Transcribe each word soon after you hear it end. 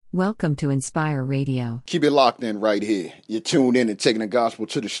Welcome to Inspire Radio. Keep it locked in right here. You're tuned in and taking the gospel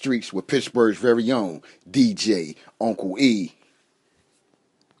to the streets with Pittsburgh's very own DJ Uncle E.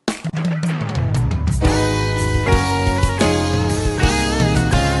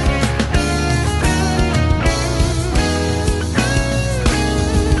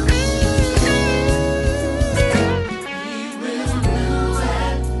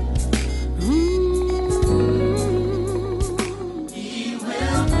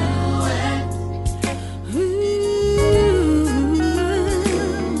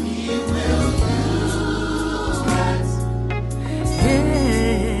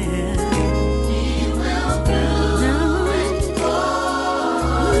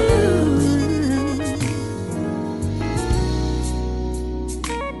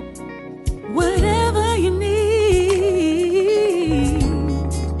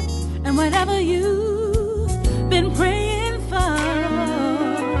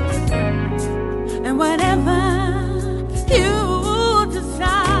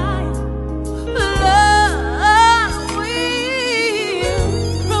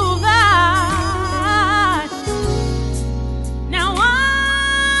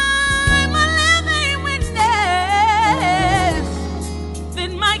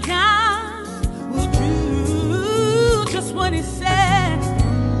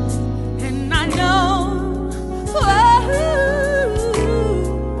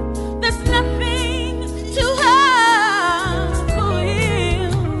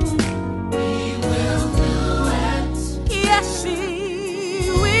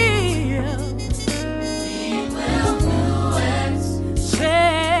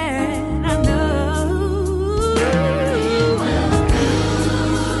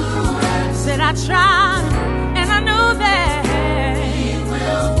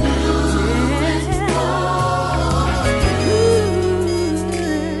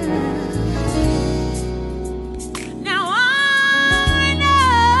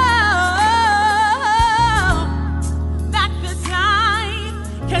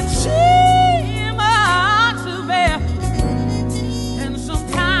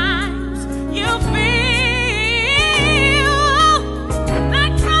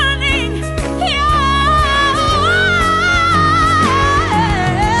 Yeah.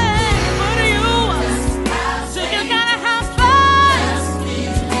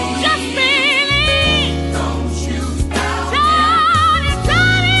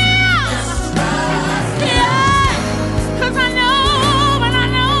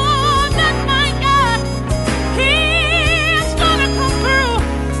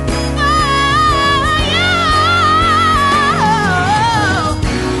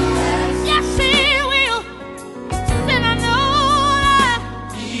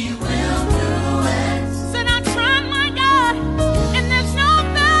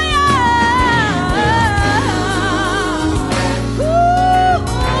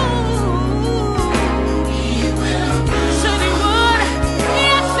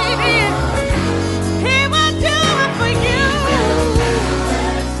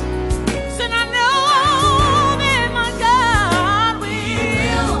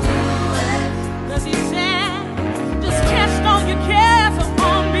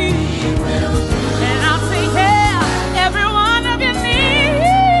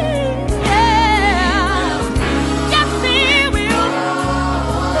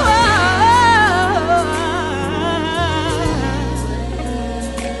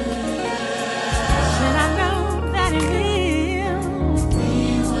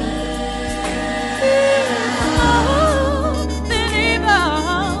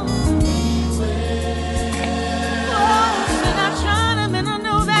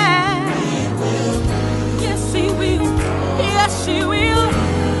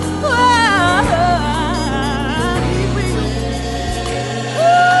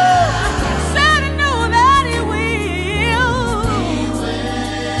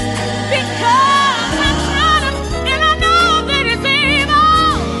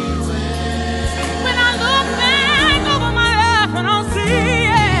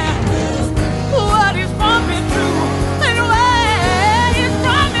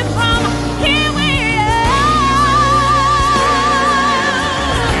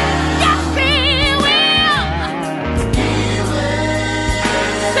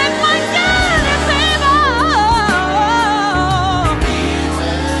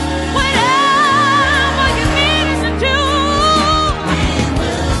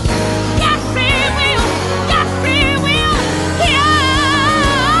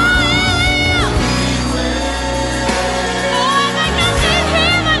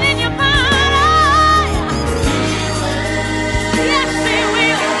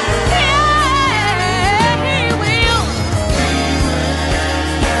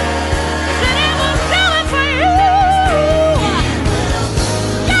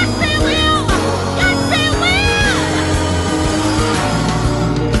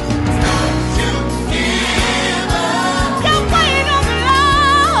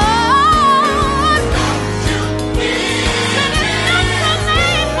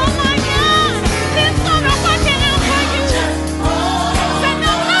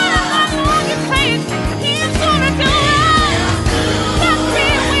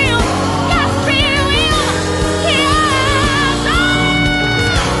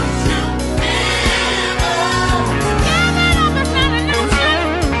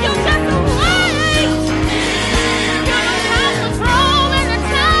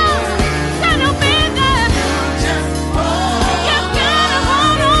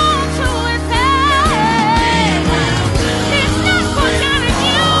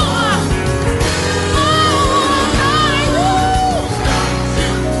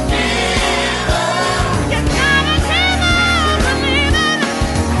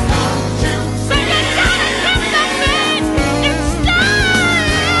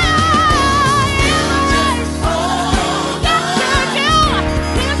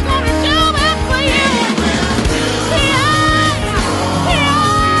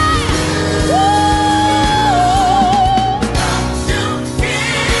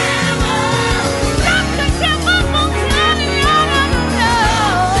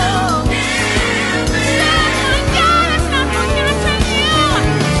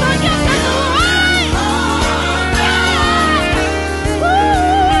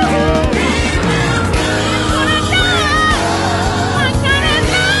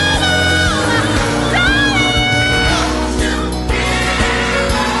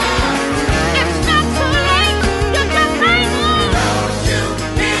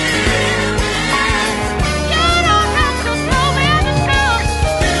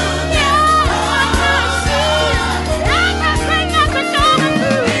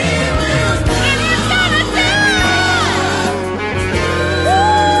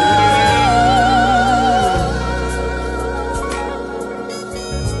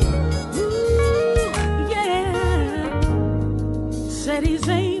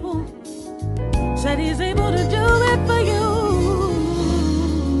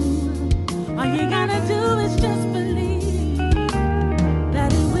 All you gotta do is just believe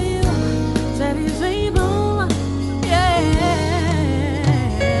that He will, that He's able. Yeah.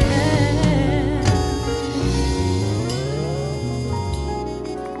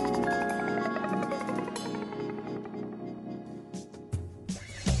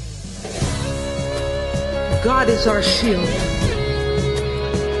 God is our shield,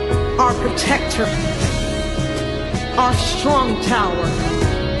 our protector, our strong tower.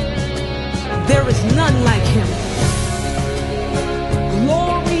 There is none like Him.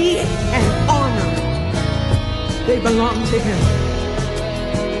 Glory and honor, they belong to Him.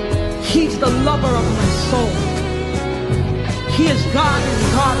 He's the lover of my soul. He is God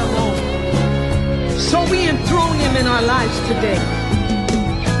and God alone. So we enthrone Him in our lives today.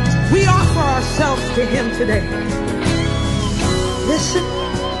 We offer ourselves to Him today. Listen,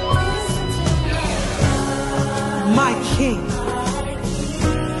 my King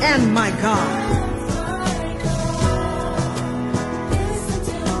and my God.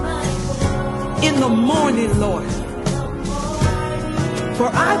 In the morning, Lord, for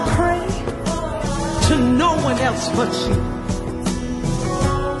I pray to no one else but You.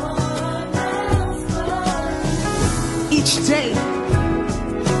 Each day,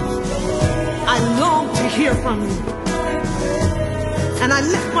 I long to hear from You, and I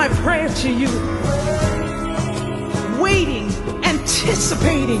lift my prayer to You, waiting,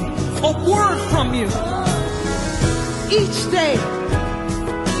 anticipating a word from You. Each day,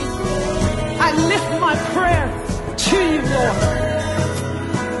 I lift my prayer to You, Lord,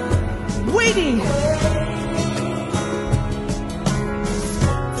 waiting,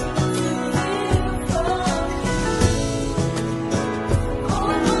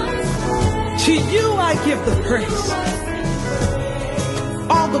 to You I give the praise,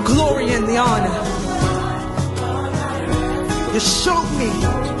 all the glory and the honor. You showed me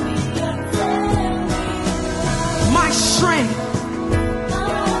my strength.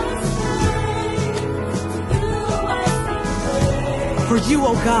 For You,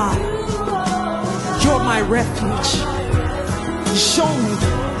 oh God, You're my refuge.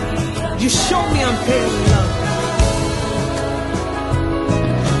 You show me unfailing love.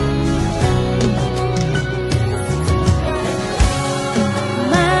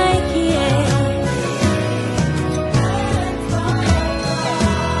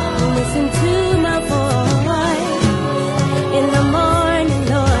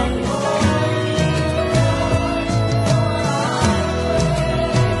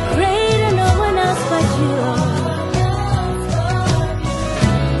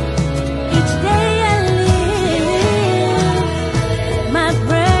 Each day I live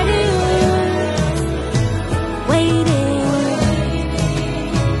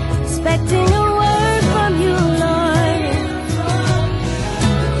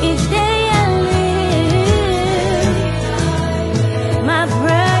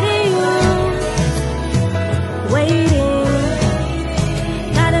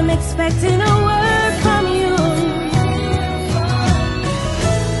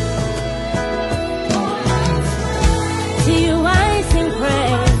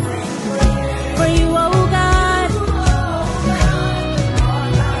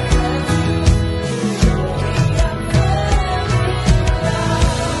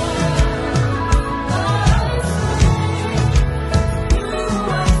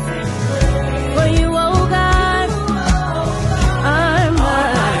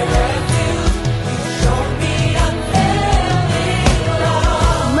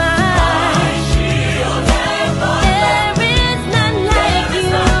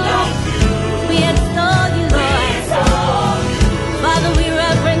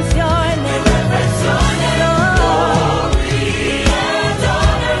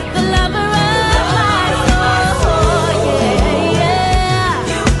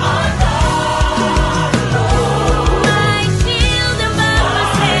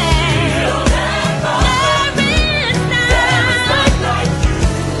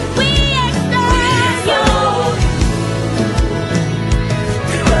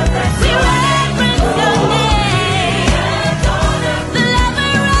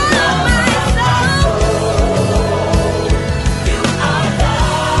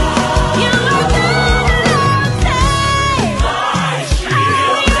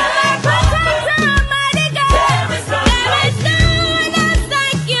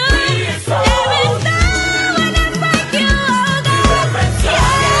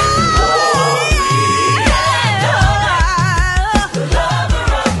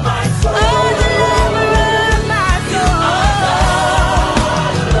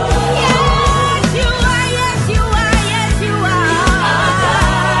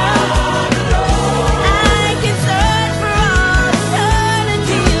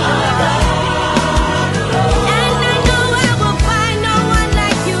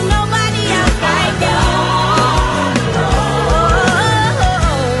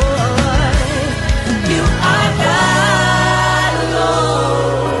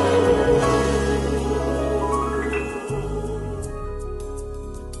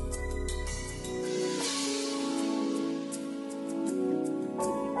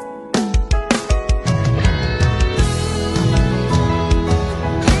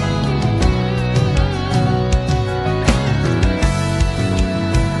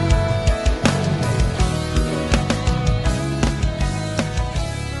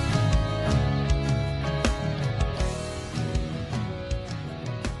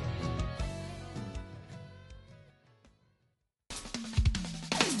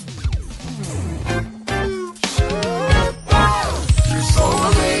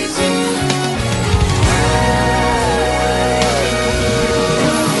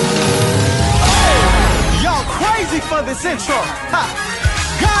this intro. Ha.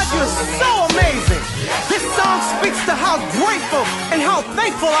 God, you're so amazing. This song speaks to how grateful and how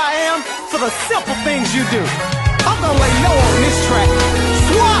thankful I am for the simple things you do. I'm gonna lay low on this track.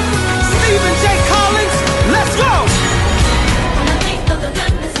 Swap, Stephen J. Collins, let's go. When I think of the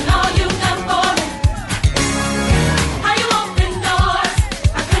goodness and all you've done for me, how you opened doors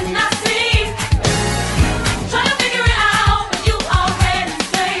I could not see. Trying to figure it out, but you already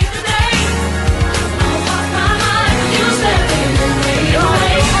saved the day. Almost lost my mind, but you stepped in and made a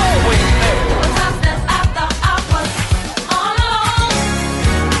way. There were times that I thought I was all alone,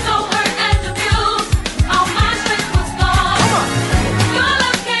 so hurt and abused, all my strength was gone. Your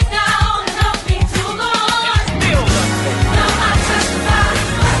love came down and helped me to go on. Now I testify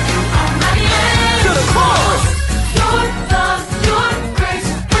like you are my end. To the chorus. Your love, your grace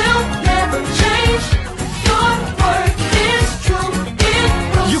will never change. Your word is true, it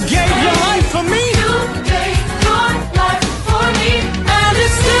will You gave your sustain. life for me. You gave your life for me, and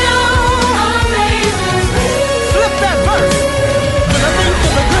it's still amazing. Flip that verse. When I think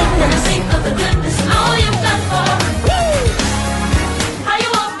of the When I goodness. think of the goodness and all you've done for me, how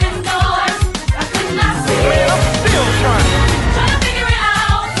you opened doors I could not see. Man, I'm still trying. Trying to figure it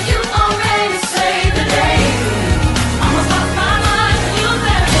out, but you already saved the day. Almost lost my mind, but you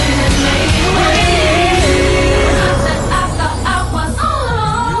stepped in and made a way. Times that I thought I was all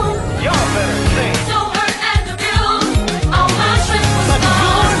alone, Y'all better sing. so hurt and abused, all my strength was But gone.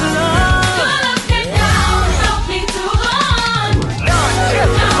 your Your love. love came down and helped me to go on. Y'all Now I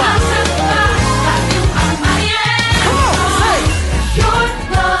testify. testify like you are my end. Come on, say. Your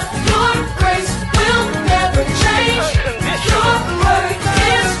love, your grace will never change. Your word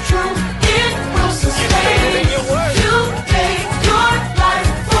is true, it will sustain. You gave your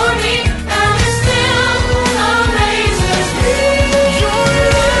life for me, and it's still amazing. Your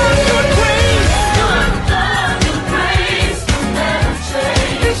love, your grace. Your love, your grace will never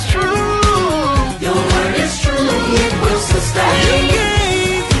change. It's true. Your word is true, it will sustain. You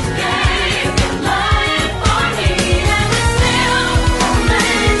gave. Gave your life for me, and it's still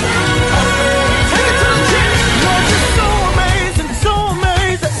amazing. Take it to the king. Lord, you're so amazing, so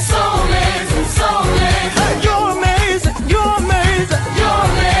amazing. So amazing, so amazing. Hey, you're amazing, you're amazing. You're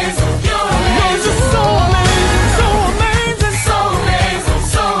amazing, you're Lord, amazing. you're so amazing, so amazing. So amazing,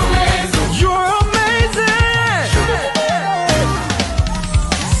 so amazing. You're amazing.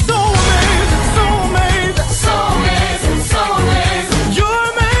 So amazing, so amazing. So amazing, so amazing. You're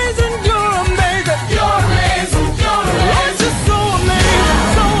amazing, you're amazing. You're amazing, you're Lord, amazing. you're so amazing,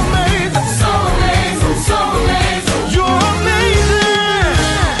 so amazing. So amazing, so amazing. You're amazing.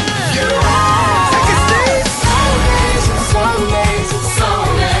 Take it, Steve. So amazing, so amazing. So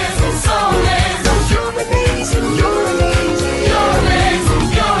amazing, so amazing. You're amazing, you're amazing. You're amazing,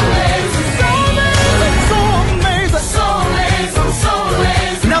 you're amazing. So amazing, so amazing. So amazing, so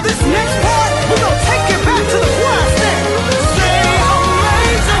amazing. Now this next part, we're gonna take it back to the choir stand. Say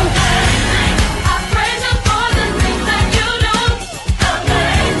amazing. I praise you for the things that you do.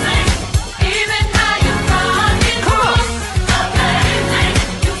 Amazing. Even how you brought me through. Amazing.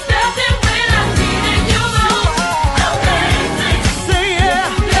 You stepped in when I needed you most. Amazing. Say yeah,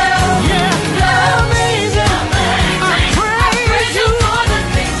 yeah, amazing. I praise you. For the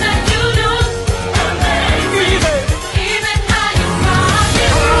things that you do. Amazing. Even how you brought me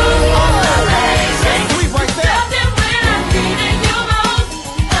through. Amazing. Leave right there. Stepped in when I needed you most.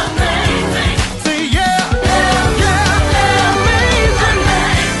 Amazing. Say yeah, yeah, amazing.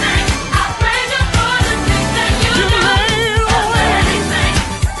 I praise you for the things that you You do. made a way Amazing.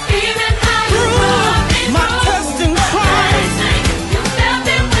 Even how you brought me through my through. test and trials. Amazing. You stepped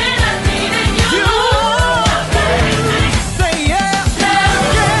in when I needed you. You Amazing. say yeah,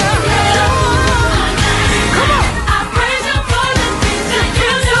 yeah. Come on. I praise you for the things that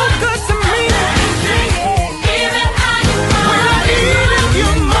you do. So good to me. Even how you When I brought me needed through. you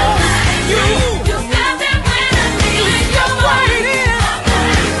most, you You stepped in when I needed you stepped right most. in.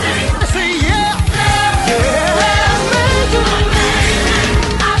 Amazing. Say yeah, yeah, amazing.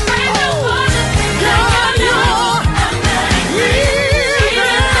 I praise you for the things that you do.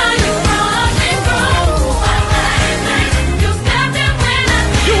 Even how you brought me through. Amazing. You stepped in when I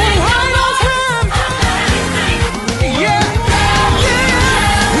You needed were you right on most. time. Amazing. Yeah,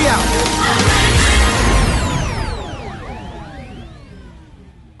 yeah. We out.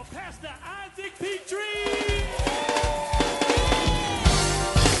 Pastor Isaac Petrie.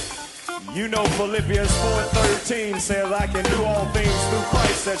 You know Philippians 4:13 says, I can do all things through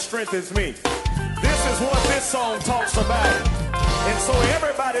Christ that strengthens me. This is what this song talks about. And so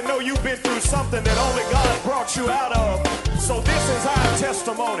everybody know you've been through something that only God brought you out of. So this is our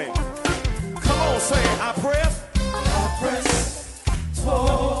testimony. Come on, say, I press press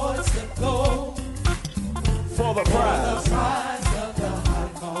towards the goal. For the prize. The prize of the high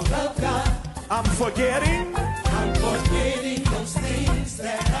call of God. I'm forgetting. I'm forgetting those things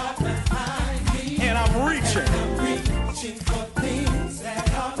that are behind me. And I'm reaching. I'm reaching for things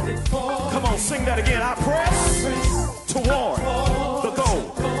that are before. Come on, sing that again. I press toward the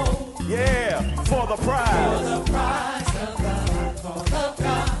goal. Yeah, for the prize. For the prize of the high call of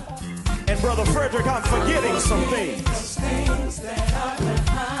God. And Brother Frederick, I'm forgetting some things. Those things that are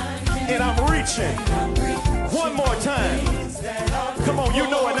behind me. And I'm reaching. One more time. Come on, you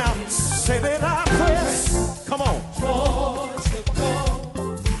know it now. Say that I press. Come on. Towards the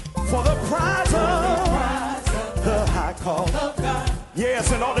goal. For the prize of the high call. Of God.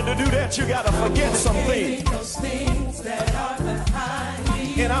 Yes, in order to do that, you got to forget some things. Those things that are behind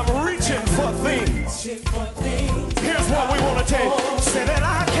me. And I'm reaching for things. Reaching for things. Here's what we want to tell you. Say that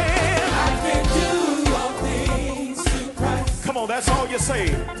I can. I can do all things through Christ. Come on, that's all you say.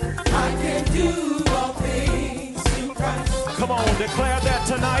 I can do all things through Christ. Come on, declare that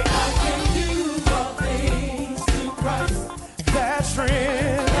tonight. I can do all things through Christ. That strength.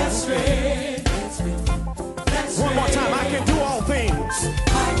 That strengthens me. That One more time. I can do all things.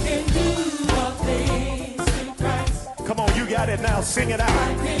 I can do all things through Christ. Come on, you got it now. Sing it I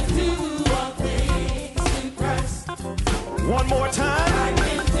out. can do all things through Christ. One more time. I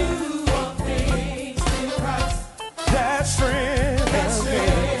can do all things through Christ. That strength. That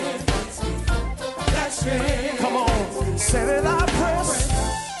strengthens me. That strength. Come on, say that I press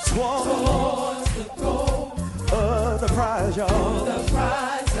toward Towards the goal. the prize, y'all. The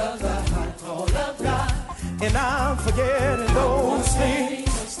prize of the high call of God. And I'm forgetting those things.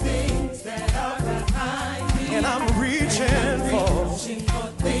 Those things that are behind me. And I'm reaching for. Reaching for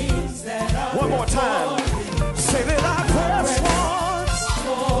things that are One more time. Say that I press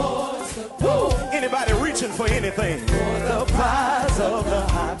towards the once. Woo. Anybody reaching for anything? The prize of the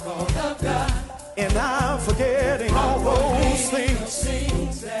high call. of God. And I'm forgetting all those things.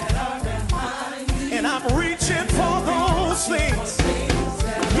 Things that are behind me. And I'm reaching for those things.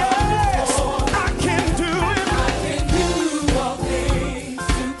 Yes, I can do it. I can do all things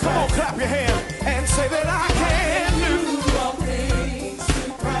through Come on, clap your hand and say that I can do. all things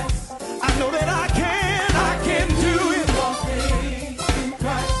through Christ. I know that I can do it. All things through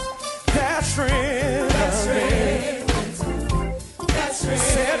Christ. That strength. That strength.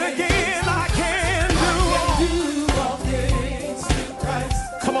 Say it again, I can do. Do all things through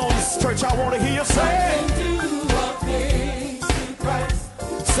Christ. Come on, church, I want to hear you say it. Do all things through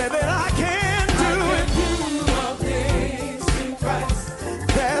Christ. Say that I can do it. Do all things through Christ.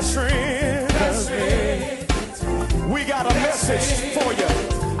 That strength. We got a message for you.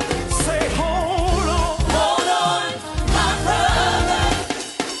 Say, hold on. Hold on, my brother.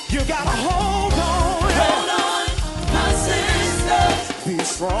 You got to hold on. Hold on, my sister. Be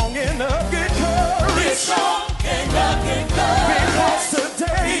strong enough, get Be courage. strong and up and Because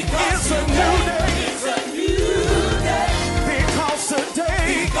today is a new day. It's a new day. Because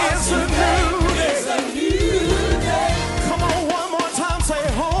today is a new day. It's a new day. Come on, one more time, say,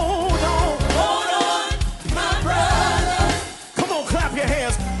 hold on. Hold on, my brother. Come on, clap your hands.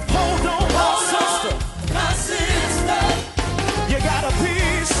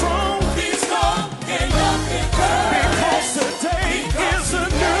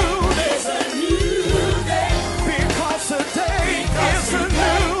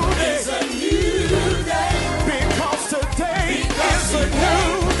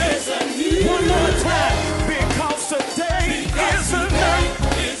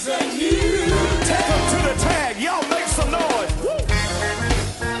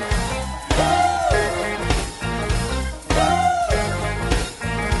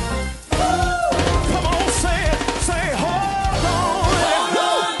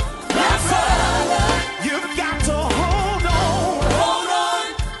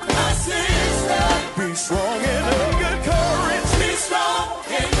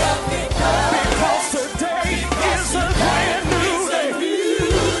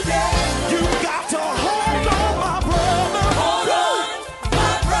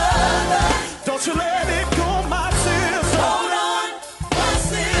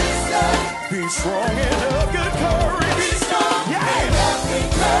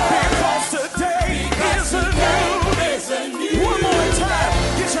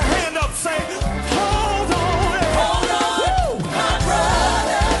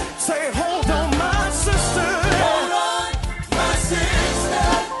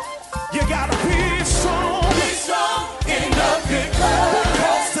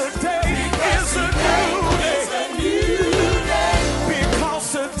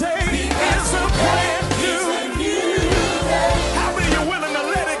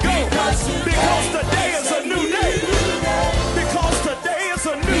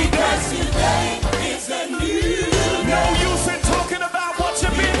 new Because day. today is a new No day. use in talking about what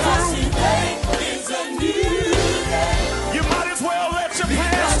you've been Because through. today is a new day. You might as well let your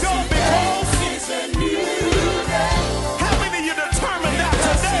past go because It's a new day. how many of you determined that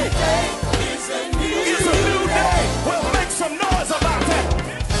today Today is a new is a new day? Well, make some noise about that.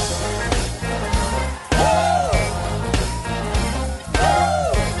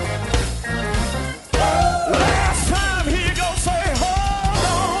 Last time, here you go, say, hold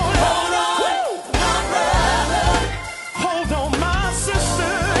on. Hold on, my brother. Hold on, my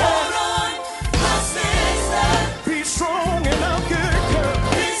sister. Hold on, my sister. Be strong and of good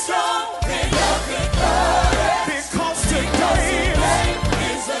courage. Be strong and of good courage. Because today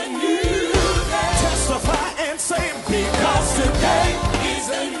Today is a new day. testify and say, Because today is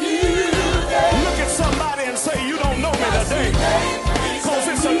a new day. look at somebody and say, you don't know me today. Today is Because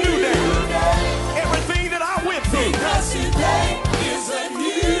it's a new day. Everything that I went through Because today is a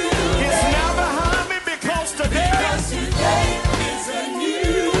new day. is now behind me because today, Because today is a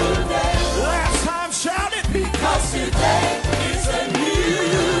new day. last time shouted, Because today is a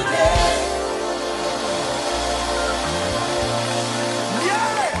new day.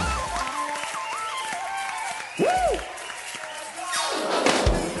 yeah! Woo!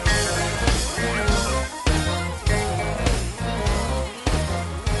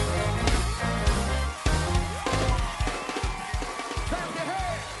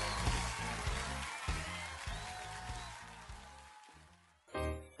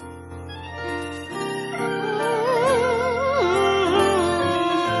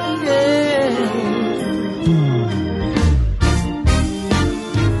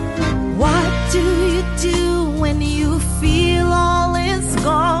 What do you do when you feel all is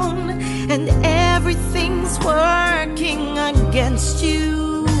gone and everything's working against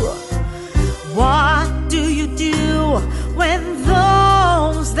you? What do you do when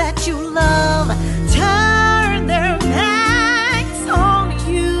those that you love turn their backs on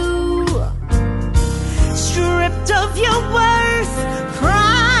you? Stripped of your worth,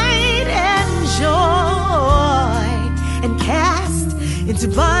 pride, and joy, and cast into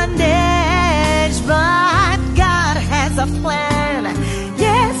bondage. But God has a plan.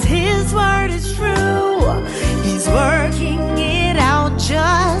 Yes, His word is true. He's working it out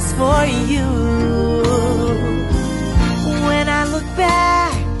just for you. When I look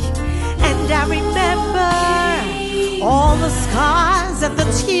back and I remember all the scars and the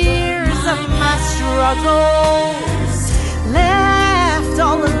tears of my struggles, left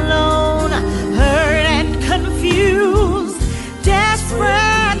all alone, hurt and confused,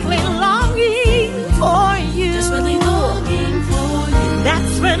 desperately longing for you.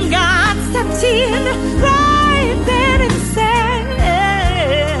 That's when God stepped in right then and said,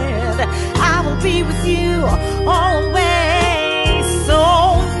 I will be with you always, so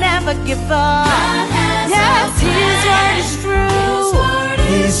never give up. Yes, His word is true.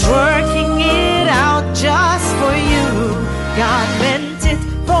 He's working it out just for you. God meant it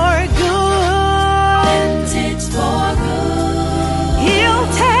for good. He'll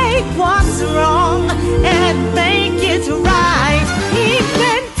take what's wrong and make it right. He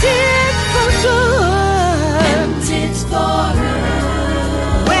meant it for good.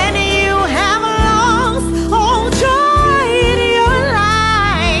 When you have lost all joy in your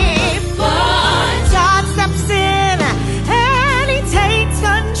life,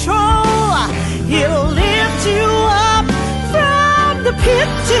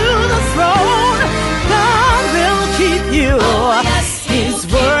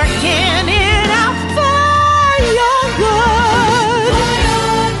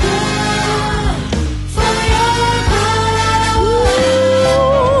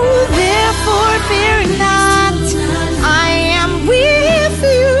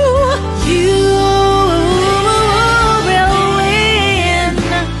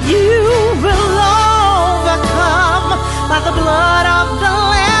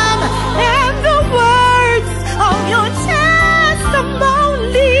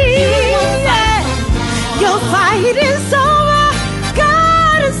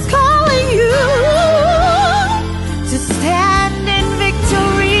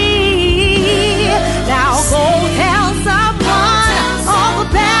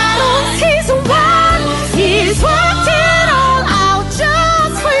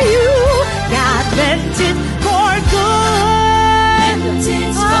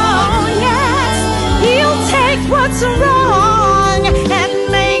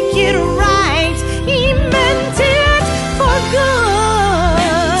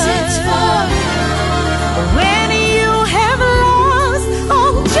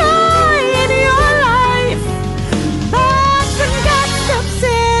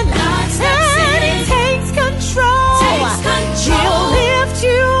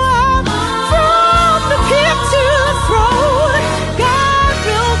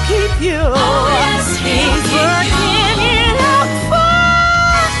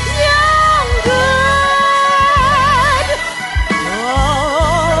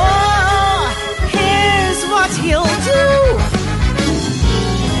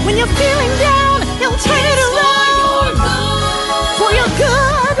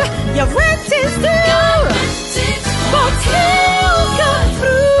 Your rent is due, but he'll come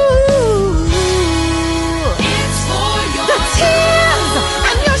through. The tears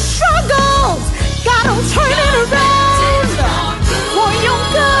and your struggles, God will turn it around for your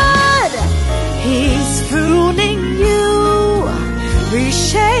good. He's pruning you,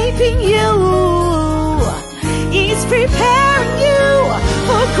 reshaping you. He's preparing you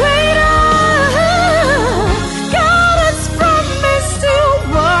for greater. God has promised to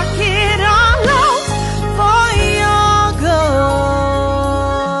work it all out for your good.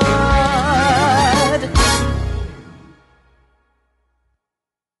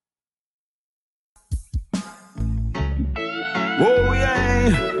 Oh yeah.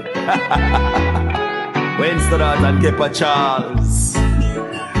 Winston and Kepa Charles.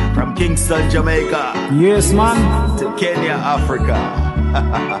 From Kingston, Jamaica. Yes, man. To Kenya, Africa.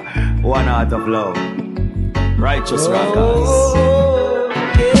 One heart of love. Righteous rockers.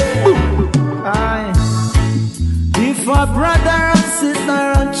 Aye. If a brother and sister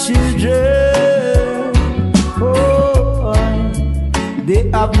and children, they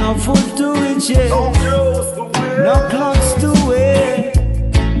have no food to eat, no clothes to wear,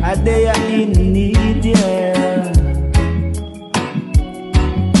 and they are in need, yeah.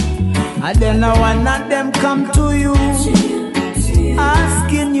 And then one of them come to you,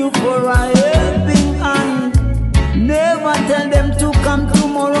 asking you for a helping hand. Never tell them to come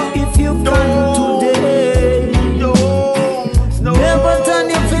tomorrow if you can today. Never turn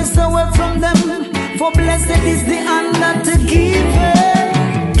your face away from them, for blessed is the hand that to give.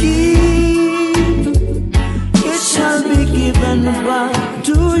 Give, it shall be given back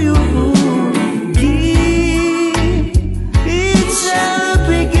to you. Give, it shall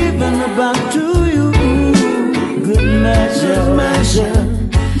be given back to you. Good measure, measure,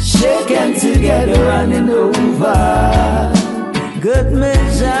 shaken together, running over. Good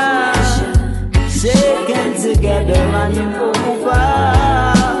measure, shaken together, running over.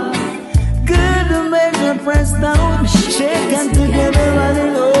 Good measure, pressed down, shaken together,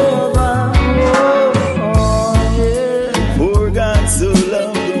 running over. Oh, yeah. For God so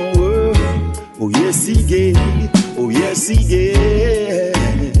loved the world, oh yes he gave, oh yes he gave,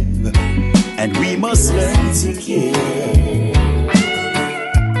 and we must learn to give.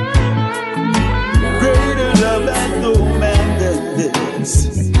 Greater love that no man than this,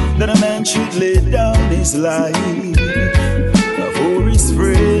 that a man should lay down his life for his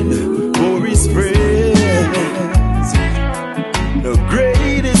friend, for his friends. The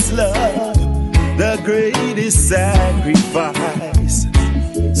greatest love, the greatest sacrifice.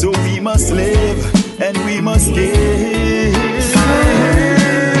 So we must live and we must give.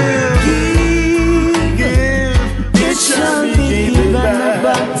 Give, it shall be given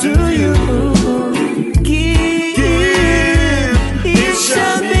back to you. Give, it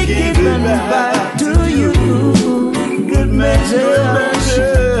shall be given back to you. Good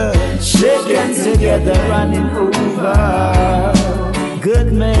measure, shaken together, running over.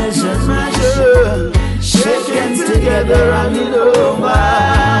 Good measure, measure, shaken together, running over.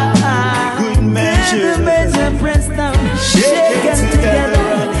 Good measure, pressed down, shaken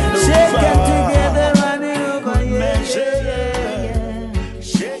together, shaken together, running over. Good measure,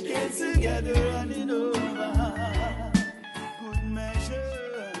 shaken together, running over. Good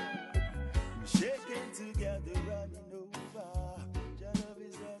measure, shaken together, running over. Your love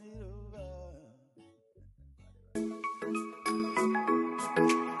is running over.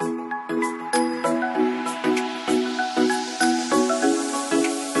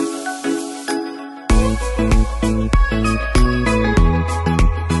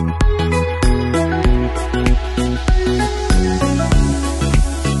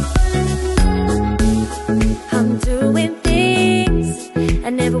 I'm doing things I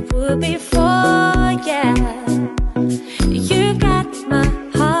never would before, yeah. You got my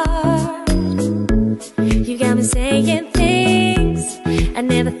heart. You got me saying things I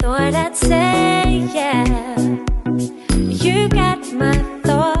never thought I'd say, yeah. You got my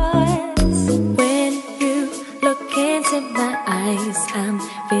thoughts. When you look into my eyes, I'm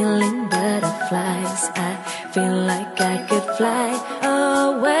feeling butterflies. I feel like I could fly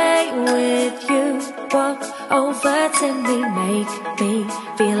away with you. Walk over to me, make me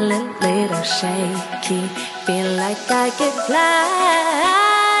feel a little shaky. Feel like I could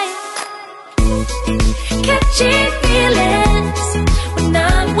fly. Catching feelings when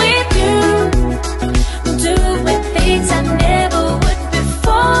I'm with you. Doing things I never would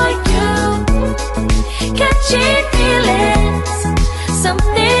before you. Catching feelings,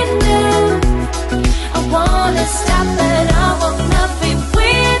 something new. I wanna stop but I will not be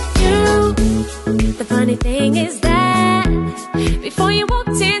with you. The funny thing is that before you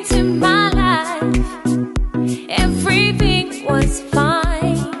walked into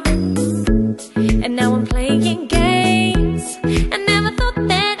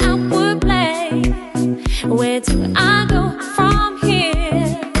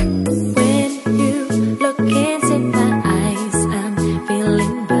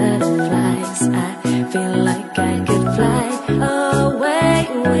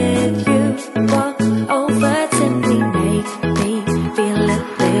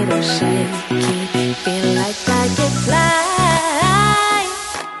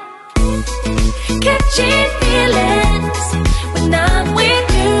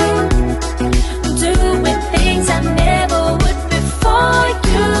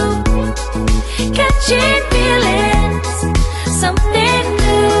catching feelings, something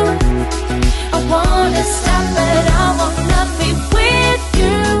new. I wanna stop, but I wanna be with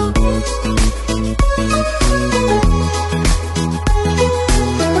you.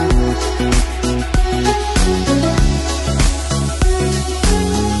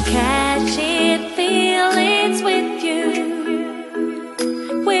 Catching feelings with you,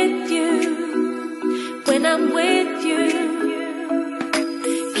 when I'm with you.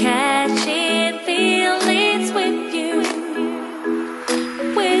 Catching feelings with you,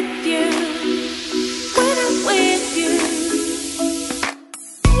 when I'm with you.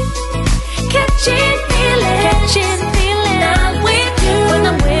 Catching feelings, I'm with you, when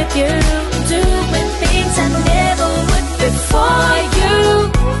I'm with you. Doing things I never would before you.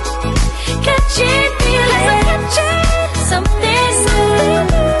 Catching feelings, something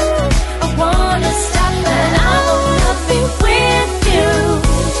new. I wanna stop, but I wanna be with you.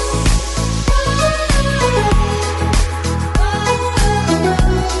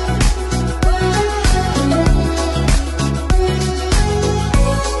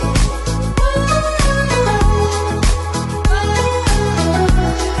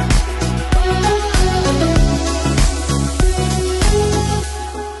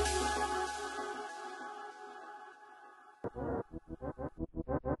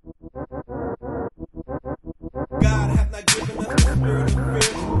 God hath not given us the spirit of fear,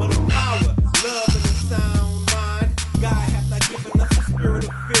 but of power, love, and a sound mind. God hath not given us the spirit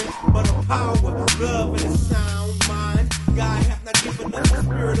of fear, but of power, love, and a sound mind. God hath not given us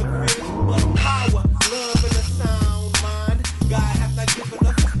the spirit of fear, but of power, love, and a sound mind. God hath not given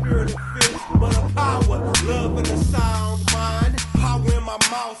us the spirit of fear, but of power, love, and a sound mind. Power in my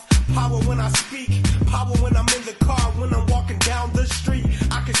mouth, power when I speak, power when I'm in the car, when I'm walking down the street.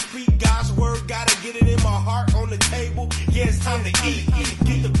 I can speak God's word, gotta get it in my heart on the table. Yeah, it's time to eat.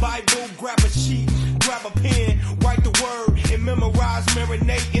 Get the Bible, grab a sheet, grab a pen, write the word, and memorize,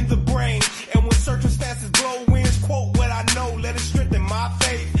 marinate in the brain. And when circumstances blow winds, quote what I know, let it strengthen my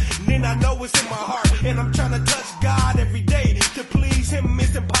faith. And then I know it's in my heart, and I'm trying to touch God every day. To please Him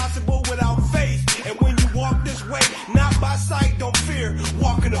is impossible without faith. And when you walk this way, not by sight, don't fear.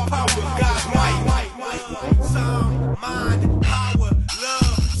 Walk in the power of God's might. Sound, mind, power,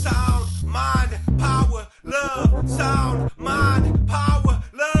 love, sound, mind, power, love, sound, mind, power,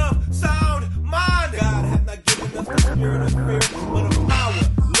 love, sound, mind. God hath not given us the spirit of fear, but of power,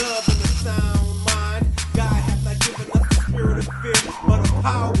 love, and a sound mind. God hath not given us the spirit of fear, but of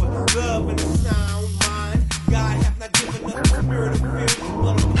power, love, and a sound mind. God hath not given us the spirit of fear,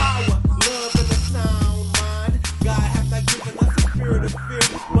 but of power, love, and a sound mind. God hath not given us the spirit of fear,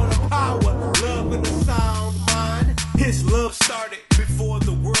 but of power, love, and a sound mind. His love started before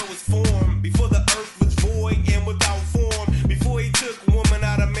the world was formed, before the earth was void and without form, before He took woman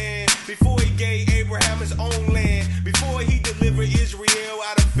out of man, before He gave Abraham his own land, before He delivered Israel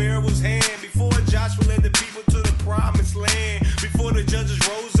out of Pharaoh's hand, before Joshua led the people to the promised land, before the judges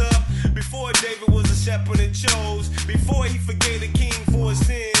rose up, before David was a shepherd and chose, before He forgave the king for his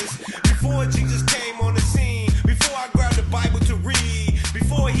sins, before Jesus came on the scene, before I grabbed the Bible to read,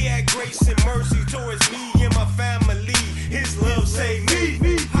 before He had grace and mercy towards me and my family. His love saved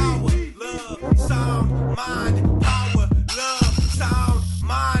me. Power, love, sound, mind, power, love, sound,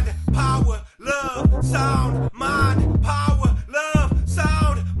 mind, power, love, sound, mind, power, love,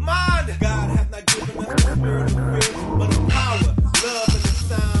 sound, mind. God hath not given us the spirit of fear, but of power, love, and a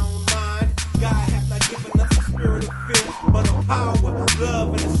sound mind. God hath not given us the spirit of fear, but of power,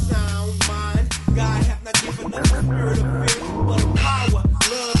 love, and a sound mind. God hath not given us the spirit of fear, but of power,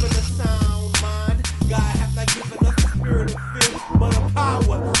 love, and a sound mind. God hath not given us the spirit of fear, but of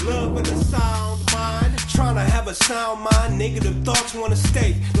power, love, and a sound mind. Trying to have a sound mind, negative thoughts wanna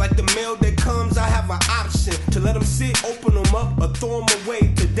stay. Like the mail that comes, I have an option to let them sit, open them up, or throw them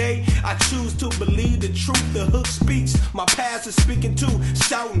away. Today, I choose to believe the truth. The hook speaks, my past is speaking too,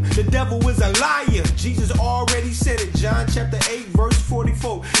 shouting, the devil is a liar. Jesus already said it, John chapter 8, verse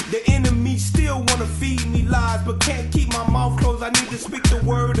 44. The enemy still wanna feed me lies, but can't keep my mouth closed. I need to speak the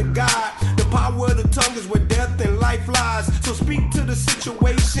word of God. The power of the tongue is where death and life lies. So speak to the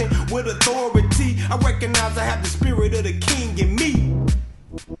situation with authority. I recognize I have the spirit of the king in me.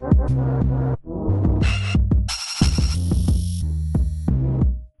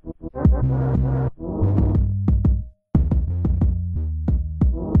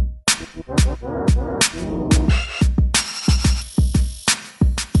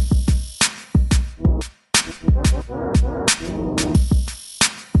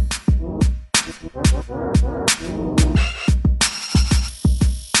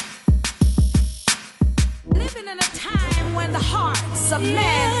 Living in a time when the hearts of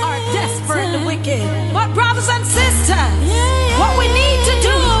men are desperate and wicked. But brothers and sisters, what we need to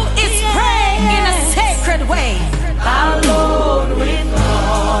do is pray in a sacred way. Alone with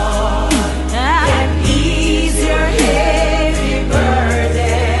God can ease your heavy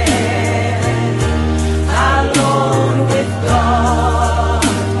burden. Alone with God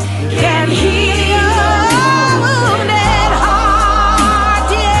can heal your wounded heart.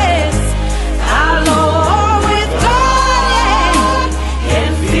 Yes, alone with God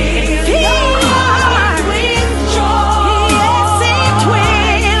can fill your heart with joy. Yes, it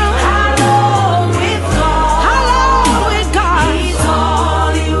will. Alone with God, He's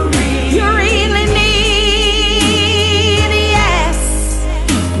all you really need. Yes,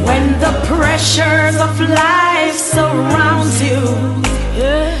 when the pressures of life surround you,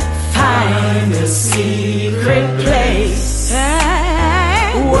 find a secret place.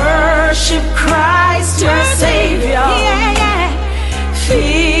 Worship Christ your Savior.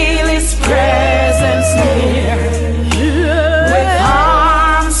 Feel His presence near. With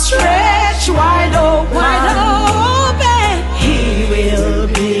arms stretched wide open, He will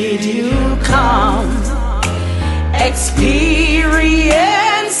bid you come. Experience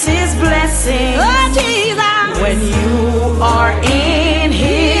His blessing when you are in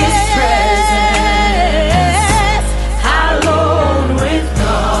His presence. Alone with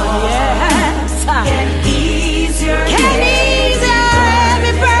God, yes, can ease your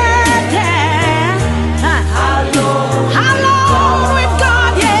heavy burden. Alone with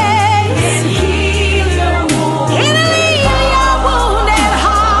God, yes, can heal your wounded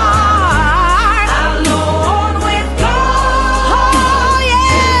heart. Alone with God, oh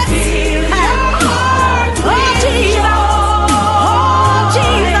yes, fill your heart with joy. Oh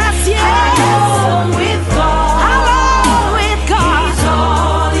Jesus, yes. Alone with God,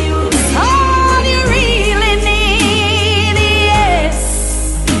 He's all you really need. Yes,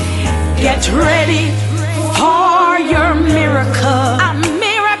 get ready for your miracle. A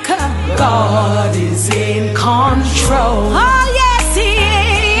miracle. God is in control. Oh yes, He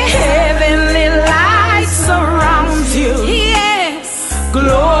is. Heavenly light surrounds you. Yes,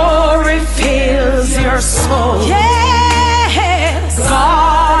 glory fills your soul. Yes,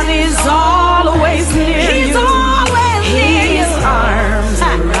 God is always near you. He's always near you. His arms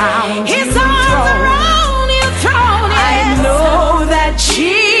around you. His arms around you, throne. I know that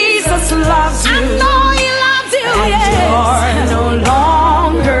Jesus loves you. I know He loves you. And yes, you're no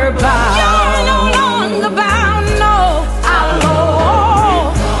longer bound. You're no longer bound. No,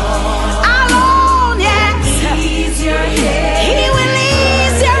 alone, alone. Yes, ease your head. He will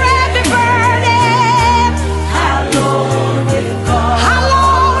ease your heavy burden. Alone with God.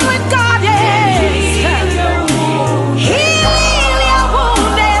 Alone with God. Yes, He'll heal your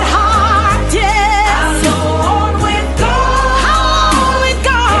wounded heart. Yes, alone with God. Alone with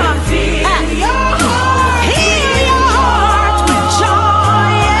God. Heal your heart with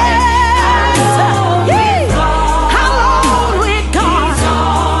joy. Yes, alone with God.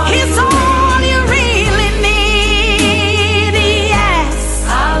 He's all you really need. Yes,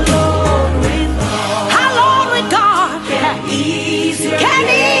 alone with God can ease your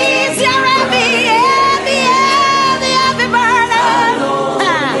heavy burden.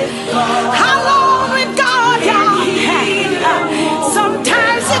 Alone with God, y'all.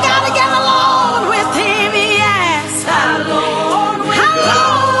 Sometimes you gotta get alone with Him. Yes, alone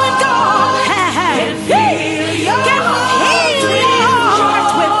with God. Can heal your heart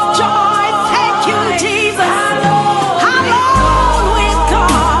with joy. Thank you, Jesus. Alone with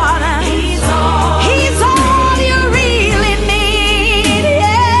God, He's all you really need.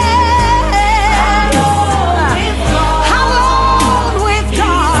 Yes, alone with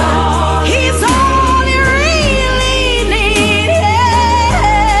God, He's all you really need. Yes,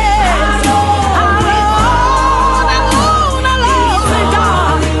 alone with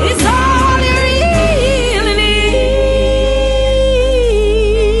God, He's all you really need.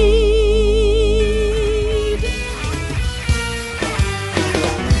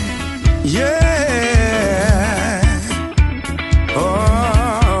 Yeah. Oh,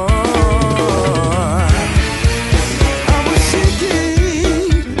 I was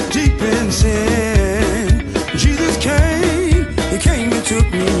sinking deep in sin. Jesus came, He came and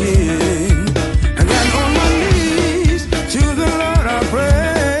took me in. I got on my knees to the Lord I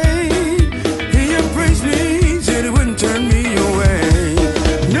prayed. He embraced me, said He wouldn't turn me away.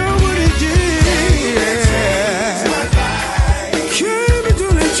 Nobody did. Came to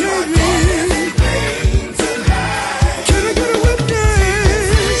change me.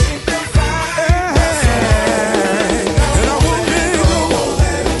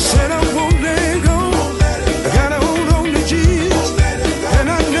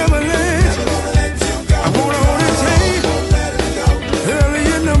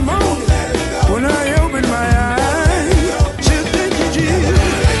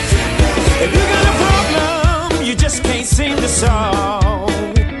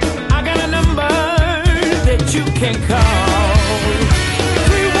 can call.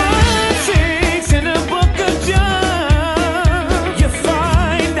 316 in the book of John, you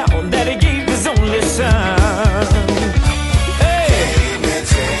find out that he gave his only son.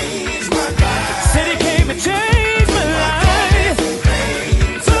 Said he came and changed my life.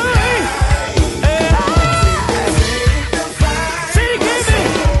 Said he gave me,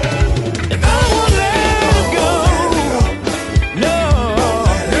 and I won't let go. No,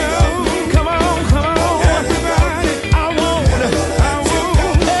 no, come on, I won't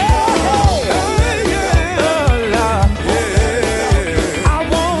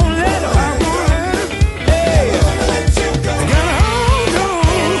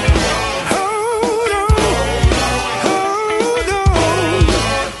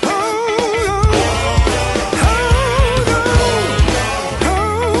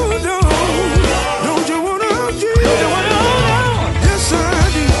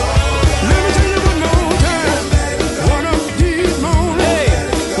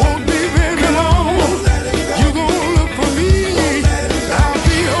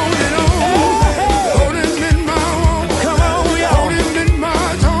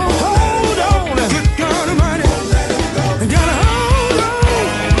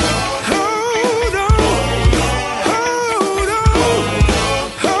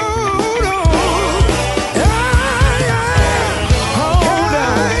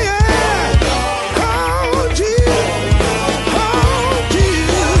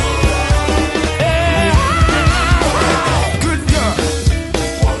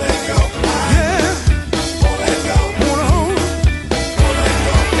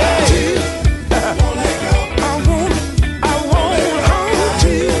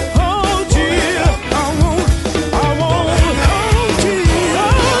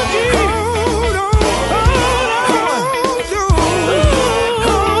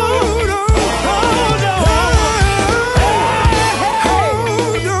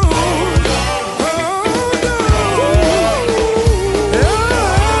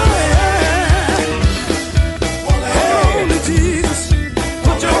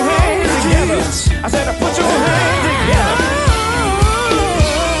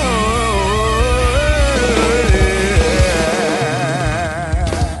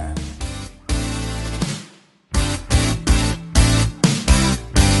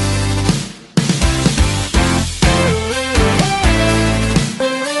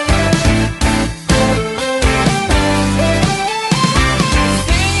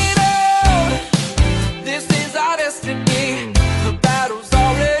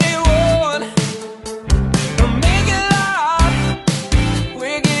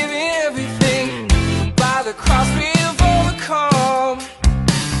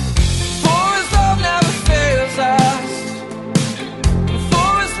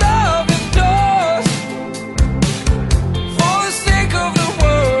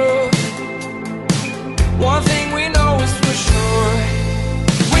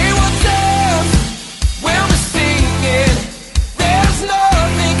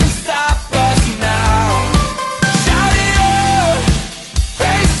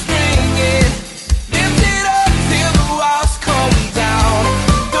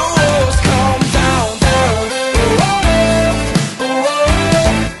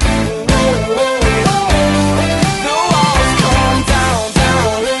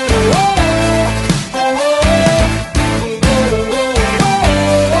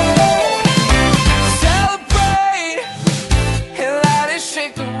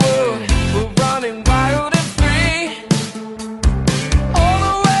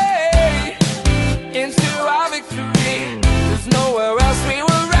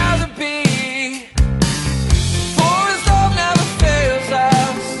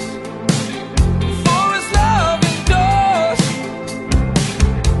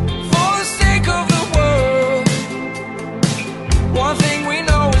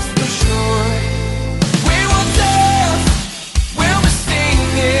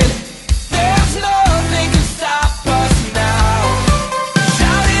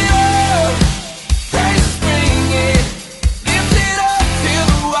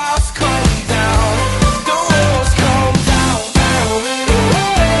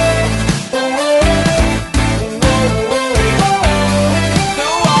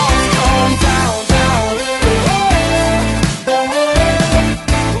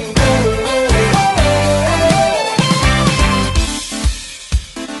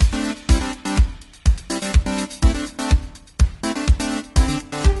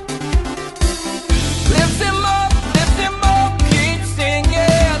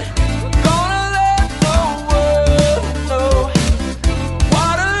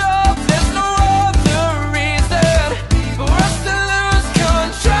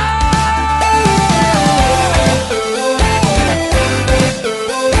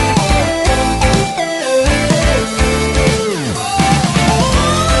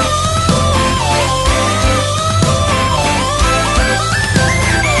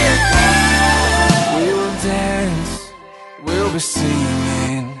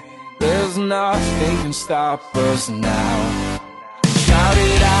stop us now. Shout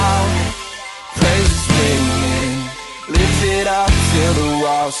it out, praises ringing, lift it up till the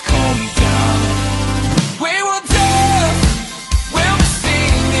walls come down. We will dance, we'll be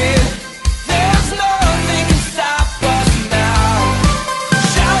singing, there's nothing can stop us now.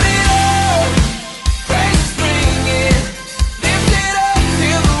 Shout it out, praises ringing, lift it up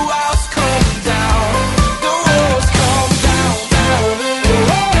till the walls come down. The walls come down, down.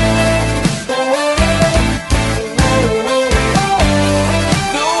 The walls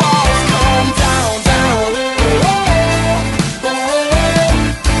come down, down. The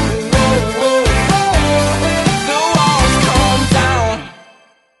walls come down.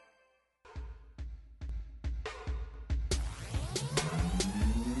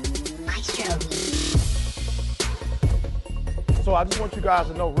 So I just want you guys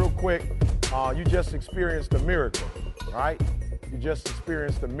to know real quick, you just experienced a miracle, right? You just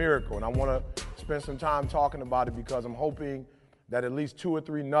experienced a miracle, and I want to spend some time talking about it because I'm hoping that at least 2 or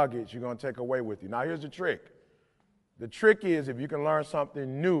 3 nuggets you're going to take away with you. Now, here's the trick. The trick is if you can learn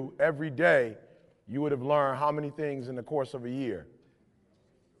something new every day, you would have learned how many things in the course of a year?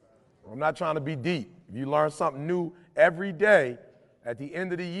 I'm not trying to be deep. If you learn something new every day, at the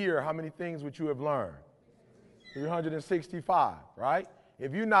end of the year, how many things would you have learned? 365, right?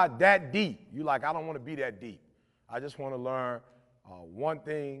 If you're not that deep, you're like, I don't want to be that deep. I just want to learn one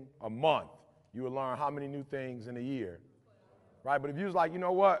thing a month. You would learn how many new things in a year, right? But if you was like, you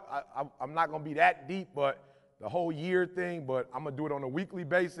know what, I'm not going to be that deep, but the whole year thing, but I'm going to do it on a weekly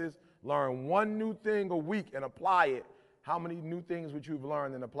basis, learn one new thing a week and apply it, how many new things would you have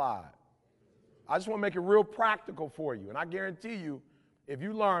learned and applied? I just want to make it real practical for you, and I guarantee you, if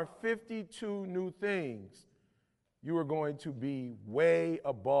you learn 52 new things, you are going to be way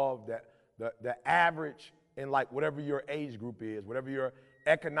above the average in like whatever your age group is, whatever your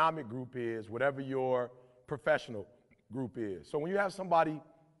economic group is, whatever your professional group is. So when you have somebody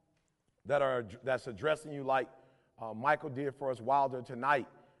that's addressing you like Michael did for us Wilder tonight,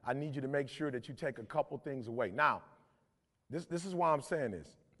 I need you to make sure that you take a couple things away. Now, this is why I'm saying this.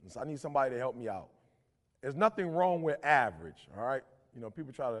 I need somebody to help me out. There's nothing wrong with average, all right? You know,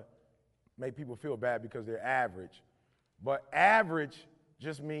 people try to make people feel bad because they're average. But average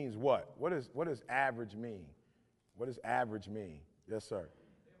just means what? What does average mean? What does average mean? Yes, sir.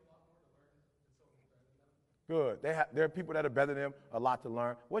 Good. There are people that are better than them, a lot to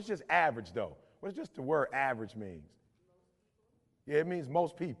learn. What's just average, though? What does just the word average means? Yeah, it means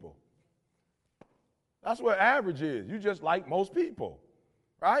most people. That's what average is. You just like most people,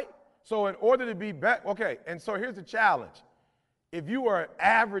 right? So in order to be better, okay, and so here's the challenge. If you are an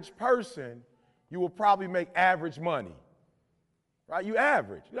average person, you will probably make average money, right? You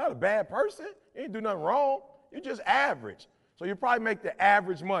average. You're not a bad person. You ain't do nothing wrong. You're just average. So you'll probably make the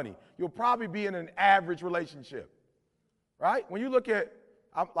average money. You'll probably be in an average relationship, right? When you look at,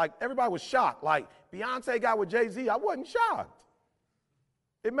 like, everybody was shocked. Like, Beyonce got with Jay-Z, I wasn't shocked.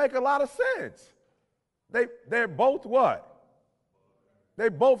 It make a lot of sense. They're both what? They're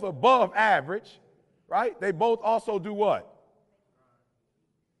both above average, right? They both also do what?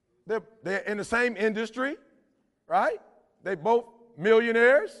 They're in the same industry, right? They both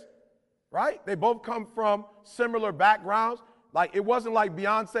millionaires, right? They both come from similar backgrounds. Like, it wasn't like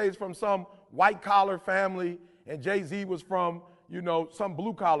Beyonce's from some white-collar family and Jay-Z was from, you know, some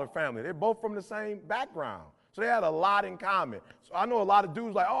blue-collar family. They're both from the same background. So they had a lot in common. So I know a lot of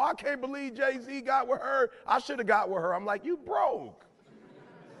dudes like, oh, I can't believe Jay-Z got with her. I should have got with her. I'm like, you broke.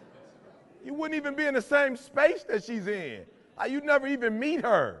 You wouldn't even be in the same space that she's in. Like, you'd never even meet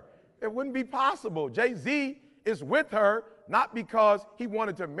her. It wouldn't be possible. Jay-Z is with her, not because he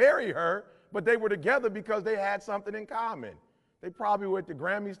wanted to marry her, but they were together because they had something in common. They probably were at the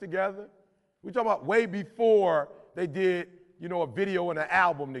Grammys together. We're talking about way before they did, you know, a video and an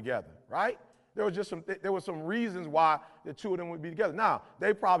album together, right? There were some reasons why the two of them would be together. Now,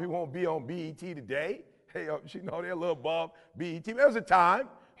 they probably won't be on BET today. Hey, you know, they're a little above BET. There was a time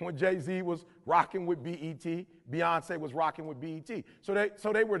when Jay-Z was rocking with BET, Beyonce was rocking with BET.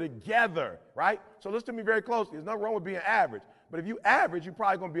 So they were together, right? So listen to me very closely. There's nothing wrong with being average. But if you average, you're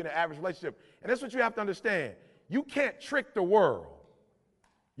probably going to be in an average relationship. And that's what you have to understand. You can't trick the world.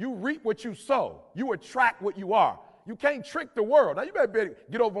 You reap what you sow. You attract what you are. You can't trick the world. Now, you better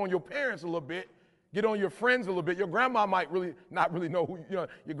get over on your parents a little bit, get on your friends a little bit. Your grandma might not really know who, you know,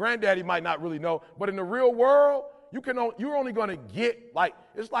 your granddaddy might not really know. But in the real world, you're only going to get, like,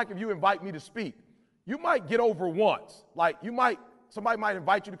 it's like if you invite me to speak. You might get over once. Like, somebody might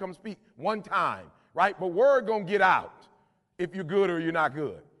invite you to come speak one time, right? But word going to get out if you're good or you're not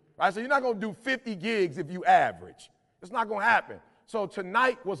good, right? So you're not going to do 50 gigs if you average. It's not going to happen. So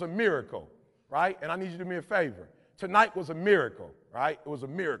tonight was a miracle, right? And I need you to do me a favor. Tonight was a miracle, right? It was a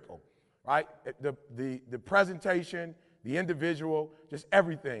miracle, right? The presentation, the individual, just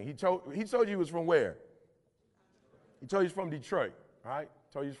everything. He told you he was from where? He told you he's from Detroit, right?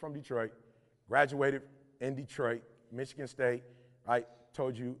 Told you he's from Detroit. Graduated in Detroit, Michigan State, right?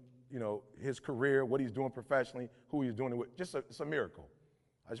 Told you, his career, what he's doing professionally, who he's doing it with. It's a miracle.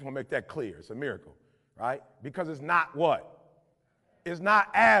 I just want to make that clear. It's a miracle, right? Because it's not what? It's not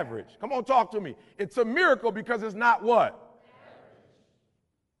average. Come on, talk to me. It's a miracle because it's not what?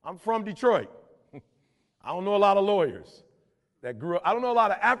 I'm from Detroit. I don't know a lot of lawyers that grew up. I don't know a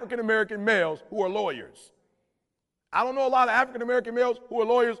lot of African-American males who are lawyers. I don't know a lot of African-American males who are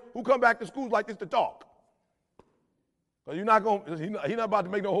lawyers who come back to schools like this to talk. Because he's not about to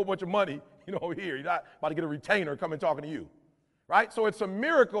make no whole bunch of money, here. He's not about to get a retainer coming talking to you, right? So it's a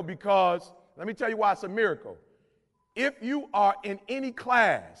miracle because, let me tell you why it's a miracle. If you are in any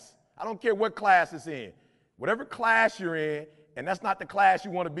class, I don't care what class it's in, whatever class you're in, and that's not the class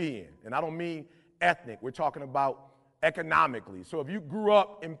you want to be in, and I don't mean ethnic, we're talking about economically. So if you grew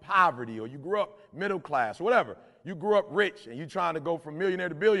up in poverty or you grew up middle class or whatever, you grew up rich and you're trying to go from millionaire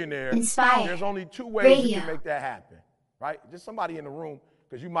to billionaire, Inspire there's only two ways Radio. you can make that happen, right? Just somebody in the room,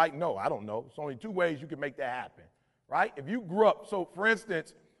 because you might know, I don't know. It's only two ways you can make that happen, right? If you grew up, so for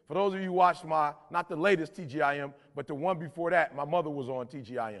instance, for those of you who watched not the latest TGIM, but the one before that, my mother was on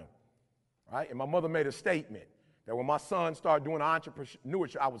TGIM, right? And my mother made a statement that when my son started doing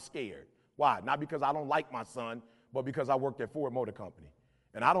entrepreneurship, I was scared. Why? Not because I don't like my son, but because I worked at Ford Motor Company.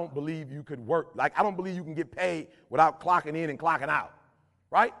 And I don't believe you could work, I don't believe you can get paid without clocking in and clocking out,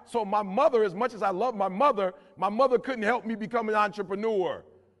 right? So my mother, as much as I love my mother couldn't help me become an entrepreneur.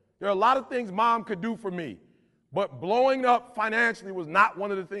 There are a lot of things mom could do for me, but blowing up financially was not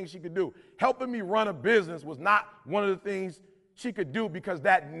one of the things she could do. Helping me run a business was not one of the things she could do because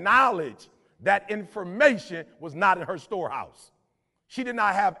that knowledge, that information was not in her storehouse. She did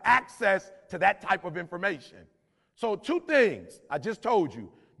not have access to that type of information. So two things I just told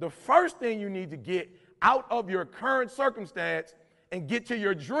you. The first thing you need to get out of your current circumstance and get to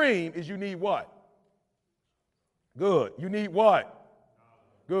your dream is you need what? Good. You need what?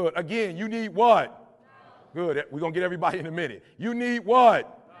 Good. Again, you need what? Good. We're going to get everybody in a minute. You need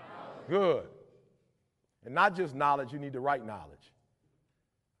what? Good. And not just knowledge, you need the right knowledge.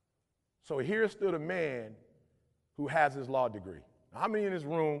 So here stood a man who has his law degree. Now, how many in this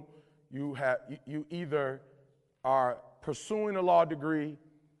room you either are pursuing a law degree,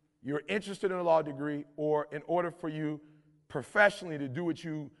 you're interested in a law degree, or in order for you professionally to do what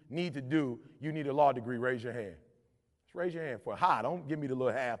you need to do, you need a law degree? Raise your hand. Just raise your hand for high. Don't give me the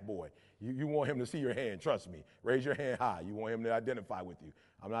little half boy. You want him to see your hand, trust me. Raise your hand high. You want him to identify with you.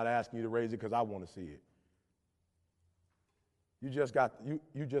 I'm not asking you to raise it because I want to see it. You just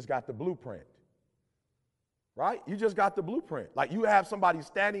got the blueprint, right? You just got the blueprint. Like you have somebody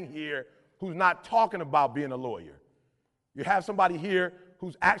standing here who's not talking about being a lawyer. You have somebody here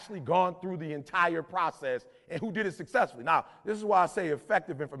who's actually gone through the entire process and who did it successfully. Now, this is why I say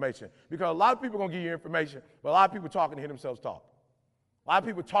effective information, because a lot of people are going to give you information, but a lot of people talking to hear themselves talk. A lot of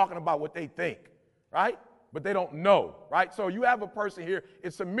people talking about what they think, right? But they don't know, right? So you have a person here,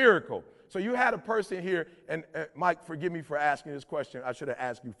 it's a miracle. So you had a person here, and Mike, forgive me for asking this question. I should have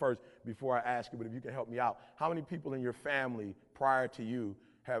asked you first before I ask you, but if you can help me out. How many people in your family prior to you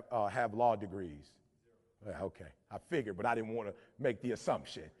have law degrees? Yeah, okay, I figured, but I didn't want to make the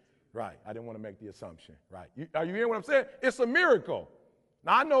assumption. Right, I didn't want to make the assumption. Right, are you hearing what I'm saying? It's a miracle.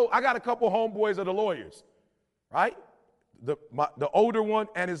 Now, I know I got a couple homeboys that are lawyers, right? The older one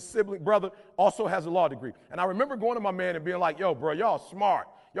and his sibling brother also has a law degree. And I remember going to my man and being like, yo, bro, y'all smart.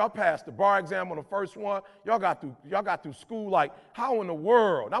 Y'all passed the bar exam on the first one. Y'all got through school. Like, how in the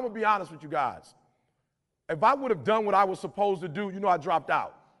world? And I'm going to be honest with you guys. If I would have done what I was supposed to do, I dropped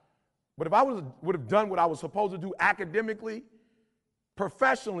out. But if I would have done what I was supposed to do academically,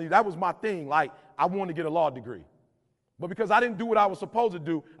 professionally, that was my thing. Like, I wanted to get a law degree. But because I didn't do what I was supposed to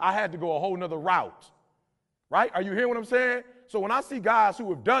do, I had to go a whole nother route. Right? Are you hearing what I'm saying? So when I see guys who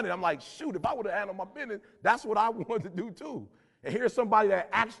have done it, I'm like, shoot, if I would have handled my business, that's what I wanted to do too. And here's somebody that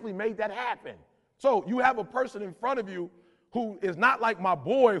actually made that happen. So you have a person in front of you who is not like my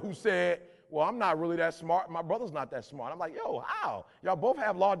boy who said, well, I'm not really that smart. My brother's not that smart. I'm like, yo, how? Y'all both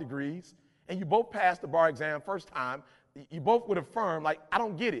have law degrees, and you both passed the bar exam first time. You both would affirm, like, I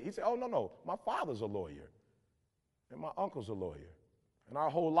don't get it. He said, oh, no, my father's a lawyer, and my uncle's a lawyer. And our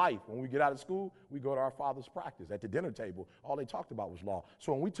whole life, when we get out of school, we go to our father's practice. At the dinner table, all they talked about was law.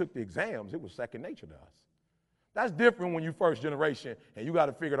 So when we took the exams, it was second nature to us. That's different when you're first generation and you got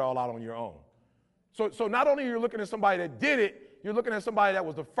to figure it all out on your own. So not only are you looking at somebody that did it, you're looking at somebody that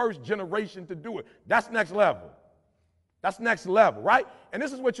was the first generation to do it. That's next level. That's next level, right? And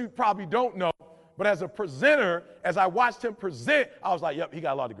this is what you probably don't know, but as a presenter, as I watched him present, I was like, yep, he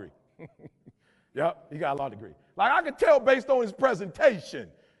got a law degree. Yep, he got a law degree. Like, I could tell based on his presentation,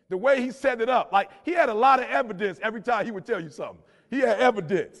 the way he set it up. Like, he had a lot of evidence every time he would tell you something. He had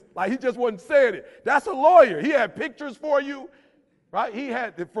evidence. Like, he just wasn't saying it. That's a lawyer. He had pictures for you, right? He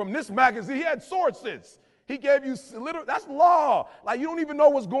had, from this magazine, he had sources. He gave you, that's law. Like, you don't even know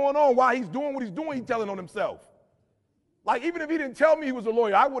what's going on, why he's doing what he's doing, he's telling on himself. Like, even if he didn't tell me he was a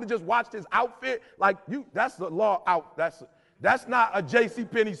lawyer, I would have just watched his outfit. Like, that's the law out. That's not a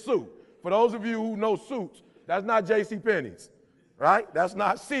JCPenney suit. For those of you who know suits, that's not JCPenney's, right? That's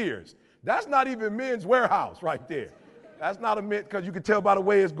not Sears. That's not even Men's Warehouse right there. That's not a mint, because you can tell by the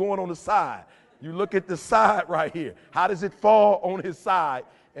way it's going on the side. You look at the side right here. How does it fall on his side?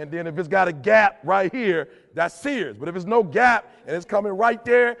 And then if it's got a gap right here, that's Sears. But if there's no gap and it's coming right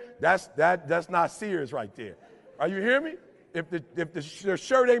there, that's not Sears right there. Are you hearing me? If the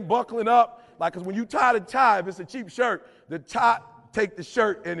shirt ain't buckling up, like, because when you tie the tie, if it's a cheap shirt, the tie take the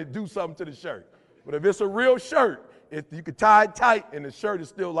shirt and it do something to the shirt. But if it's a real shirt, you can tie it tight and the shirt is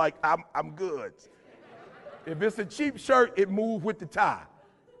still like, I'm good. If it's a cheap shirt, it moves with the tie,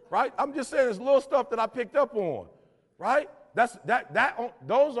 right? I'm just saying, there's little stuff that I picked up on, right?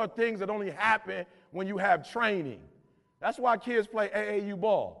 Those are things that only happen when you have training. That's why kids play AAU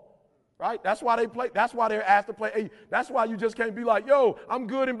ball, right? That's why they play. That's why they're asked to play AAU. That's why you just can't be like, yo, I'm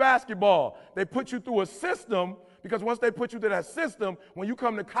good in basketball. They put you through a system, because once they put you through that system, when you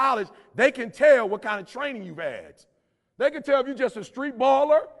come to college, they can tell what kind of training you've had. They can tell if you're just a street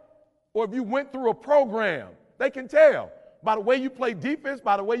baller or if you went through a program. They can tell by the way you play defense,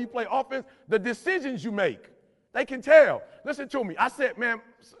 by the way you play offense, the decisions you make. They can tell. Listen to me. I said, man,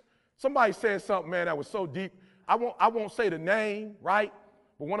 somebody said something, man, that was so deep. I won't say the name, right?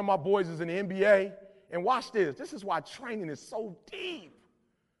 But one of my boys is in the NBA. And watch this. This is why training is so deep.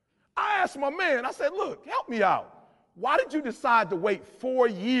 I asked my man, I said, look, help me out. Why did you decide to wait 4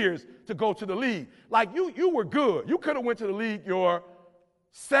 years to go to the league? Like, you were good. You could have went to the league your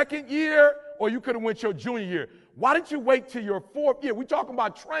second year, or you could have went your junior year. Why did you wait till your fourth year? We're talking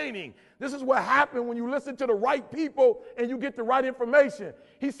about training. This is what happened when you listen to the right people and you get the right information.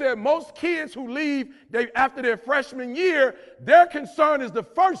 He said most kids who leave after their freshman year, their concern is the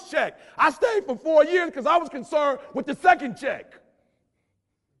first check. I stayed for 4 years because I was concerned with the second check.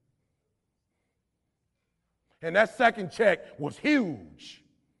 And that second check was huge.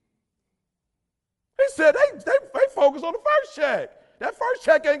 He said they focus on the first check. That first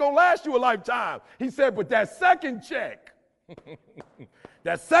check ain't gonna last you a lifetime. He said, but that second check,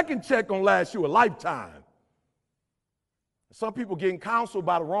 that second check gonna last you a lifetime. Some people getting counseled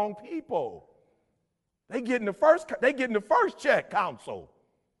by the wrong people. They getting the first check counsel.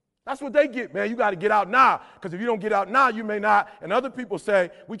 That's what they get, man. You got to get out now, because if you don't get out now, you may not. And other people say,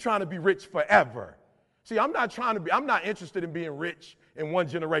 we trying to be rich forever. See, I'm not interested in being rich in one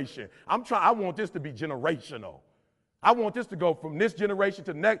generation. I want this to be generational. I want this to go from this generation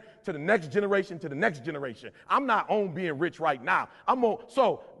to the next generation to the next generation. I'm not on being rich right now.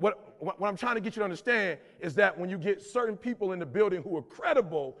 So what I'm trying to get you to understand is that when you get certain people in the building who are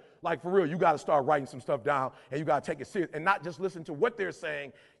credible, like for real, you got to start writing some stuff down and you got to take it serious and not just listen to what they're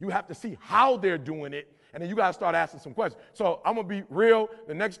saying. You have to see how they're doing it. And then you got to start asking some questions. So I'm going to be real.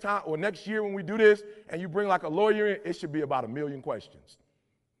 The next time or next year when we do this and you bring like a lawyer in, it should be about 1 million questions.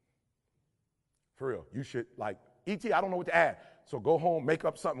 For real. You should, like, E.T., I don't know what to add. So go home, make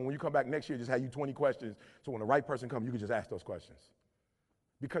up something. When you come back next year, just have you 20 questions. So when the right person comes, you can just ask those questions.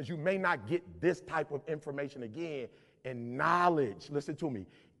 Because you may not get this type of information again. And knowledge, listen to me,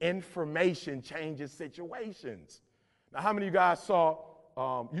 information changes situations. Now, how many of you guys saw,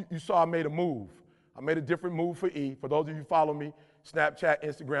 you saw I made a move. I made a different move for E. For those of you who follow me, Snapchat,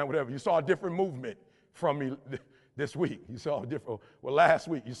 Instagram, whatever, you saw a different movement from me this week. You saw a different, well, last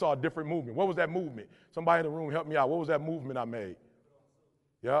week, you saw a different movement. What was that movement? Somebody in the room help me out. What was that movement I made?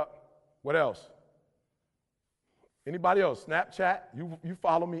 Yeah. What else? Anybody else? Snapchat? You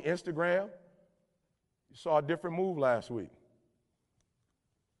follow me, Instagram? You saw a different move last week.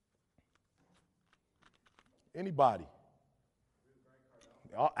 Anybody?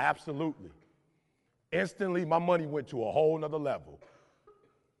 Oh, absolutely. Instantly, my money went to a whole nother level.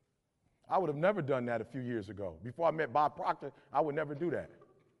 I would have never done that a few years ago. Before I met Bob Proctor, I would never do that.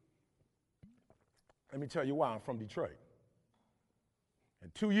 Let me tell you why. I'm from Detroit.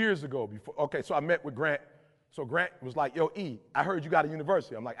 And 2 years ago, so I met with Grant. So Grant was like, yo, E, I heard you got a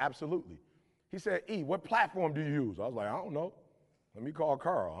university. I'm like, absolutely. He said, E, what platform do you use? I was like, I don't know. Let me call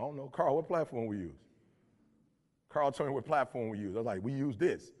Carl. I don't know. Carl, what platform we use? Carl told me what platform we use. I was like, we use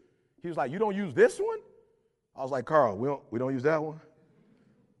this. He was like, you don't use this one? I was like, Carl, we don't use that one?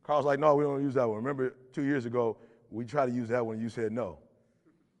 Carl's like, no, we don't use that one. Remember 2 years ago, we tried to use that one and you said no.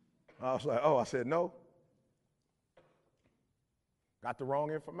 I was like, oh, I said no? Got the wrong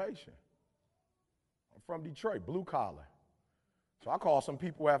information. I'm from Detroit, blue collar. So I called some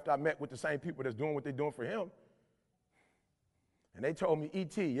people after I met with the same people that's doing what they're doing for him. And they told me,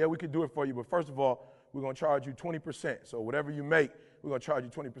 E.T., yeah, we could do it for you, but first of all, we're going to charge you 20%. So whatever you make, we're going to charge you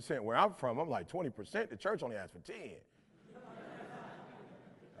 20%. Where I'm from, I'm like, 20%? The church only asks for 10.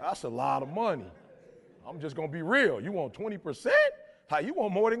 That's a lot of money. I'm just going to be real. You want 20%? Like, you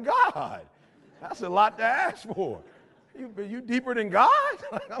want more than God. That's a lot to ask for. You deeper than God?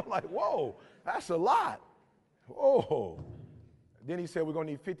 I'm like, whoa, that's a lot. Whoa. Then he said, we're going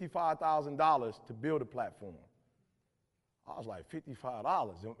to need $55,000 to build a platform. I was like,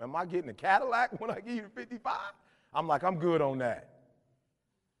 $55? Am I getting a Cadillac when I give you the 55? I'm like, I'm good on that.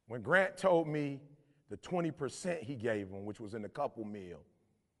 When Grant told me the 20% he gave him, which was in the couple meal,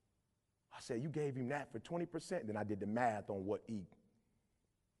 I said, you gave him that for 20%? Then I did the math on what eat.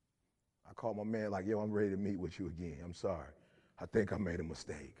 I called my man like, yo, I'm ready to meet with you again. I'm sorry. I think I made a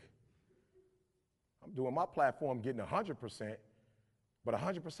mistake. I'm doing my platform getting 100%, but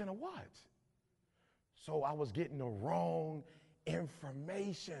 100% of what? So I was getting the wrong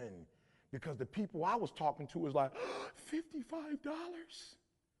information because the people I was talking to was like, $55?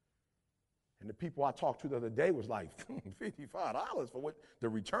 And the people I talked to the other day was like, $55 for what? The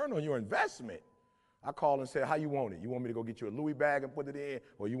return on your investment. I called and said, how you want it? You want me to go get you a Louis bag and put it in,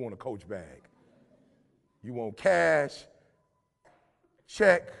 or you want a Coach bag? You want cash,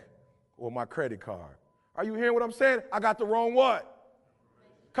 check, or my credit card? Are you hearing what I'm saying? I got the wrong what?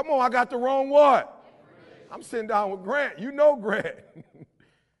 Come on, I got the wrong what? I'm sitting down with Grant. You know Grant.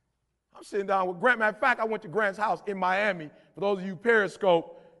 I'm sitting down with Grant. Matter of fact, I went to Grant's house in Miami. For those of you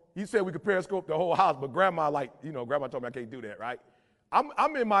Periscope, he said we could Periscope the whole house, but Grandma Grandma told me I can't do that, right?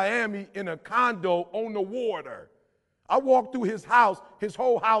 I'm in Miami in a condo on the water. I walk through his house. His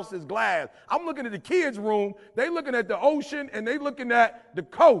whole house is glass. I'm looking at the kids' room. They looking at the ocean, and they looking at the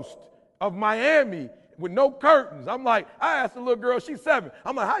coast of Miami with no curtains. I'm like, I asked the little girl, she's 7.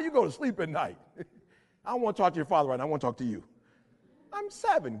 I'm like, how you go to sleep at night? I don't want to talk to your father right now. I want to talk to you. I'm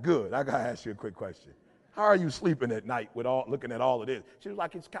 7. Good. I got to ask you a quick question. How are you sleeping at night with looking at all of this? She was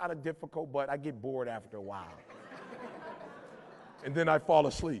like, it's kind of difficult, but I get bored after a while. And then I fall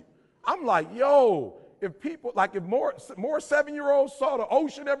asleep. I'm like, yo, if more 7-year-olds saw the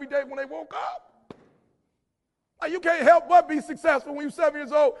ocean every day when they woke up, like you can't help but be successful when you're 7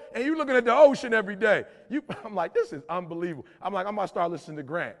 years old and you're looking at the ocean every day. I'm like, this is unbelievable. I'm like, I'm going to start listening to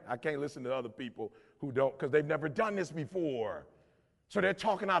Grant. I can't listen to other people who don't, because they've never done this before. So they're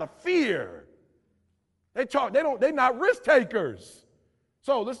talking out of fear. They're not risk takers.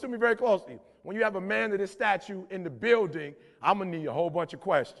 So listen to me very closely. When you have a man of this statue in the building, I'm gonna need a whole bunch of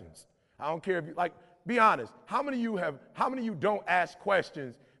questions. I don't care if you, be honest. How many of you don't ask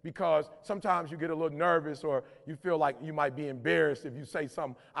questions because sometimes you get a little nervous or you feel like you might be embarrassed if you say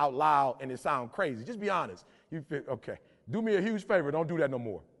something out loud and it sounds crazy? Just be honest. You feel, okay, do me a huge favor. Don't do that no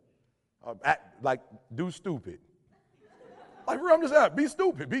more. Do stupid. I'm just saying, be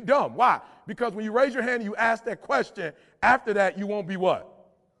stupid, be dumb. Why? Because when you raise your hand and you ask that question, after that, you won't be what?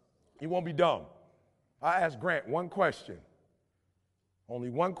 You won't be dumb. I asked Grant one question. Only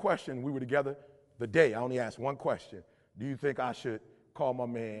one question. We were together the day. I only asked one question. Do you think I should call my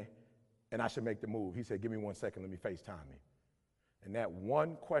man and I should make the move? He said, give me 1 second. Let me FaceTime him. And that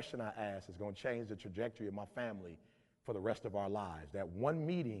one question I asked is going to change the trajectory of my family for the rest of our lives. That one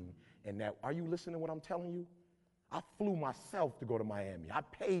meeting and that, are you listening to what I'm telling you? I flew myself to go to Miami. I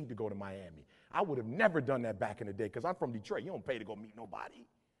paid to go to Miami. I would have never done that back in the day because I'm from Detroit. You don't pay to go meet nobody.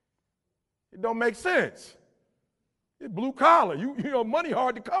 It don't make sense. It's blue collar. You know, money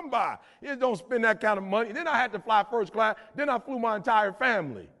hard to come by. You don't spend that kind of money. Then I had to fly first class. Then I flew my entire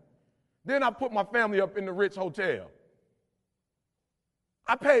family. Then I put my family up in the Ritz Hotel.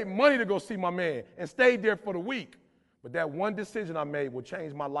 I paid money to go see my man and stayed there for the week. But that one decision I made will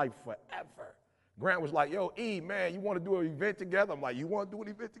change my life forever. Grant was like, yo, E, man, you want to do an event together? I'm like, you want to do an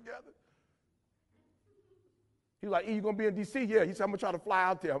event together? He was like, E, you going to be in D.C.? Yeah. He said, I'm going to try to fly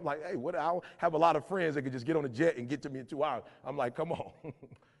out there. I'm like, hey, I don't have a lot of friends that could just get on a jet and get to me in 2 hours. I'm like, come on.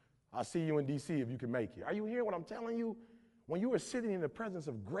 I'll see you in D.C. if you can make it. Are you hearing what I'm telling you? When you are sitting in the presence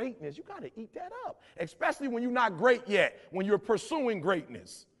of greatness, you got to eat that up, especially when you're not great yet, when you're pursuing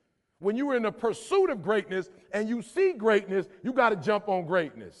greatness. When you're in the pursuit of greatness and you see greatness, you got to jump on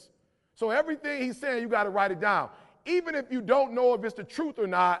greatness. So everything he's saying, you got to write it down. even if you don't know if it's the truth or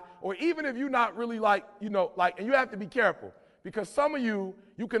not, or even if you're not really like, and you have to be careful because some of you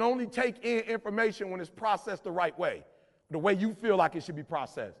can only take in information when it's processed the right way, the way you feel like it should be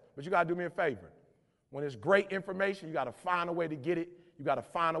processed. But you got to do me a favor. When it's great information, you got to find a way to get it. You got to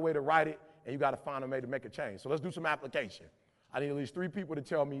find a way to write it, and you got to find a way to make a change. So let's do some application. I need at least 3 people to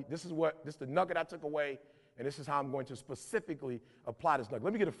tell me this is the nugget I took away, and this is how I'm going to specifically apply this nugget.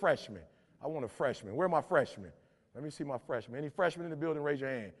 Let me get a freshman. I want a freshman. Where are my freshmen? Let me see my freshmen. Any freshmen in the building, raise your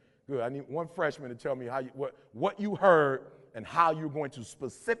hand. Good. I need one freshman to tell me what you heard and how you're going to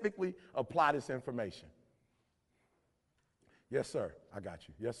specifically apply this information. Yes, sir. I got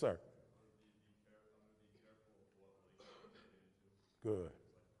you. Yes, sir. Good.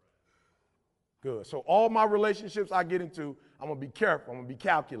 Good. So all my relationships I get into, I'm going to be careful. I'm going to be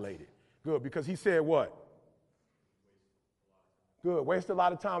calculated. Good. Because he said what? Good. Waste a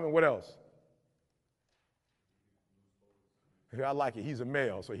lot of time and what else? I like it. He's a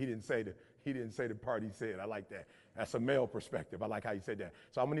male, so he didn't say the part he said. I like that. That's a male perspective. I like how you said that.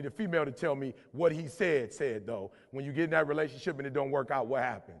 So I'm going to need a female to tell me what he said though. When you get in that relationship and it don't work out, what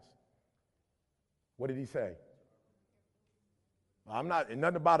happens? What did he say? I'm not,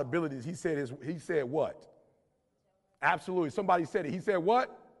 nothing about abilities. He said what? Absolutely. Somebody said it. He said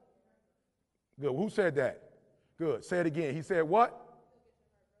what? Good. Who said that? Good. Say it again. He said what?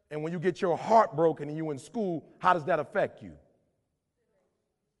 And when you get your heart broken and you in school, how does that affect you?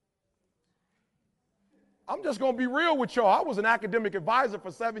 I'm just going to be real with y'all. I was an academic advisor for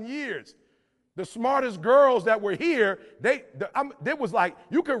 7 years. The smartest girls that were here, they was like,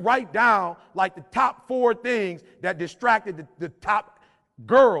 you could write down like the top 4 things that distracted the top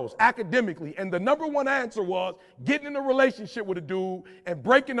girls academically. And the number one answer was getting in a relationship with a dude and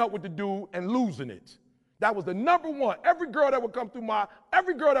breaking up with the dude and losing it. That was the number one. Every girl that would come through my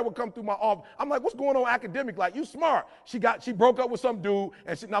office, I'm like, what's going on academic? Like, you smart. She broke up with some dude,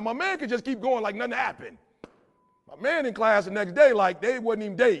 and now my man could just keep going like nothing happened. My man in class the next day, like they wasn't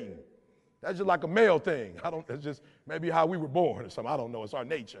even dating. That's just like a male thing. It's just maybe how we were born or something. I don't know. It's our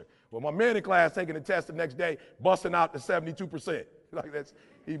nature. Well, my man in class taking the test the next day, busting out the 72%. Like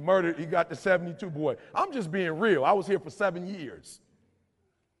he got the 72 boy. I'm just being real. I was here for 7 years.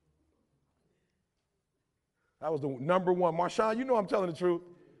 That was the number one. Marshawn, you know I'm telling the truth.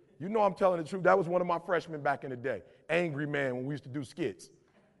 You know I'm telling the truth. That was one of my freshmen back in the day. Angry man when we used to do skits.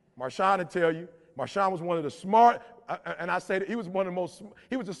 Marshawn will tell you. Marshawn was one of the smart, and I say that he was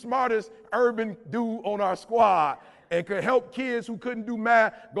the smartest urban dude on our squad and could help kids who couldn't do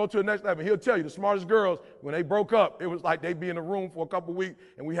math go to the next level. He'll tell you the smartest girls, when they broke up, it was like they'd be in a room for a couple weeks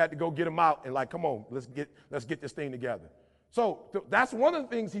and we had to go get them out and like, come on, let's get this thing together. So that's one of the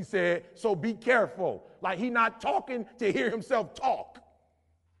things he said, so be careful. Like he's not talking to hear himself talk.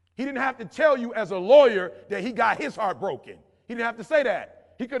 He didn't have to tell you as a lawyer that he got his heart broken. He didn't have to say that.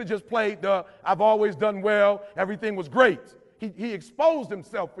 He could have just played I've always done well, everything was great. He exposed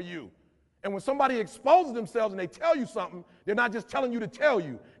himself for you. And when somebody exposes themselves and they tell you something, they're not just telling you to tell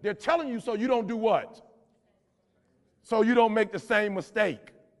you. They're telling you so you don't do what? So you don't make the same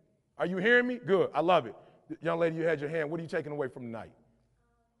mistake. Are you hearing me? Good. I love it. Young lady, you had your hand. What are you taking away from tonight?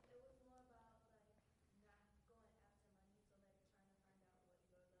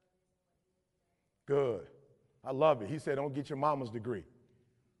 Good. I love it. He said, don't get your mama's degree.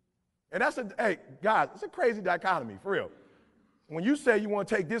 And hey, guys, it's a crazy dichotomy, for real. When you say you want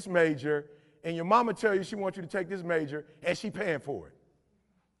to take this major and your mama tell you she wants you to take this major and she paying for it.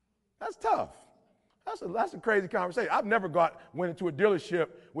 That's tough. That's a crazy conversation. I've never went into a dealership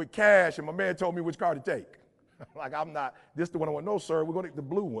with cash and my man told me which car to take. Like, this is the one I want. No, sir, we're going to take the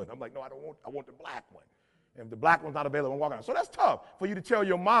blue one. I'm like, no, I want the black one. And if the black one's not available, I'm walking out. So that's tough for you to tell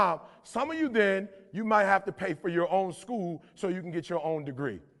your mom. Some of you then, you might have to pay for your own school so you can get your own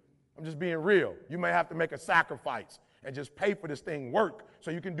degree. I'm just being real. You may have to make a sacrifice and just pay for this thing work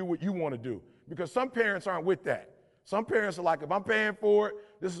so you can do what you want to do. Because some parents aren't with that. Some parents are like, if I'm paying for it,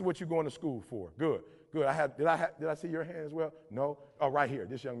 this is what you're going to school for. Good. Good. Did I see your hand as well? No? Oh, right here.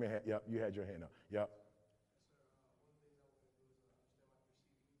 This young man yep, you had your hand up. Yep.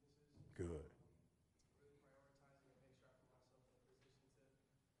 Good.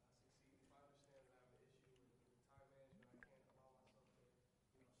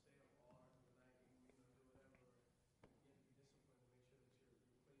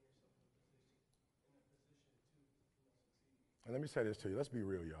 And let me say this to you. Let's be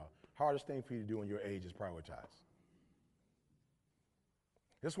real, y'all. Hardest thing for you to do in your age is prioritize.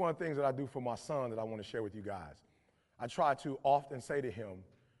 This is one of the things that I do for my son that I want to share with you guys. I try to often say to him,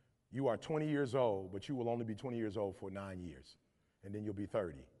 you are 20 years old, but you will only be 20 years old for 9 years, and then you'll be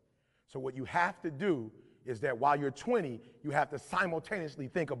 30. So what you have to do is that while you're 20, you have to simultaneously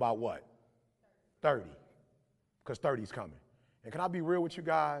think about what? 30, because 30 is coming. And can I be real with you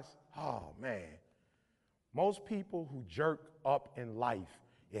guys? Oh, man. Most people who jerk up in life,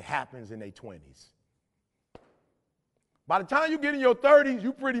 it happens in their 20s. By the time you get in your 30s,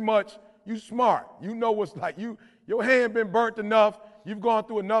 you pretty much, you smart. You know what's like. Your hand been burnt enough. You've gone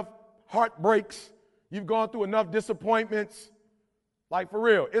through enough heartbreaks. You've gone through enough disappointments. Like, for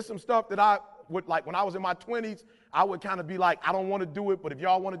real, it's some stuff that I would, like, when I was in my 20s, I would kind of be like, I don't want to do it, but if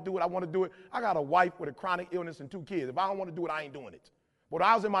y'all want to do it, I want to do it. I got a wife with a chronic illness and 2 kids. If I don't want to do it, I ain't doing it. But when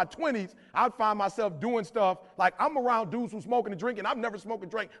I was in my 20s, I'd find myself doing stuff like I'm around dudes who smoking and drinking. I've never smoked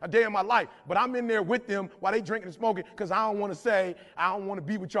and drank a day in my life, but I'm in there with them while they drinking and smoking because I don't want to say, I don't want to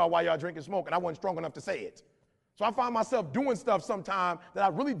be with y'all while y'all drinking and smoking. I wasn't strong enough to say it. So I find myself doing stuff sometimes that I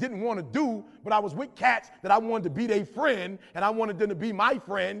really didn't want to do, but I was with cats that I wanted to be their friend, and I wanted them to be my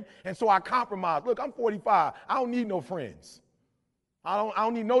friend, and so I compromised. Look, I'm 45. I don't need no friends. I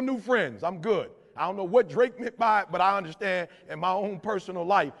don't need no new friends. I'm good. I don't know what Drake meant by it, but I understand in my own personal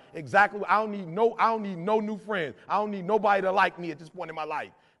life exactly. I don't need no new friends. I don't need nobody to like me at this point in my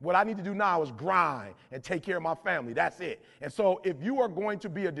life. What I need to do now is grind and take care of my family. That's it. And so if you are going to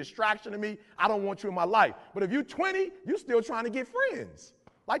be a distraction to me, I don't want you in my life. But if you're 20, you're still trying to get friends.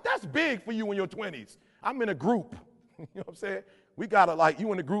 Like, that's big for you in your 20s. I'm in a group. You know what I'm saying? We got to, like,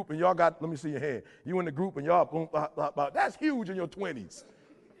 you in the group and y'all got, let me see your hand. You in the group and y'all, boom, blah, blah, blah. That's huge in your 20s.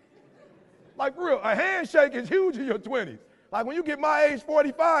 Like, for real, a handshake is huge in your 20s. Like, when you get my age,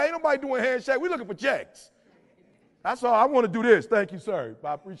 45, ain't nobody doing handshake. We looking for checks. That's all. I want to do this. Thank you, sir.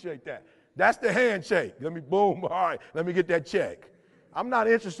 I appreciate that. That's the handshake. Let me, boom. All right. Let me get that check. I'm not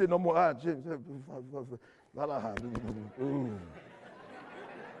interested no more.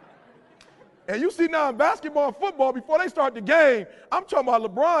 And you see now in basketball and football, before they start the game, I'm talking about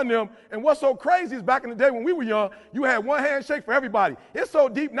LeBron and them. And what's so crazy is back in the day when we were young, you had one handshake for everybody. It's so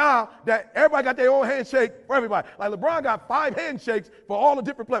deep now that everybody got their own handshake for everybody. Like LeBron got 5 handshakes for all the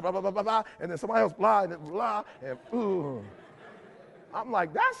different players, blah, blah, blah, blah, blah, and then somebody else blah, and then blah, and ooh. I'm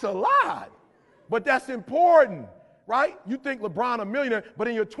like, that's a lot. But that's important, right? You think LeBron a millionaire, but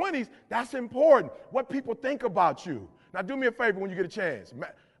in your 20s, that's important. What people think about you. Now do me a favor when you get a chance.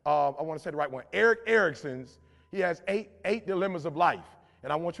 I want to say the right one. Eric Erickson's, he has eight dilemmas of life.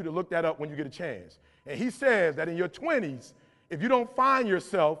 And I want you to look that up when you get a chance. And he says that in your 20s, if you don't find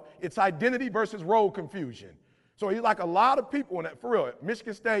yourself, it's identity versus role confusion. So he's like a lot of people in that, for real.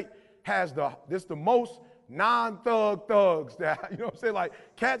 Michigan State has the most non-thug thugs that, you know what I'm saying? Like,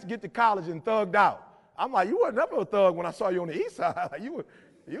 cats get to college and thugged out. I'm like, you were never a thug when I saw you on the east side. Like, you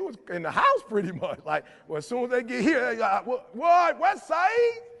was in the house pretty much. Like, well, as soon as they get here, they like, what, West Side?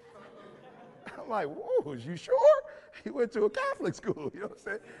 I'm like, whoa, is you sure? He went to a Catholic school, you know what I'm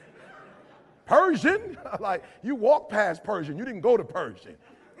saying? Persian? Like, you walk past Persian. You didn't go to Persian.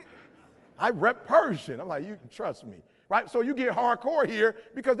 I rep Persian. I'm like, you can trust me, right? So you get hardcore here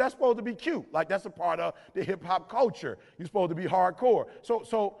because that's supposed to be cute. Like, that's a part of the hip-hop culture. You're supposed to be hardcore.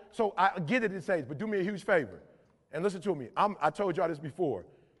 So I get it, it says, but do me a huge favor. And listen to me. I told y'all this before.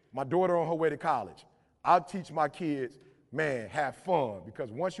 My daughter on her way to college. I'll teach my kids, man, have fun, because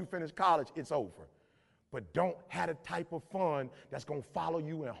once you finish college, it's over. But don't have the type of fun that's going to follow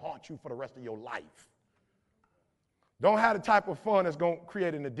you and haunt you for the rest of your life. Don't have the type of fun that's going to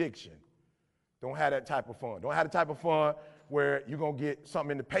create an addiction. Don't have that type of fun. Don't have the type of fun where you're going to get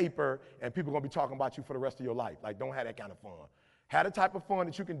something in the paper and people are going to be talking about you for the rest of your life. Like, don't have that kind of fun. Have the type of fun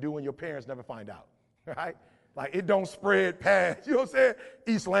that you can do and your parents never find out, right? Like, it don't spread past, you know what I'm saying,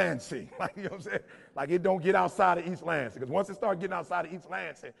 East Lansing. Like, you know what I'm saying? Like, it don't get outside of East Lansing. Because once it starts getting outside of East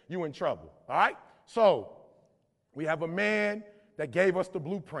Lansing, you in trouble, all right? So, we have a man that gave us the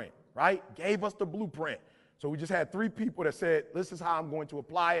blueprint, right? Gave us the blueprint. So we just had 3 people that said, this is how I'm going to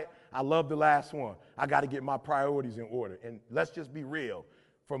apply it. I love the last one. I got to get my priorities in order. And let's just be real.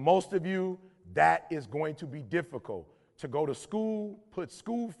 For most of you, that is going to be difficult. To go to school, put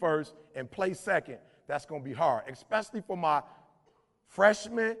school first, and play second. That's going to be hard, especially for my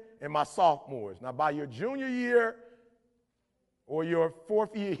freshmen and my sophomores. Now, by your junior year or your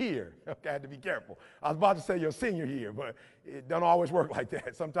 4th year here, okay, I had to be careful. I was about to say your senior year, but it doesn't always work like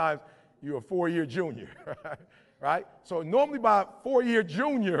that. Sometimes you're a 4-year junior, right? So normally by 4-year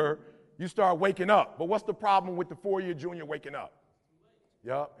junior, you start waking up. But what's the problem with the 4-year junior waking up?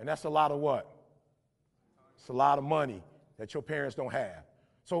 Yep, and that's a lot of what? It's a lot of money that your parents don't have.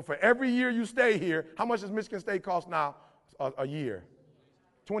 So for every year you stay here, how much does Michigan State cost now a year?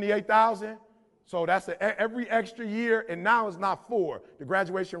 $28,000? So that's every extra year, and now it's not 4. The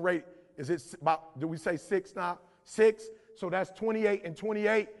graduation rate, is it about, do we say 6 now? 6? So that's 28 and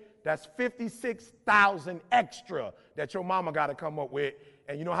 28. That's 56,000 extra that your mama got to come up with.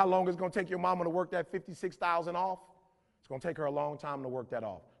 And you know how long it's going to take your mama to work that 56,000 off? It's going to take her a long time to work that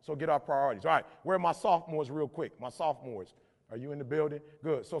off. So get our priorities. All right, where are my sophomores real quick? My sophomores. Are you in the building?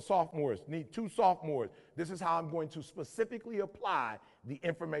 Good. So sophomores, need 2 sophomores. This is how I'm going to specifically apply the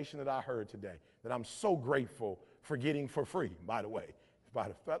information that I heard today, that I'm so grateful for getting for free, by the way.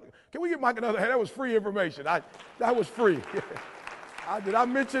 Can we get Mike another hand? That was free information. That was free. Did I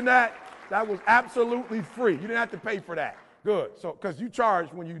mention that? That was absolutely free. You didn't have to pay for that. Good. So, because you charge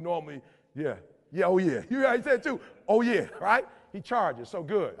when you normally, oh yeah. You already said too, oh yeah, right? He charges, so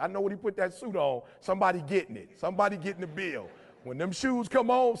good. I know when he put that suit on, somebody getting it. Somebody getting the bill. When them shoes come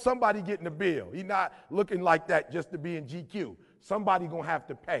on, somebody getting the bill. He not looking like that just to be in GQ. Somebody gonna have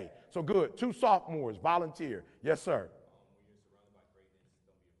to pay. So good. 2 sophomores, volunteer. Yes, sir.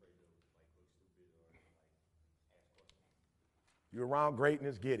 You're around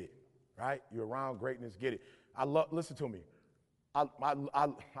greatness, get it, right? You're around greatness, get it. Listen to me. I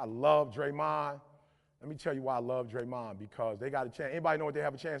love Draymond. Let me tell you why I love Draymond, because they got a chance. Anybody know what they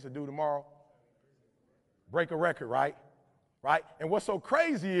have a chance to do tomorrow? Break a record, right? Right? And what's so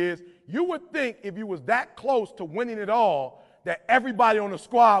crazy is you would think if you was that close to winning it all that everybody on the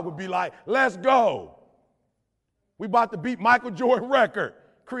squad would be like, let's go. We about to beat Michael Jordan record,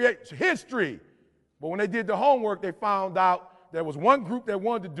 create history. But when they did the homework, they found out there was one group that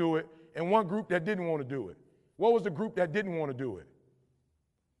wanted to do it and one group that didn't want to do it. What was the group that didn't want to do it?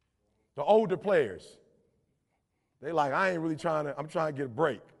 The older players. They like, I ain't really I'm trying to get a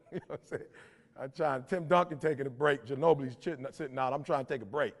break. You know what I'm saying? Tim Duncan taking a break, Ginobili's sitting out, I'm trying to take a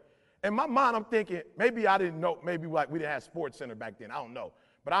break. In my mind, I'm thinking, maybe I didn't know, maybe like we didn't have Sports Center back then, I don't know.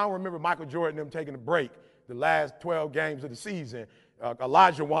 But I don't remember Michael Jordan and them taking a break the last 12 games of the season,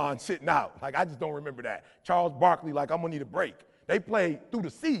 Elijah Wan sitting out. Like, I just don't remember that. Charles Barkley, like, I'm gonna need a break. They played through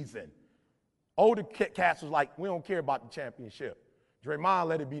the season. Older cats was like, we don't care about the championship. Draymond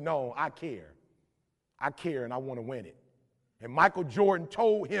let it be known, I care. I care and I want to win it. And Michael Jordan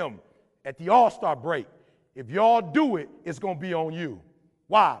told him at the All-Star break, if y'all do it, it's going to be on you.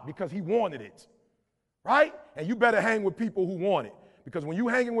 Why? Because he wanted it, right? And you better hang with people who want it. Because when you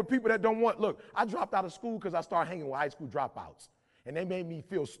hanging with people that don't want, look, I dropped out of school because I started hanging with high school dropouts. And they made me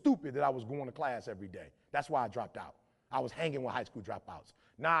feel stupid that I was going to class every day. That's why I dropped out. I was hanging with high school dropouts.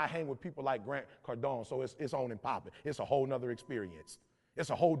 Now I hang with people like Grant Cardone, so it's on and popping. It's a whole nother experience. It's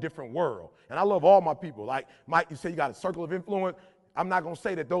a whole different world. And I love all my people. Like Mike, you say you got a circle of influence. I'm not going to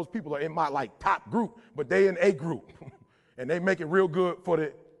say that those people are in my like top group, but they in a group. And they make it real good for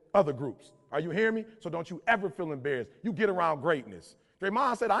the other groups. Are you hearing me? So don't you ever feel embarrassed. You get around greatness.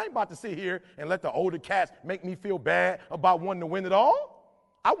 Draymond said, I ain't about to sit here and let the older cats make me feel bad about wanting to win it all.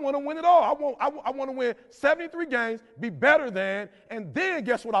 I want to win it all. I want to win 73 games, be better than, and then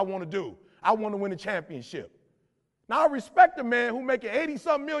guess what I want to do? I want to win a championship. Now, I respect the man who making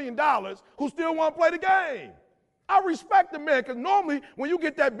 $80-something million who still want to play the game. I respect the man, because normally when you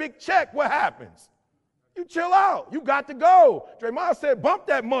get that big check, what happens? You chill out. You got to go. Draymond said, bump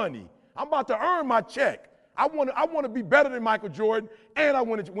that money. I'm about to earn my check. I want to be better than Michael Jordan, and I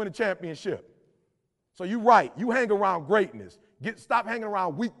want to win a championship. So you're right. You hang around greatness. Stop hanging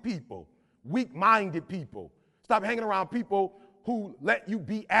around weak people, weak-minded people. Stop hanging around people who let you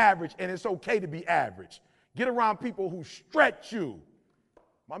be average, and it's okay to be average. Get around people who stretch you.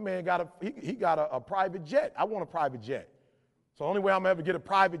 My man got a private jet. I want a private jet. So the only way I'm ever get a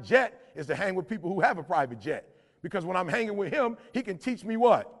private jet is to hang with people who have a private jet. Because when I'm hanging with him, he can teach me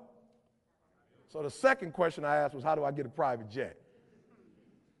what? So the second question I asked was, how do I get a private jet?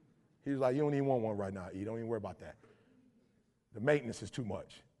 He was like, you don't even want one right now, E. Don't even worry about that. The maintenance is too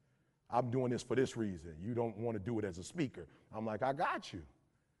much. I'm doing this for this reason. You don't want to do it as a speaker. I'm like, I got you.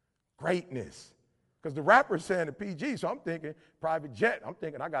 Greatness. Because the rapper's saying the PG, so I'm thinking private jet. I'm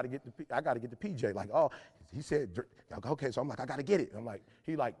thinking I got to get the PJ. Like, oh, he said, okay, so I'm like, I got to get it. I'm like,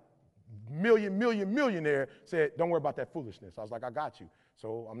 he like millionaire said, don't worry about that foolishness. I was like, I got you.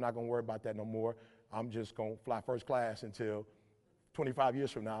 So I'm not going to worry about that no more. I'm just going to fly first class until 25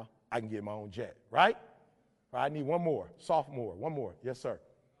 years from now, I can get my own jet, right? I need one more, sophomore, one more. Yes, sir.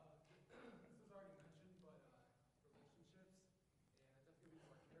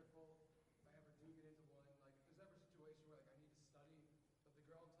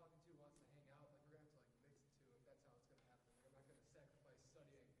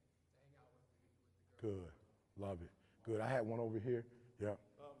 Good. Love it. Good. I had one over here. Yeah.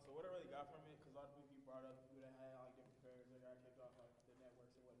 So what I really got from it, because a lot of people you brought up, people that had like different careers, they got kicked off like the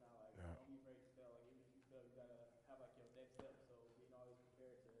networks and whatnot. Like, don't be afraid to fail. Like, even if you fail, you gotta have like your next step. So being always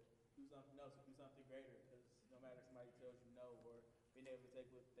prepared to do something else, do something greater. Because no matter if somebody tells you no, or being able to take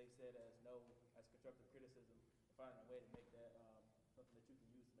what they said as no, as constructive criticism, and find a way to make that something that you can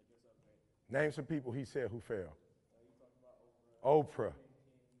use to make yourself great. Name some people he said who failed. You talking about Oprah,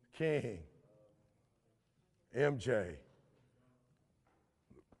 King, MJ.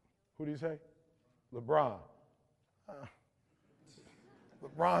 Who did he say? LeBron.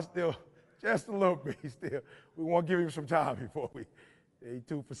 LeBron still, just a little bit. We want to give him some time before he's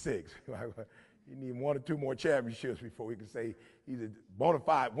 2 for 6. He need 1 or 2 more championships before we can say he's a bona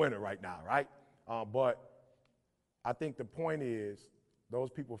fide winner right now, right? But I think the point is those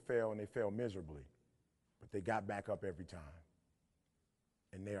people fail and they fail miserably, but they got back up every time.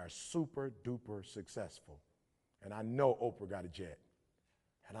 And they are super duper successful. And I know Oprah got a jet.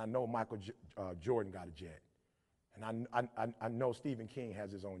 And I know Michael Jordan got a jet. And I know Stephen King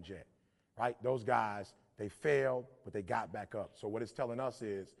has his own jet, right? Those guys, they failed, but they got back up. So what it's telling us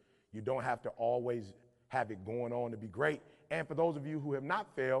is you don't have to always have it going on to be great. And for those of you who have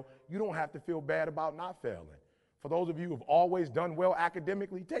not failed, you don't have to feel bad about not failing. For those of you who have always done well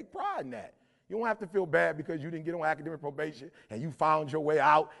academically, take pride in that. You don't have to feel bad because you didn't get on academic probation and you found your way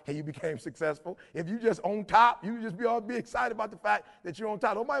out and you became successful. If you just on top, you just be excited about the fact that you're on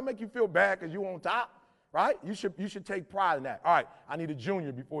top. Nobody make you feel bad because you're on top, right? You should take pride in that. All right, I need a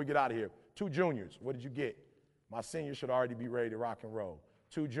junior before we get out of here. 2 juniors. What did you get? My senior should already be ready to rock and roll.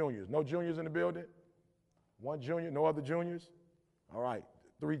 2 juniors. No juniors in the building? 1 junior? No other juniors? All right.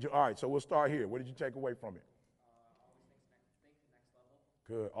 3. All right, so we'll start here. What did you take away from it?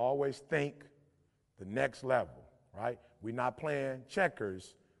 Good. Always think the next level, right? We're not playing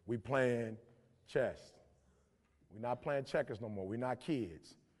checkers. We're playing chess. We're not playing checkers no more. We're not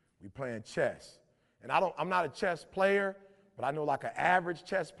kids. We're playing chess. And I'm not a chess player, but I know like an average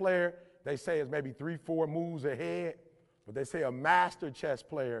chess player, they say is maybe 3-4 moves ahead. But they say a master chess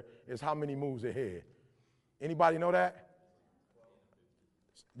player is how many moves ahead? Anybody know that?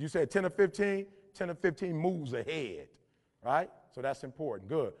 You said 10 or 15? 10 or 15 moves ahead, right? So that's important.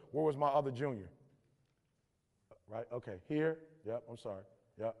 Good. Where was my other junior? Right, okay, here, yep, I'm sorry,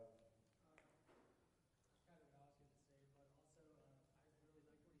 yep.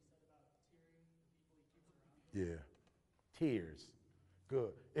 Yeah, tears,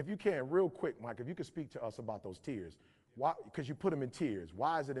 good. If you can, real quick, Mike, if you could speak to us about those tears. Why? Because you put them in tears.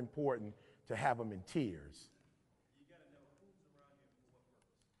 Why is it important to have them in tears? You got to know who's around you and for what purpose.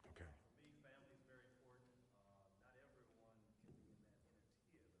 Okay. For me, family is very important. Not everyone can be in that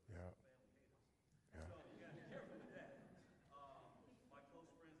tear. Yeah. Yeah. So you got to be careful with that. My close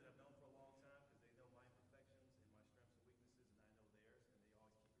friends that I've known for a long time, because they know my imperfections and my strengths and weaknesses, and I know theirs, and they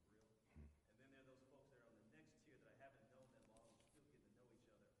always keep it real. And then there are those folks that are on the next tier that I haven't known that long, still getting to know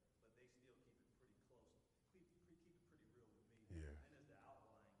each other, but they still keep it pretty close, keep it pretty real with me. Yeah. And there's the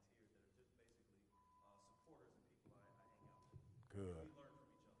outlying tiers that are just basically supporters and people I hang out with. Good. We learn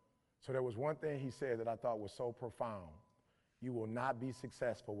from each other. So there was one thing he said that I thought was so profound. You will not be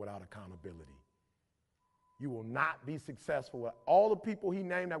successful without accountability. You will not be successful with all the people he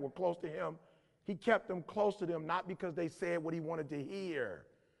named that were close to him. He kept them close to them, not because they said what he wanted to hear,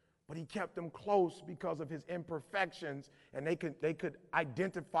 but he kept them close because of his imperfections, and they could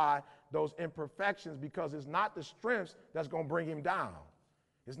identify those imperfections because it's not the strengths that's going to bring him down.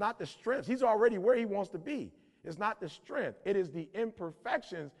 It's not the strengths. He's already where he wants to be. It's not the strength. It is the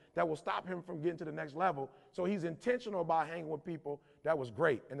imperfections that will stop him from getting to the next level. So he's intentional about hanging with people. That was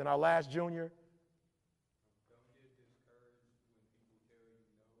great. And then our last junior.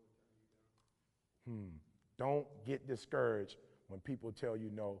 Don't get discouraged when people tell you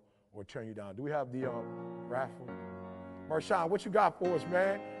no or turn you down. Do we have the raffle? Marshawn, what you got for us,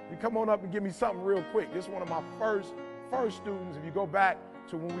 man? You come on up and give me something real quick. This is one of my first students. If you go back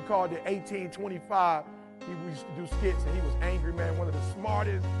to when we called it 1825, he used to do skits, and he was angry, man. One of the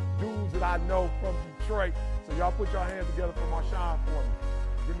smartest dudes that I know from Detroit. So y'all put your hands together for Marshawn for me.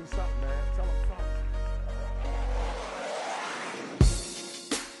 Give me something, man. Tell him something.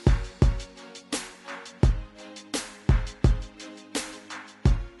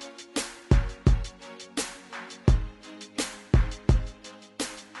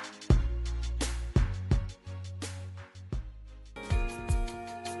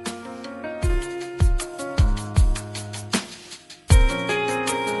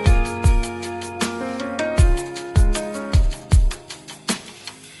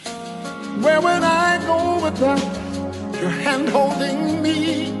 Where would I go without your hand holding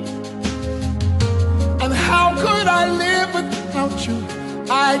me? And how could I live without you?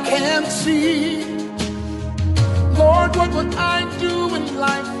 I can't see. Lord, what would I do in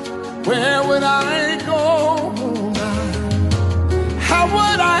life? Where would I go now? How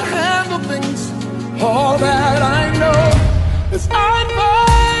would I handle things? All that I know, As I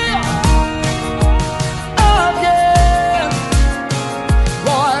fall again,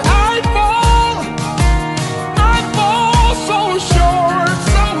 Lord, I fall so short,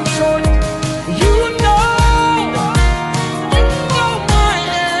 so short. You know my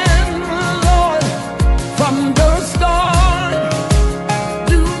end, Lord, from the start.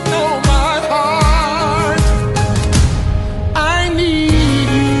 You know my heart. I need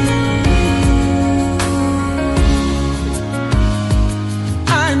you.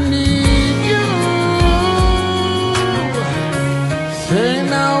 I need you. Say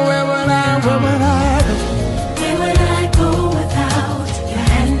now, where would I go? Where would I go without your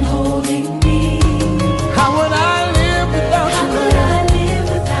hand holding me? How would I live without How you? could I live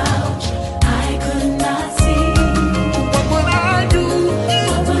without you? I could not see. What would I do?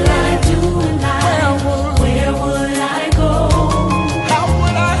 What would I do in life? Where would I go? How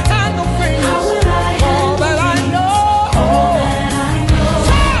would I handle things? How would I All that I know. all that I know?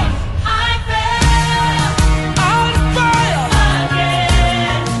 I fail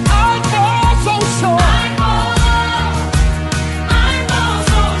again. I fall so short. I fall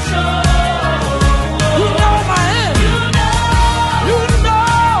so short. You know my end. You know You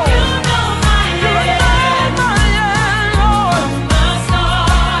know. my You end. know my end, Lord. The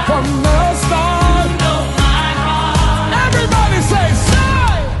start, From the start. know my heart. Everybody say,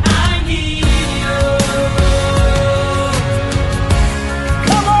 I need you.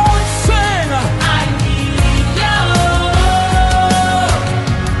 come on, sing. I need you.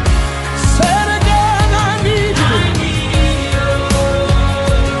 Say it again, I need you. I need you.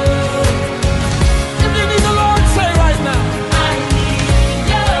 If you need the Lord, say right now. I need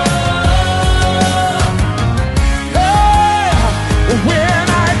you. Hey, when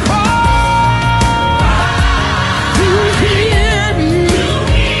I call, you hear me.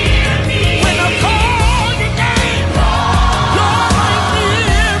 When I call your name, you're right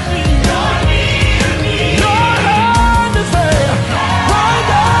near me. Your hand is there, right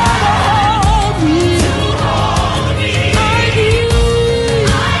there to hold me. I need you.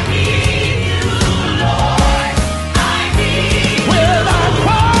 When I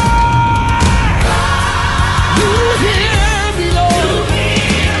cry, you hear me, Lord.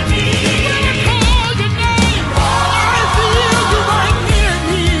 When I call your name, I feel you right near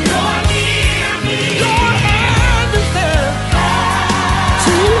me. Your hand is there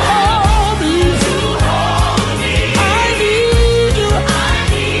to hold me. I need you.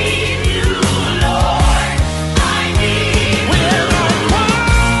 When I cry,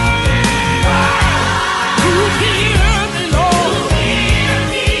 you hear me, Lord.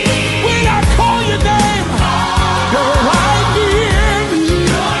 When I call your name, you're right near me.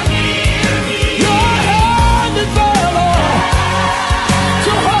 Your hand is there, Lord,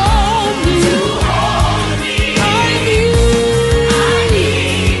 to hold me. I need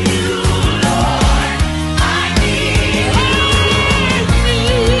you.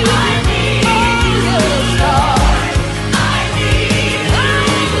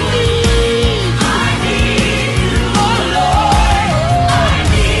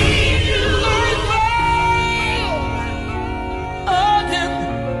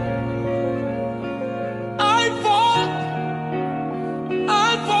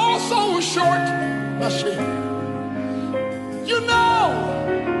 I fall so short.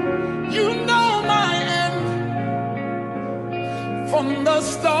 You know my end from the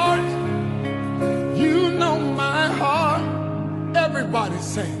start. You know my heart. Everybody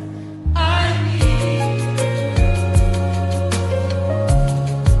say, I need.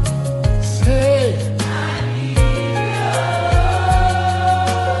 Say,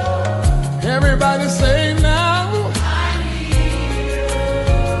 everybody say now.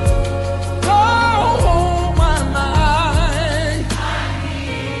 Oh, my mind.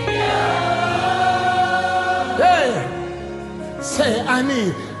 Hey, say I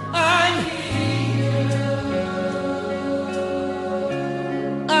need.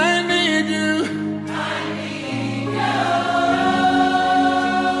 I need you.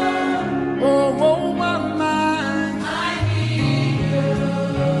 Oh, my mind.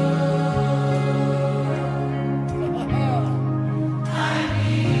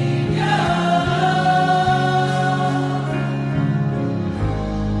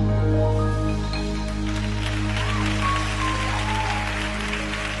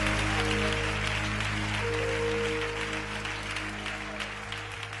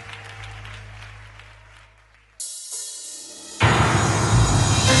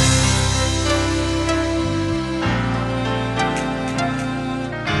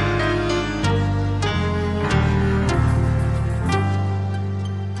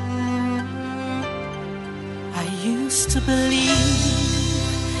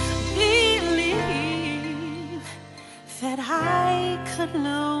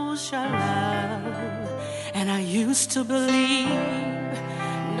 lose your love. And I used to believe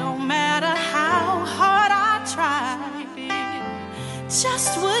no matter how hard I tried, it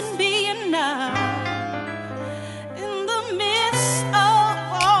just wouldn't be enough. In the midst of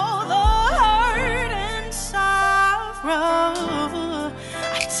all the hurt and sorrow,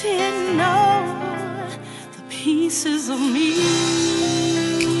 I didn't know the pieces of me,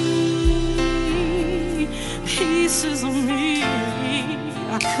 pieces of me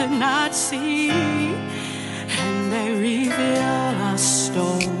I could not see, and they reveal a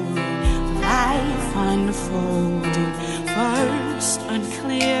story, life unfolding, first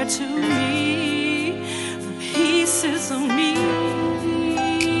unclear to me, the pieces of me,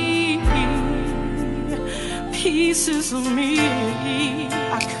 pieces of me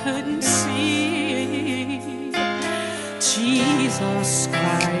I couldn't see. Jesus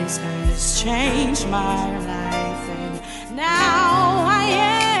Christ has changed my life, and now I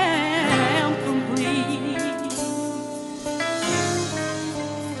am complete.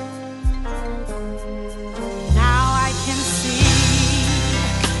 Now I can see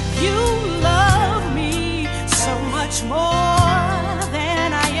you love me so much more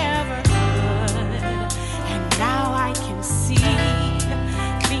than I ever could, and now I can see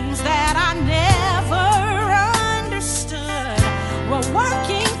things that I never understood were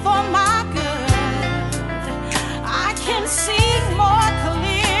working for my good. I can see more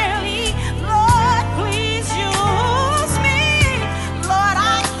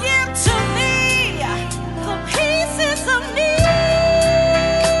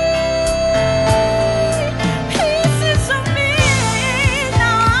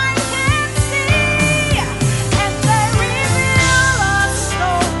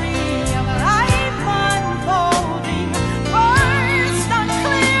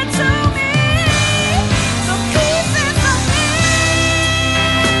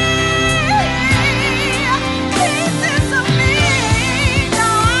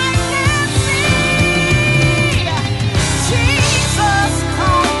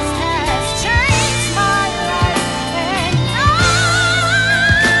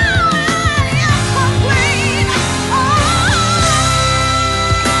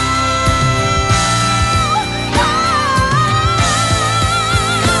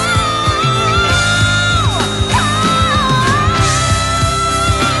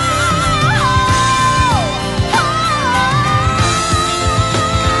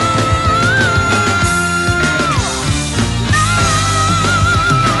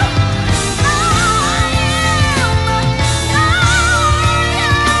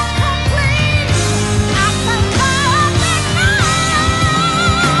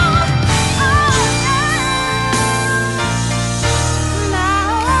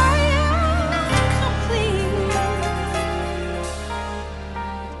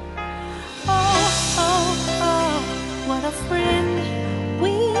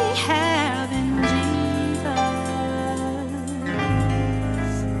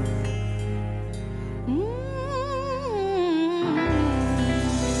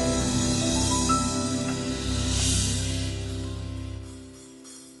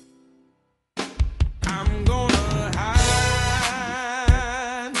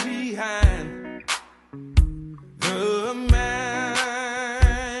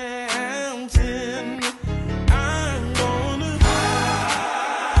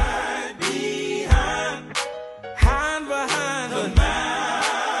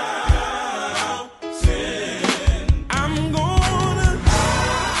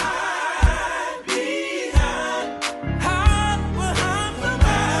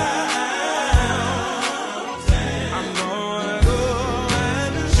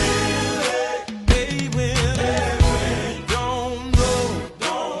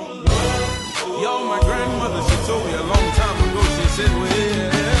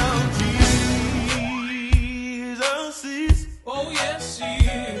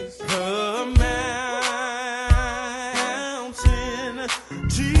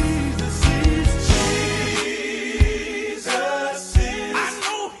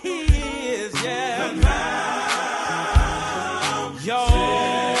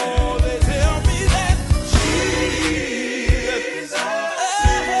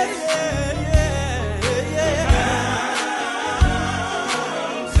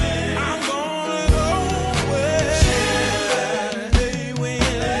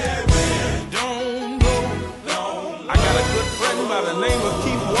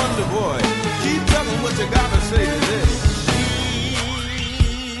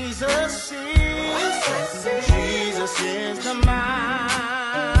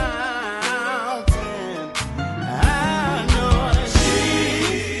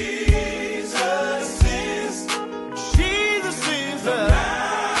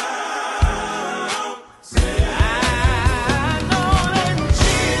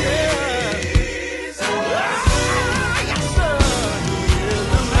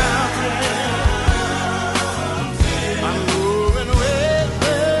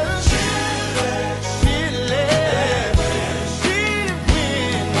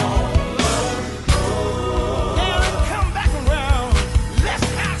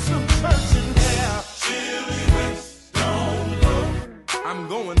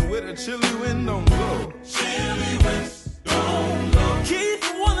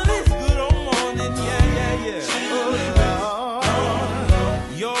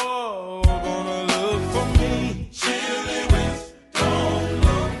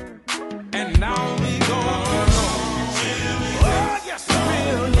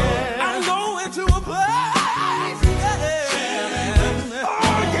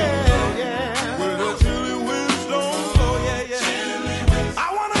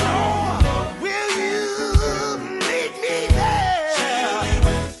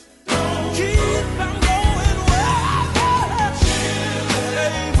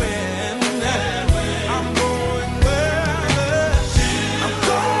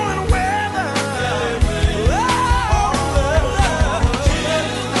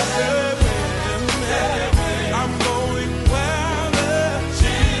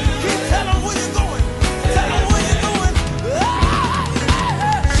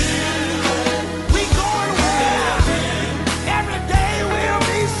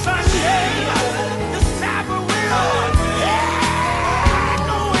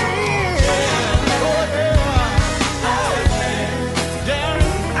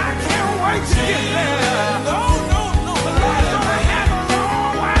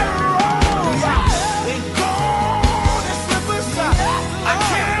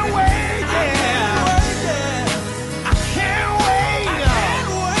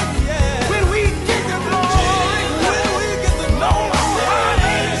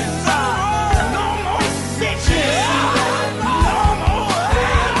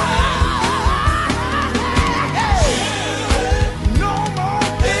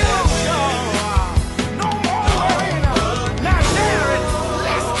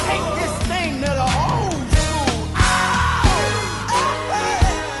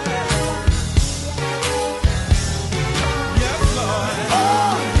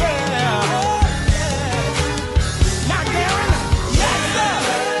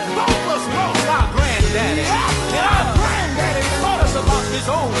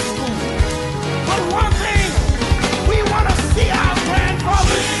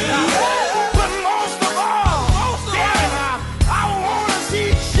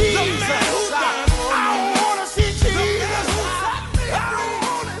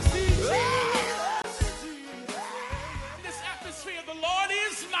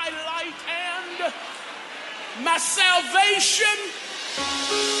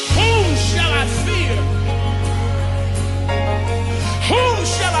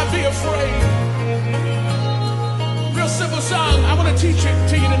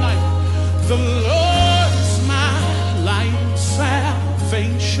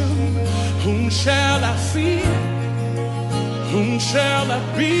salvation. Whom shall I fear? Whom shall I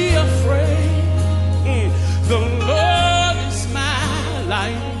be afraid? The Lord is my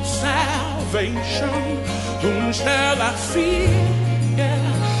light and salvation. Whom shall I fear?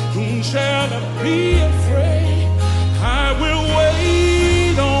 Whom shall I be afraid? I will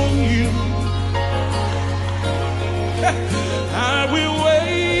wait on you. I will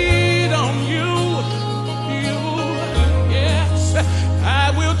wait on you. Yes,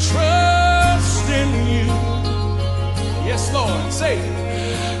 I will trust in you. Yes, Lord, say it.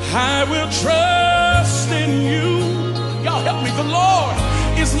 I will trust in you. Y'all help me. The Lord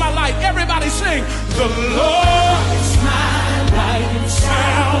is my light. Everybody sing. The Lord is my light and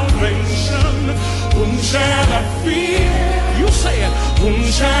salvation. Whom shall I fear? You say it. Whom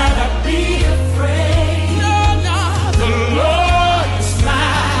shall I be afraid? No, no. The Lord is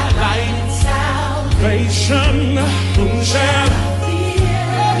my light and salvation. Whom shall I fear?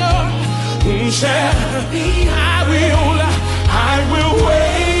 No, whom shall I be? I will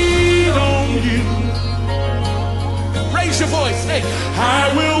wait on you. Raise your voice. Say,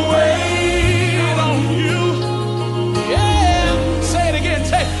 I will wait on you. Yeah. Say it again.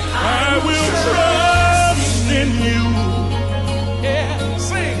 Say, I will trust in you. Yeah.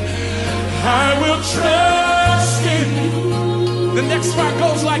 Sing. I will trust in you. The next part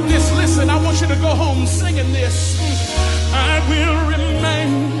goes like this. Listen, I want you to go home singing this. I will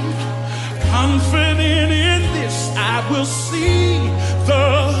remain confident in this. I will see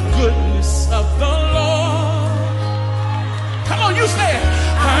the goodness of the Lord. Come on, you say it.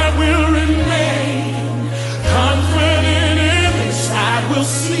 I will remain confident in this. I will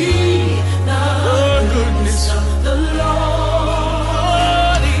see the goodness of the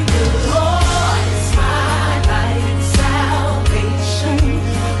Lord. The Lord is my light and salvation.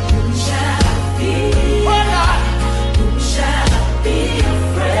 Whom shall I fear? Whom shall I be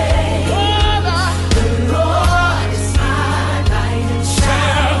afraid? The Lord is my light and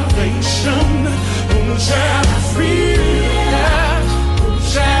salvation. Whom shall I fear? Whom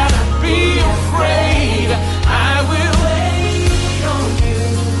shall I be afraid? I will wait on you.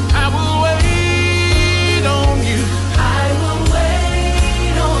 I will wait on you.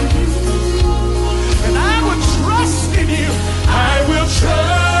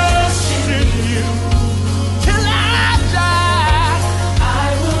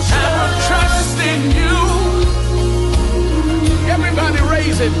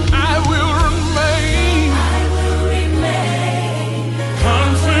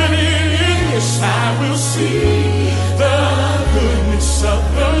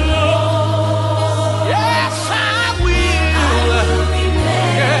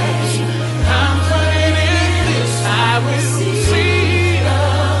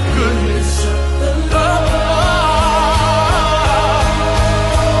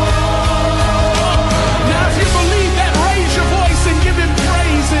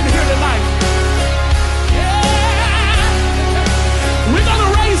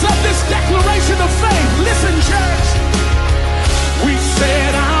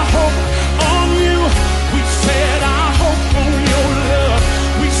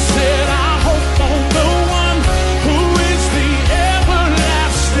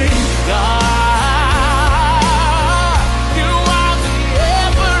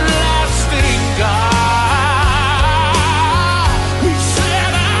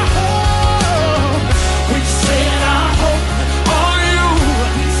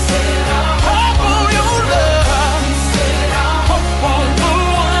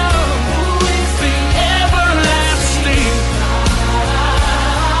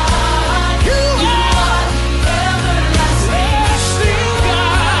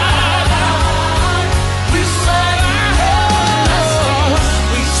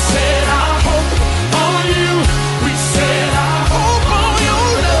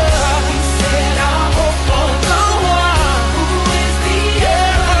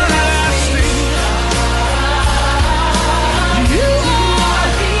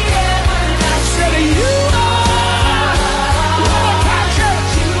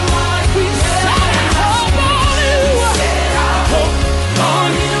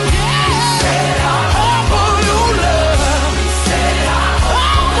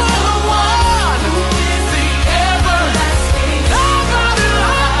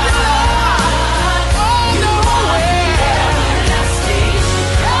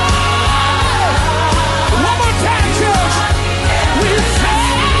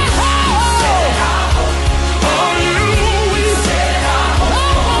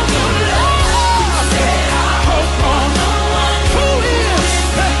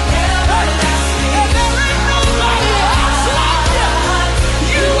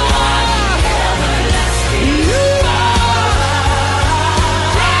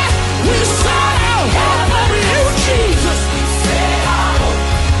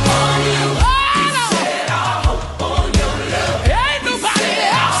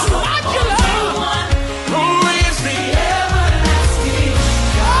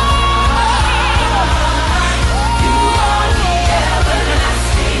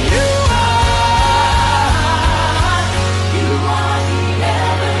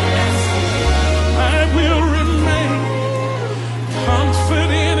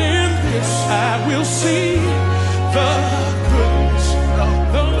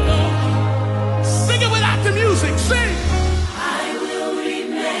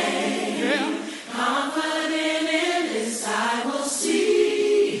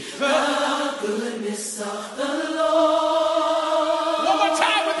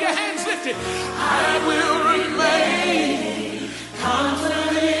 I will remain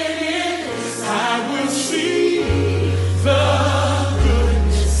confident in this. I will see the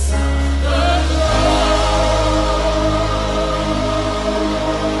goodness of the Lord.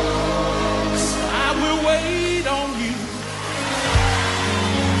 I will wait on you.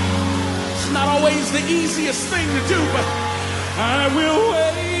 It's not always the easiest thing to do, but I will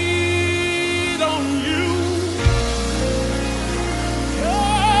wait on you.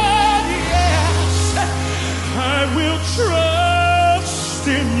 God, yes, I will trust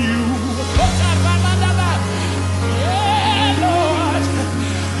in you. Yeah, Lord,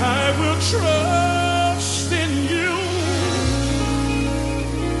 I will trust in you.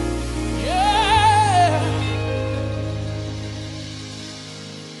 Yeah.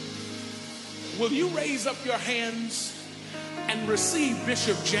 Will you raise up your hands and receive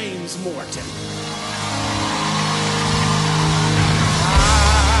Bishop James Morton?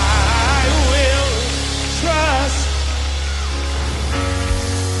 I will trust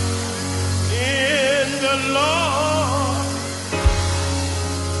in the Lord.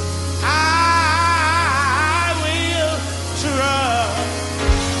 I will trust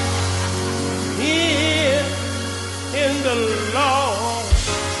in the Lord.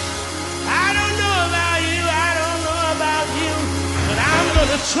 I don't know about you, I don't know about you, but I'm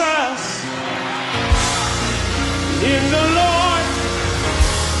gonna trust in the Lord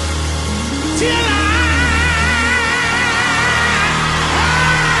till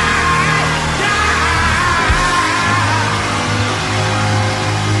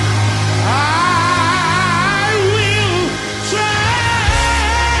I will trust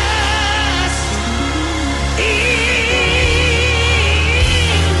in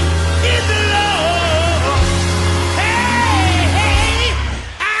the Lord. Hey,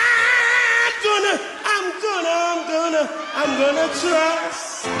 I'm gonna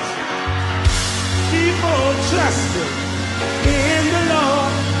trust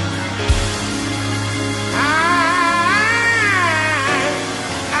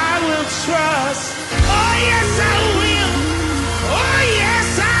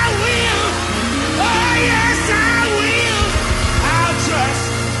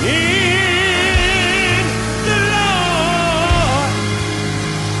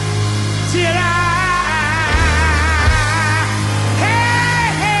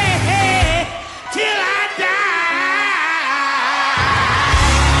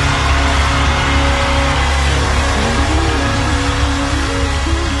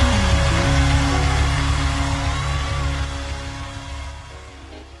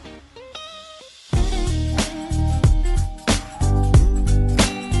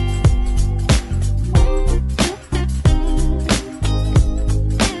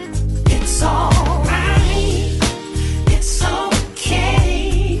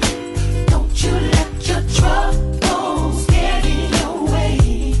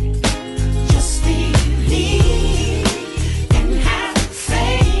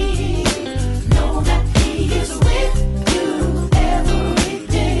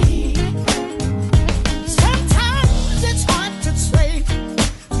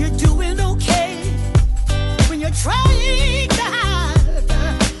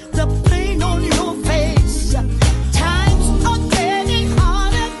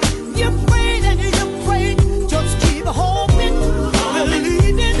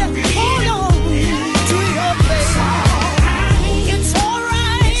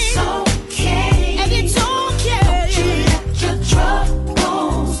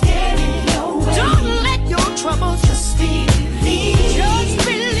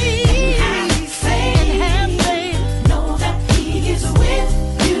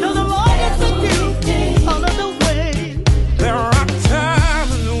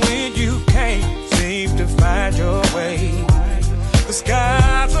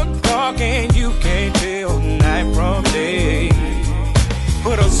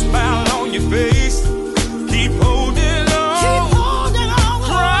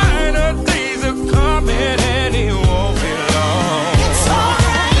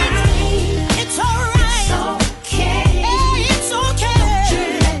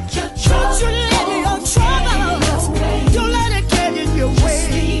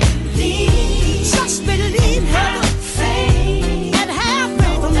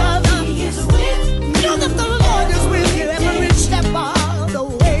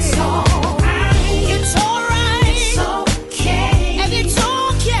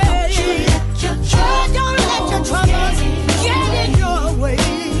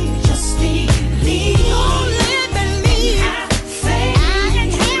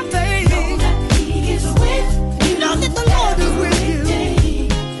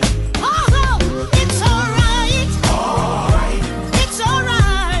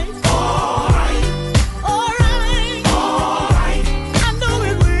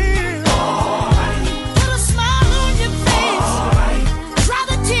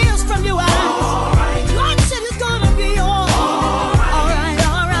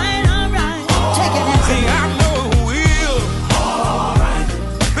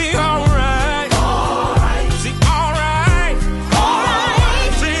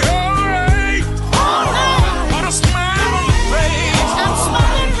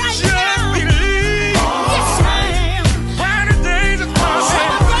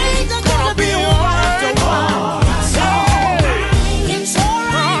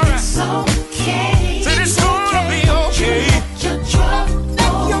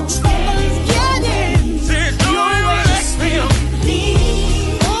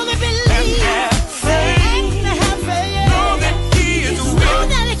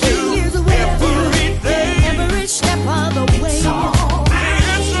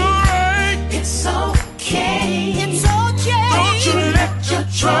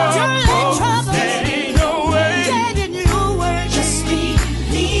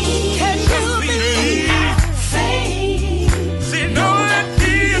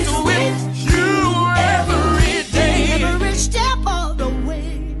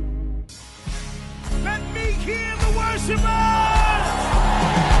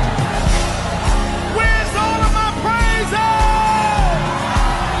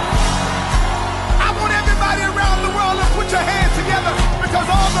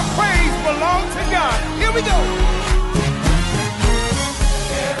we go.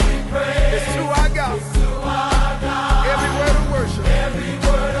 It's to our God. Every word of worship.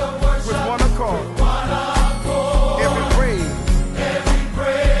 With one accord. Every praise.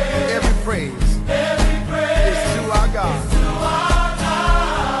 Every praise. Is to our God.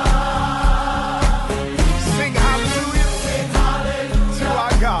 Sing hallelujah. To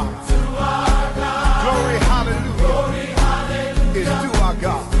our God. Glory hallelujah. Is to our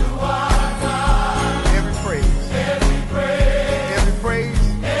God. Every praise. Every praise.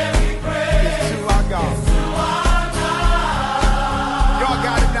 Is to our God. Y'all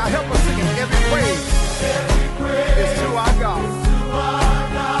got it now. Help us sing it. Every praise is to our God.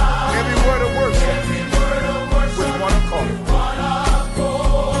 Every word of worship with one accord.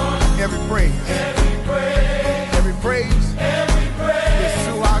 Every praise. Every praise is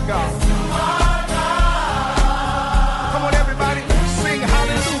to our God. Come on, everybody. Sing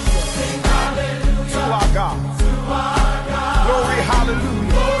hallelujah to our God. Glory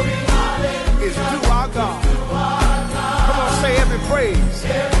hallelujah is to our God. Come on, say every praise.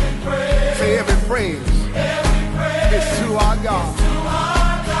 Say every praise is to our God.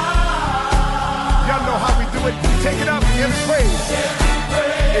 Y'all know how we do it. Take it up. Every praise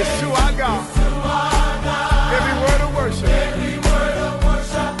is to our God. Every word of worship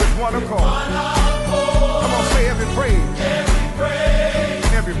with one accord. Come on, say every praise.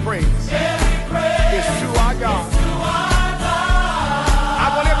 Every praise is to our God. I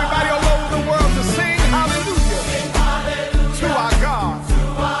want everybody all over the world to sing hallelujah to our God.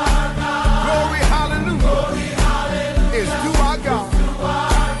 Glory hallelujah is to our God.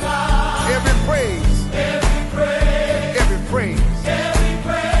 Every praise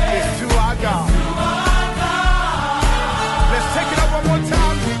is to our God. Let's take it up one more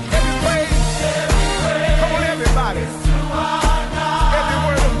time. Every praise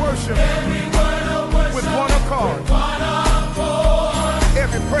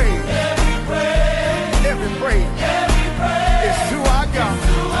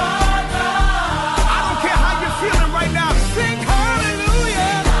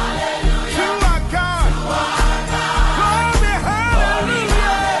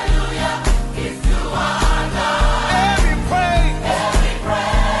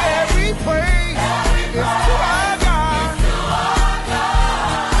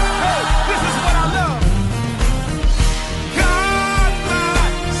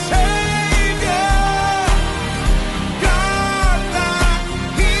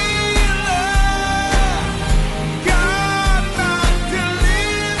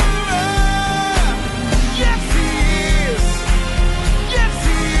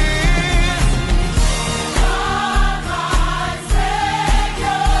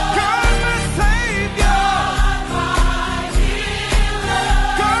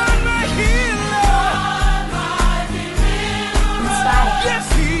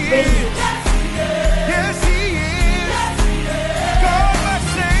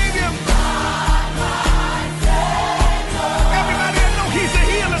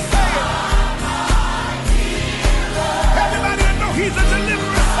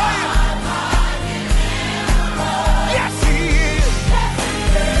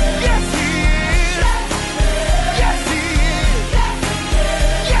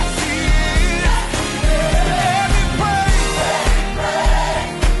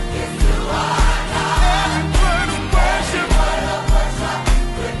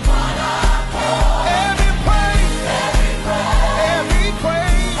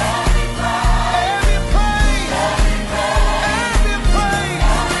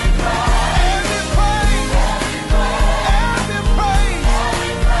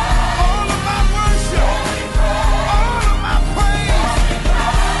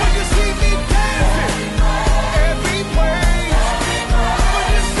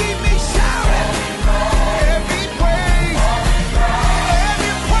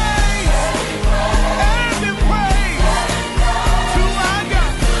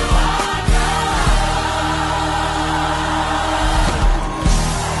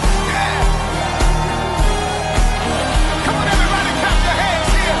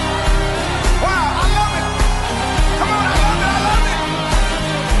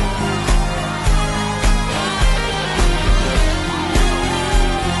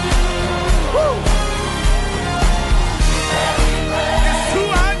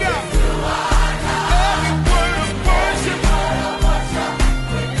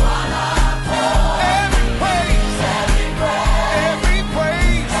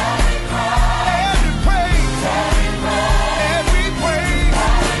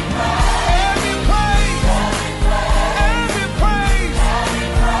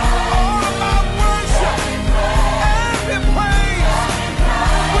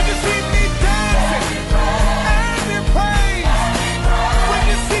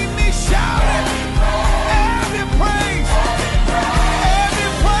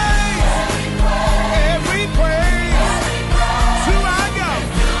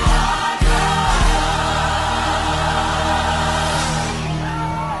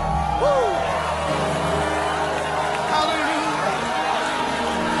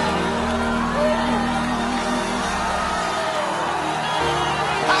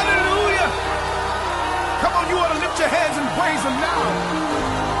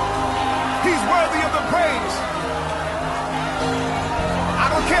He's worthy of the praise. I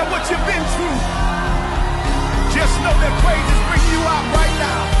don't care what you've been through. Just know that praise is bringing you out right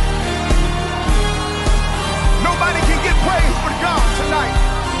now. Nobody can get praise but God tonight.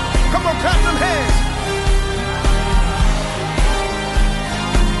 Come on, clap them hands.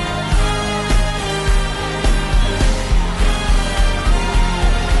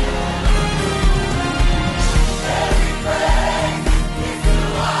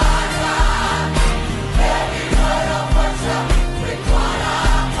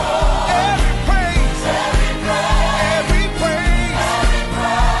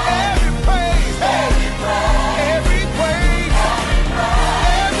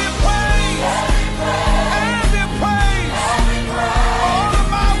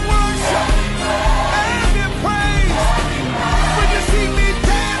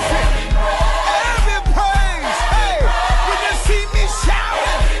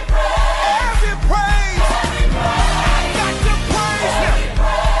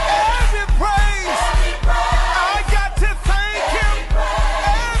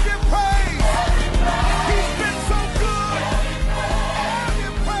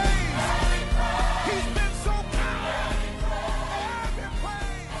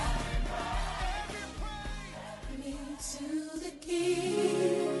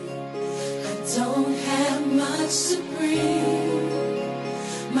 Don't have much to bring.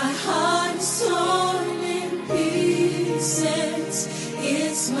 My heart is torn in pieces.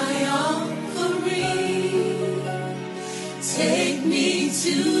 It's my offering. Take me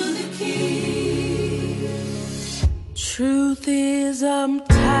to the King. Truth is, I'm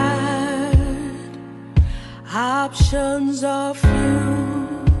tired. Options are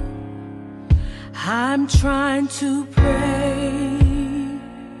few. I'm trying to pray,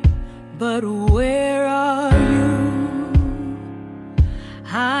 but where are you?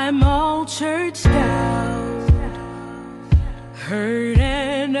 I'm all churched out, hurt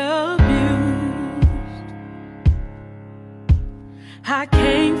and abused. I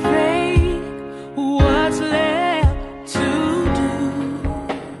can't fake what's left to do.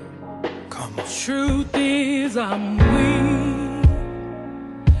 Come on. Truth is, I'm weak,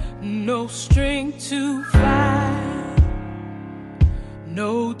 no strength to fight,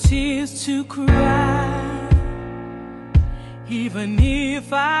 no tears to cry. Even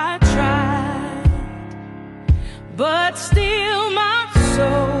if I tried, but still my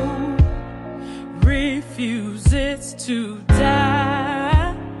soul refuses to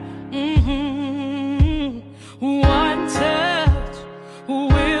die. One touch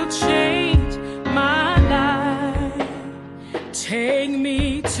will change my life. Take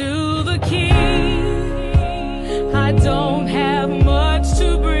me to the King. I don't have much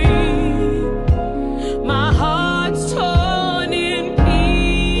to bring. My heart's torn in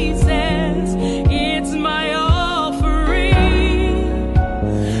pieces. It's my offering.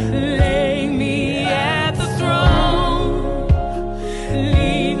 Lay me at the throne.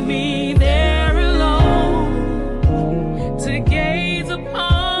 Leave me there alone to gaze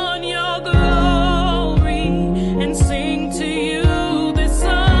upon your glory and sing to you this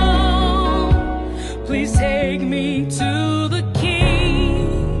song. Please take me to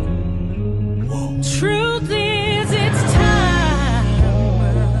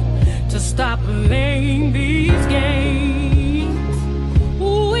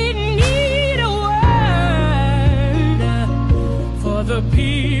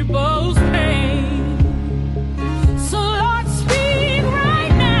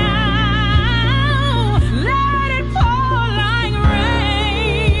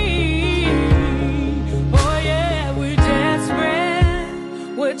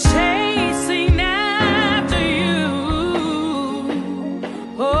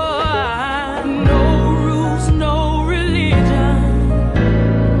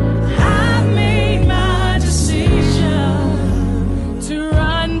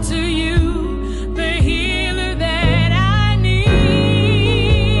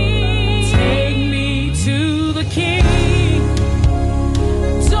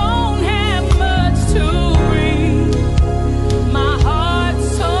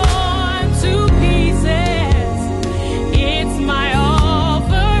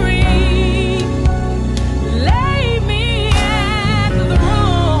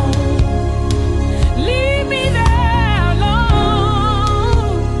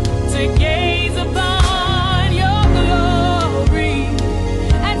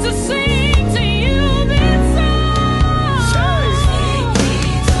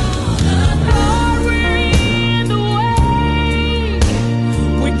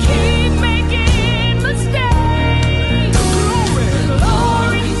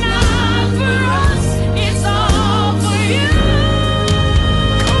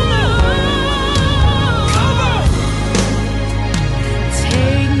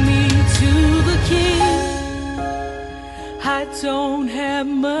have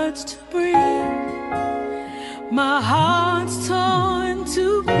much to bring. My heart's torn to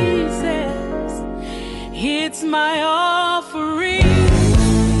pieces. It's my offering.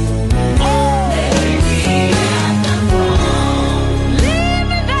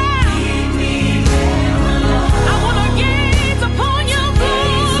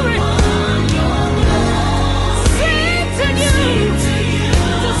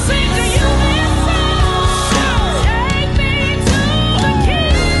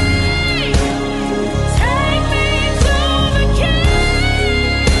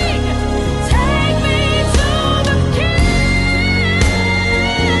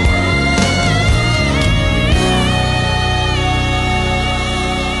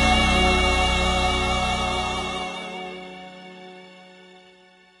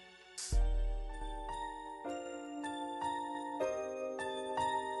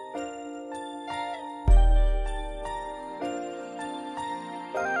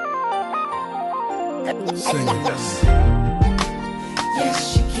 Sing it.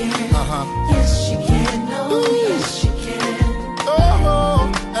 Yes, she can. Yes, she can. Oh, yes, she can.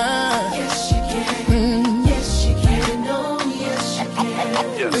 Yes, she can. Yes, she can. Oh, yes, she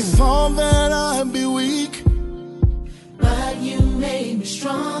can. They thought that I'd be weak, But you made me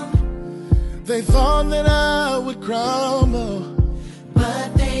strong. they thought that I would crumble.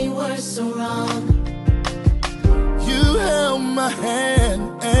 But they were so wrong. You held my hand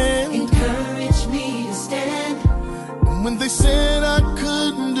and encouraged me to stand. when they said I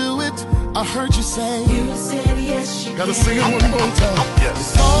couldn't do it, I heard you say, You said yes, you gotta can. sing it one more time. Yes.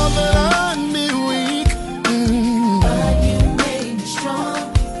 They thought that I'd be weak, But you made me strong.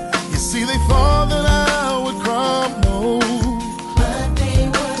 you see, they thought that I would crumble. But they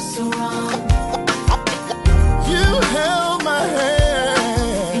were so wrong. You held my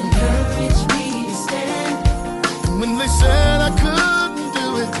hand, encouraged me to stand. and when they said I couldn't do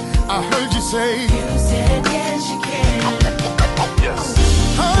it, I heard you say, You said yes, you can. yes.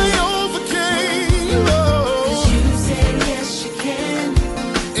 I overcame, oh. 'Cause you said yes, you can.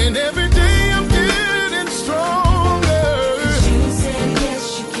 And every day I'm getting stronger. 'Cause you said yes,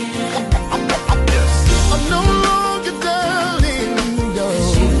 you can. I'm no longer doubting, no.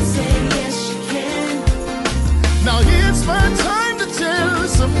 'Cause you said yes, you can. Now it's my time to tell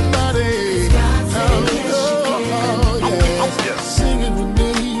somebody. God said yes, you yes. Sing it with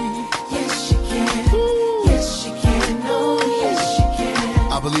me. Yes, you can. Yes, you can. Oh, yes, you can.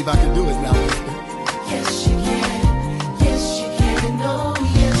 I believe I can do it now. Yes, you can. Yes, you can. Oh,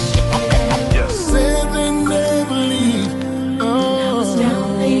 yes, you can. Said they never leave. I was down,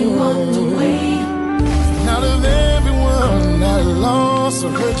 they walked away. Out of everyone I lost, I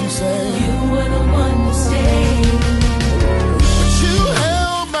heard you say, You were the one who stayed. but you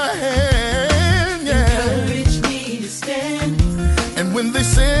held my hand, yeah. Encouraged me to stand. And when they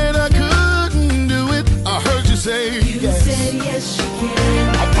said I couldn't do it, I heard you say, You yes. said yes, you can.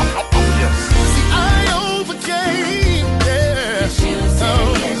 See, I overcame, yeah. You said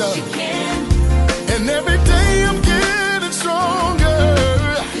yes, Lord. you can. And every day I'm getting stronger.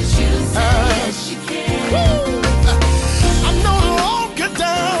 'Cause you said yes, you can. I'm no longer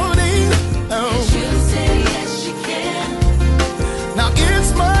doubting. Oh. You said yes, you can. Now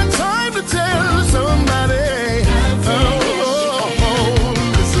it's my time to tell somebody.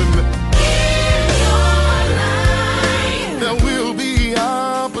 Listen. There will be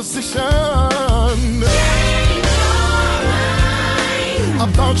opposition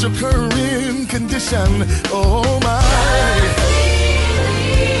about your current condition. Oh my.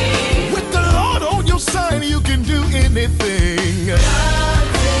 With the Lord on your side, you can do anything.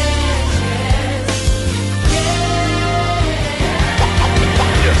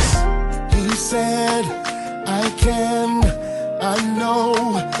 Yes. He said, I can, I know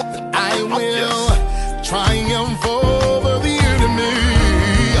that I will triumph over the enemy.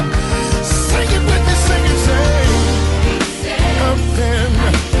 Sing it with me, sing it, say, I can,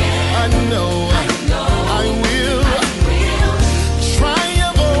 I know, I will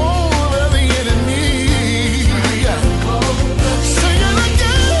triumph over the enemy. Sing it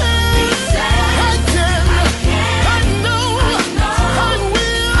again. I can, I know, I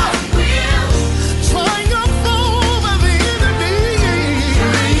will triumph over the enemy.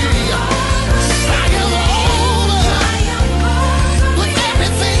 Triumph over.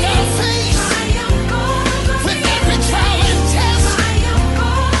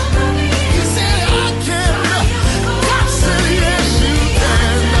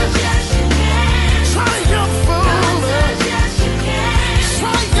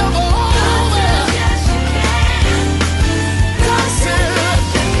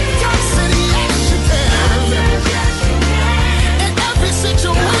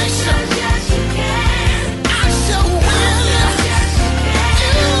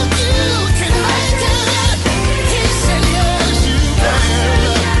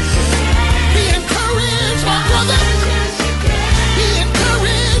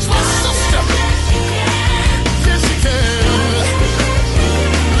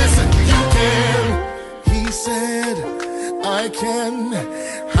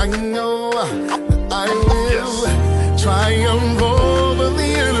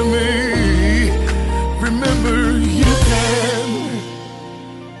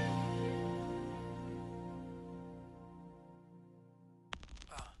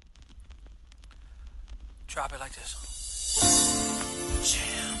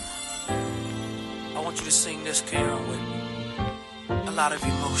 want you to sing this carol with a lot of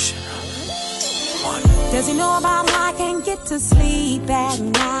emotion. Does he know about how I can't get to sleep at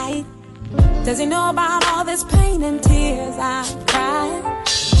night? Does he know about all this pain and tears I cried?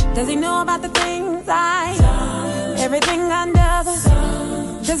 Does he know about the things I done, everything under the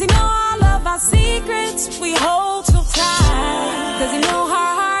sun? Does he know all of our secrets we hold so tight? Does he know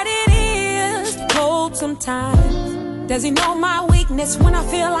how hard it is to hold sometimes? Does he know my weakness when I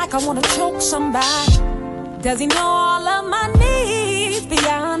feel like I want to choke somebody? Does he know all of my needs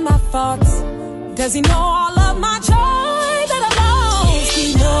beyond my thoughts? Does he know all of my joy that I lost?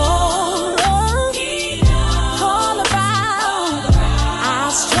 He knows all about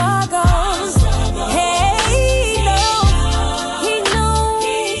our struggles. Hey, he knows,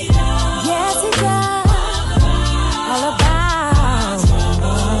 yes he does, all about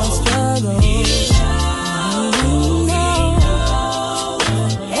our struggles.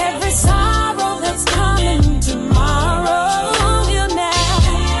 Every sorrow that's coming tomorrow, he'll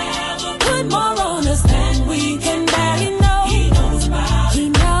never put more on us than we can bear. He knows. He knows about.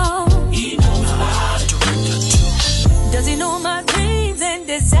 Does he know my dreams and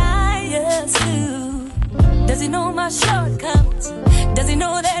desires too? Does he know my shortcomings? Does he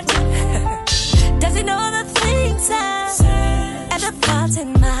know that? Does he know the things I say and the thoughts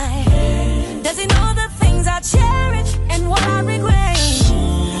in my head? Does he know the things I cherish and what I regret?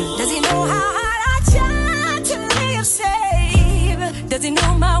 Does he know how hard I try to live safe? Does he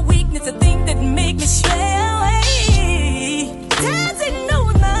know my weakness, the things that make me stray away? Does he know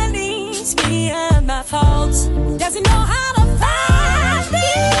my needs beyond my faults? Does he know how to find me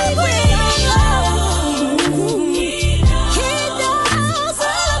when I'm alone? He knows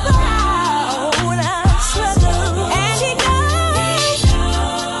all about our struggle, and he knows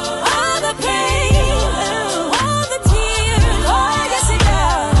all the pain, all the tears. Oh, yes, he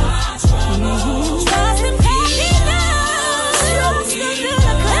does. Trust him, he knows. Trust him to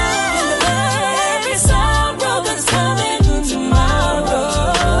the cloud. Every sorrow that's coming tomorrow,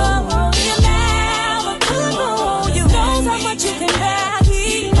 he'll never put on you. Knows how much you can bear.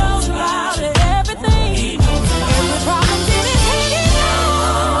 He knows about everything. Every problem in his head, he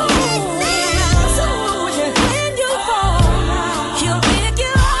knows. When you fall, he'll pick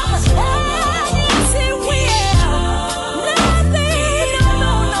you up. Yes, he will. Nothing,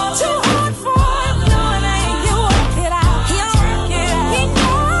 no, too hard for him. No, it ain't. You work it out. He'll work it out. He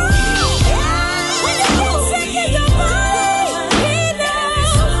knows. When you get sick in your mind, he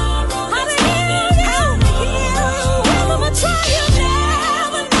knows how to heal you. Never will try you.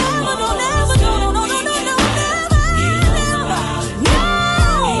 Never, never, no, never. No,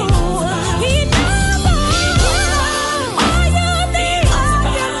 he knows all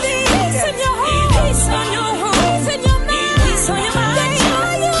your needs and your peace and your hopes and your peace on your mind.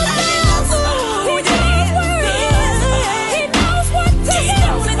 He knows what to do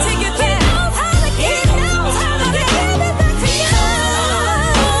to get there. He knows how to give it back to you.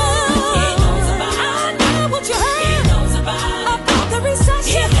 I know what you heard about the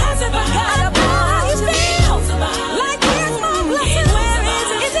recession. Has it forgot about how you feel? Like where's my blessing? Where is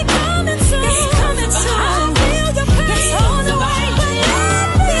it? Is it coming soon? It's coming soon. I feel your pain. It's on the way. But let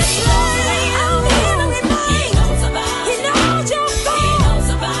this lay out here to remind. He knows your faults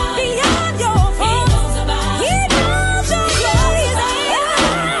beyond your faults. He knows your clothes.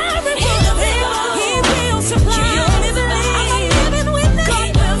 Every one of them. He will supply your misery. I'm a living witness.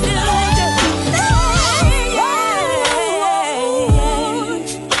 God will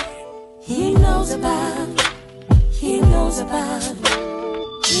He knows about. He knows about.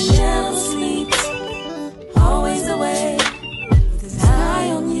 He never sleeps. Always away. With his eye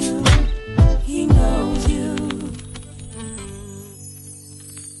on you. He knows you.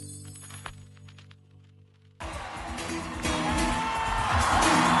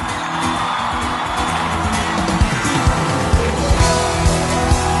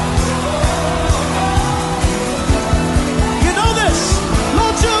 You know this.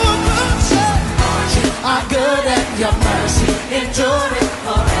 Lord, you are good. Are good at your mercy. Endure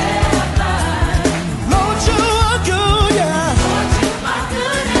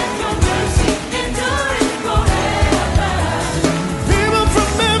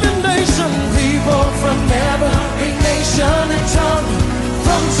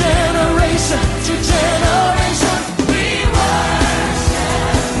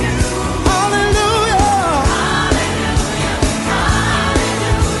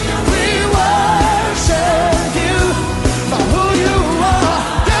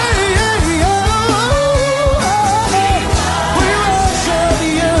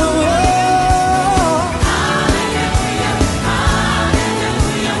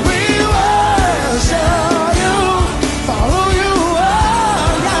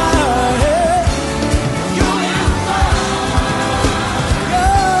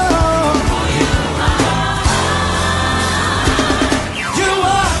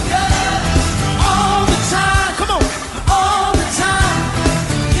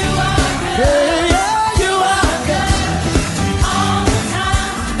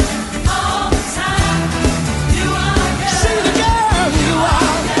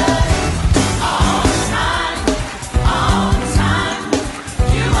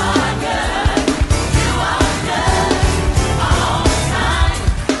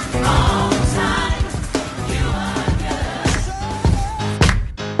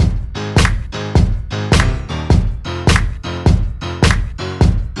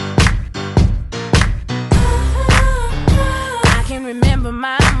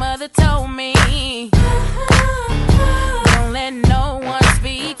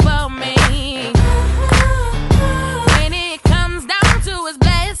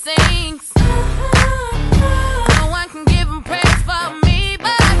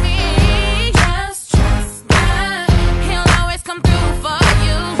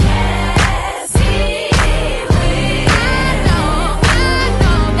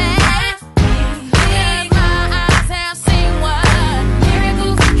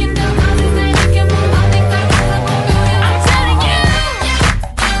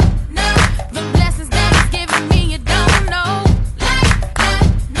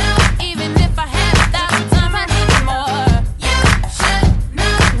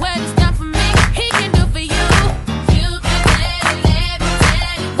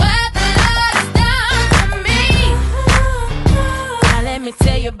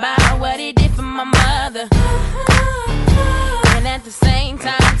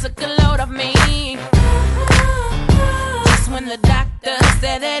doctor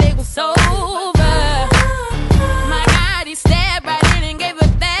said that it was over. My God, he stabbed right in and gave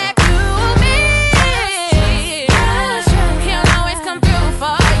it back to me. He'll always come through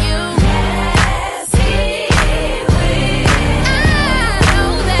for you. Yes, he will. I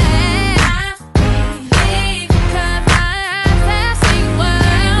know that. Because I'm fasting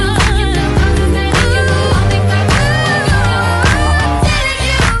well.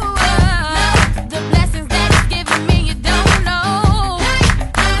 The blessings that he's given me, you don't know.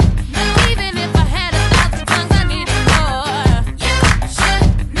 Even if I had 1,000 tongues, I need it more. You should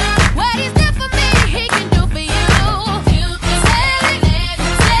know what he's done for me, he can do for you. You can tell it,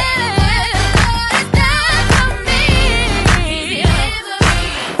 it's done for me.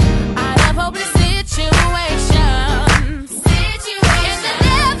 Out of hopeless situations, and the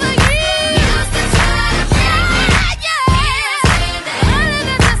devil used to try to all of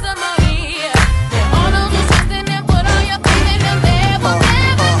the testimony. All those who trust in him, put all your faith in him, there will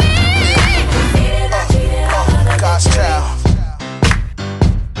never be. God's child.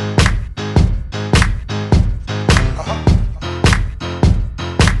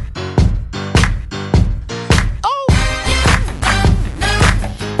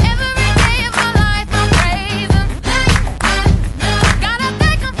 Every day of my life, I praise him. Gotta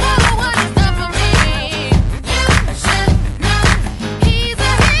thank him for what he's done for me. You should know he's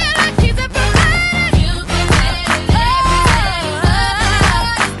a healer, he's a provider. You can tell it,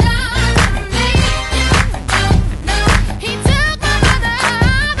 he took my mother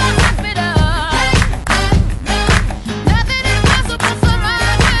out of the hospital. Nothing impossible for my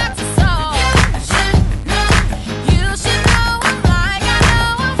God to solve. You should know him like I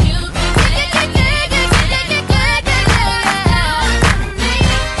know him. You can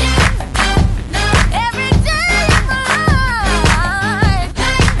every day of my life,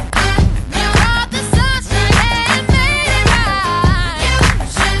 you brought the sunshine and made it right.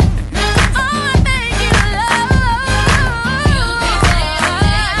 Oh, I thank you, Lord.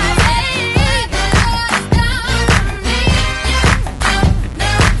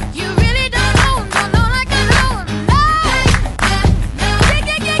 You really don't know like I know him.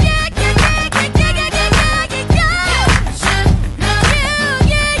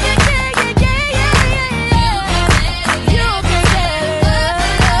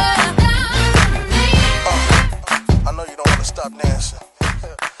 I know you don't want to stop dancing,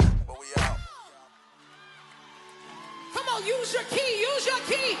 but we out. Come on, use your key, use your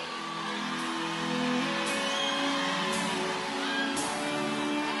key.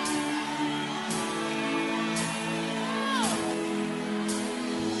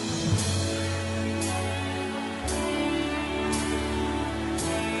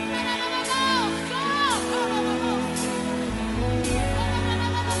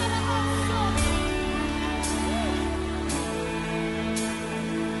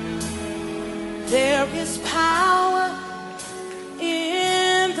 There is power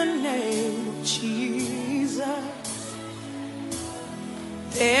in the name of Jesus.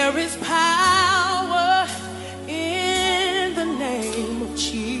 There is power in the name of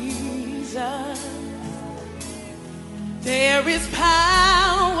Jesus. There is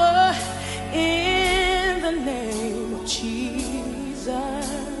power in the name of Jesus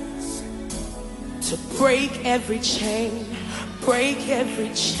to break every chain, break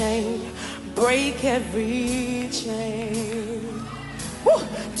every chain. Break every chain. Woo!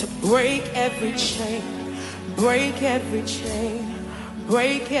 To break every chain. Break every chain.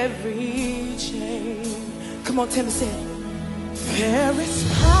 Break every chain. Come on, Tim, say it. There is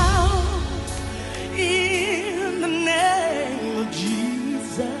power in the name of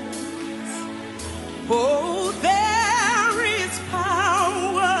Jesus. Oh, there is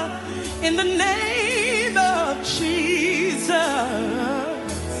power in the name of Jesus.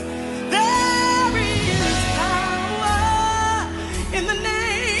 In the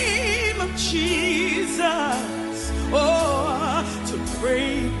name of Jesus, oh, to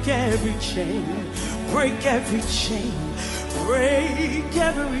break every chain, break every chain, break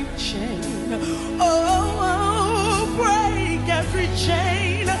every chain, oh, break every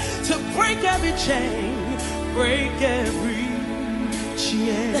chain, to break every chain, break every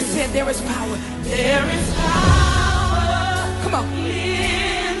chain. Let's say there is power, there is power. Come on.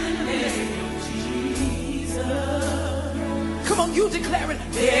 In the name of Jesus. Come on, you declare it.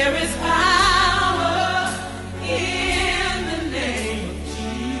 There is power in the name of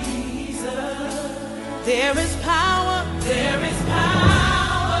Jesus. There is power. There is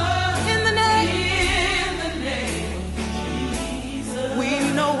power in the name of Jesus. We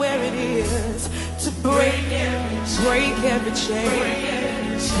know where it is to break every chain. Break every chain.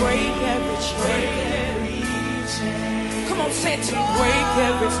 Come on, say it to me. break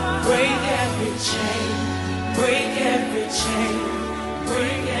every chain, break every chain,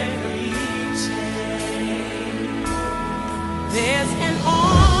 break every chain. There's an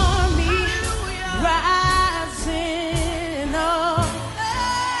army rising up.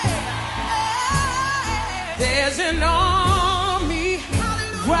 There's an army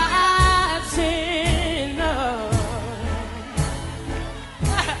rising up.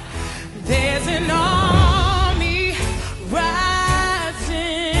 There's an army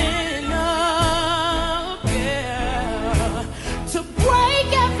rising up, yeah, to break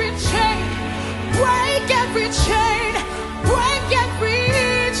every chain, break every chain, break every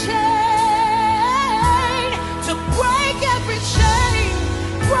chain, to break every chain,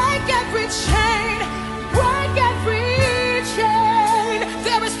 break every chain, break every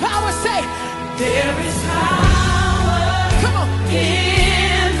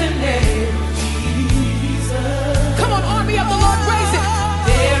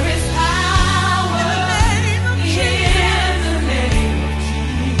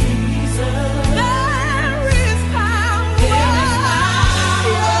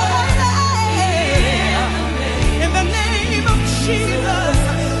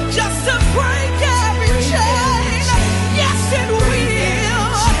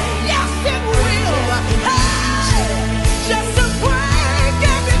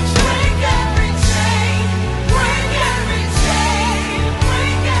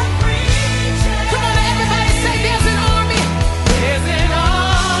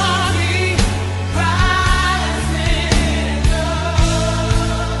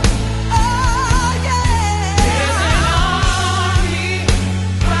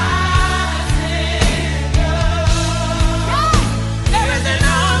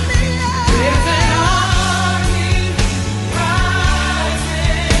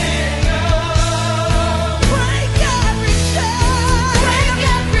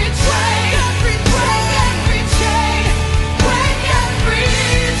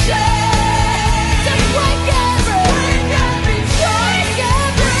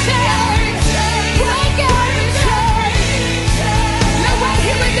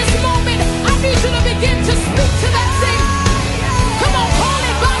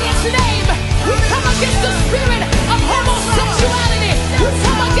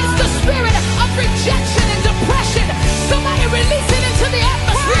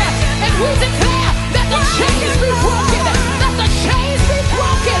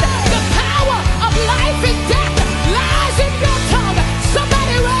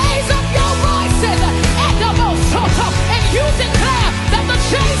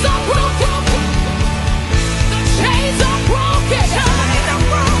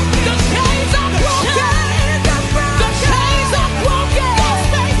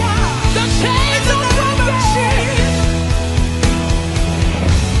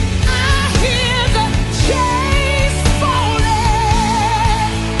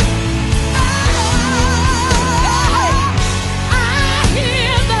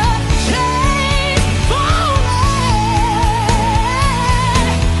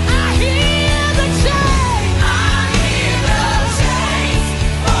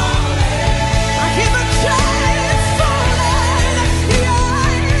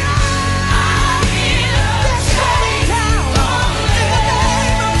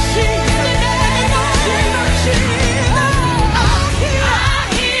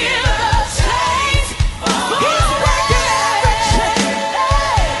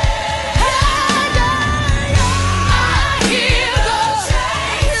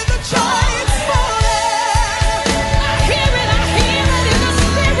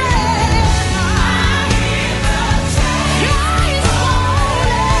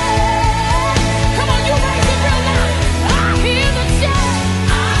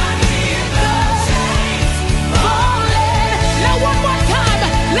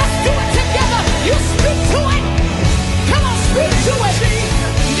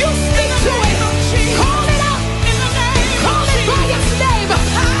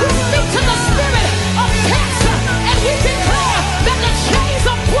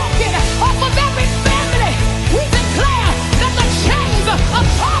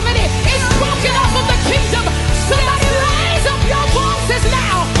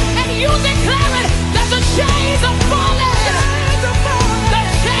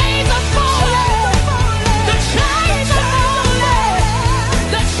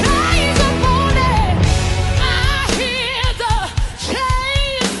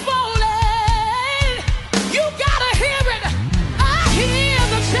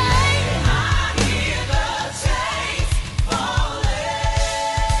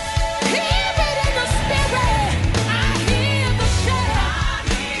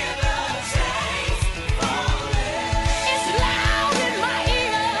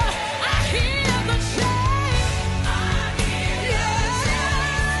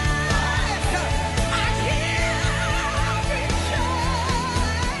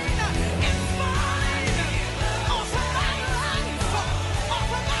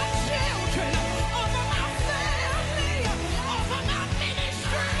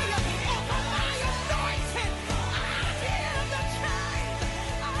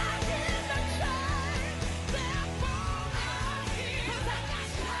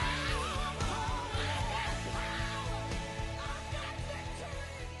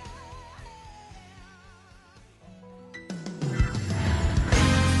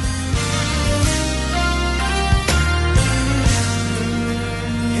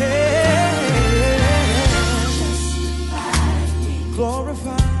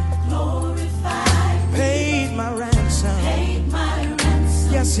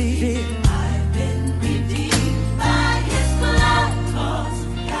Yes, he did. I've been redeemed by his blood, 'cause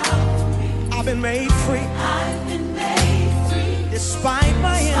of Calvary. I've been made free. I've been made free. Despite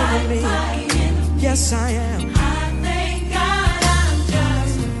my enemy. Yes, I am. I thank God I'm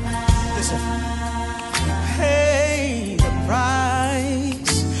justified. Listen. Pay the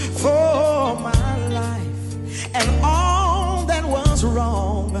price for my life and all that was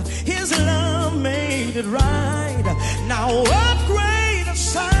wrong. His love made it right. Now what greater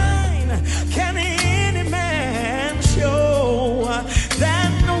sign can any man show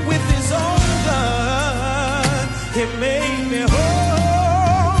than with his own blood he made me whole?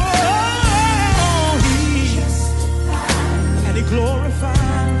 And he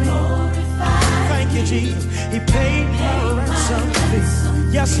glorified me. Thank you, Jesus. He paid my ransom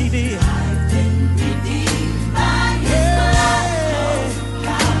fee. Yes, he did.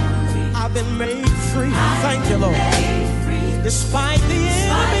 I've been made free. Thank you, Lord. Despite the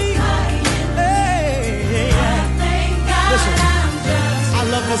enemy. Hey. Listen, I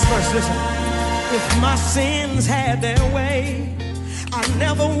love this verse. Listen. If my sins had their way, I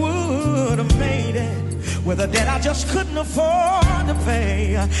never would have made it. With a debt I just couldn't afford to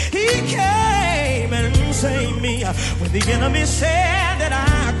pay. He came and saved me. When the enemy said that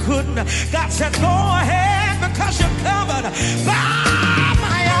I couldn't, God said, go ahead, because you're covered by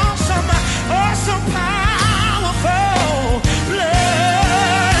my awesome, awesome, powerful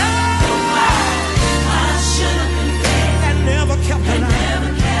blood. I should have been dead and never kept alive.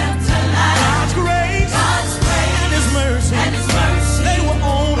 God's grace, and his mercy, they were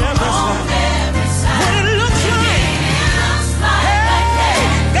on every side. When it looks like, hey,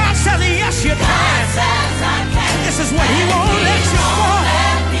 God says, yes, you can. This is what he won't let you fall.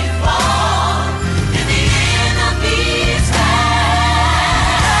 in the enemy's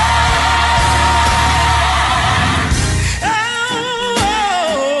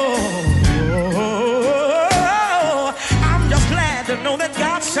Oh, I'm just glad to know that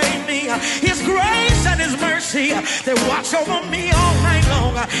God saved me. His grace and his mercy, they watch over me all night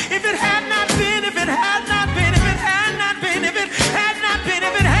long. If it had not been, if it had not been, if it had not been, if it had not been,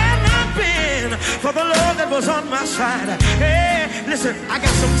 if it had not been for the Lord that was on my side. Hey, listen, I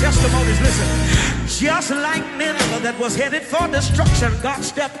got some testimonies. Listen, just like Nineveh that was headed for destruction, God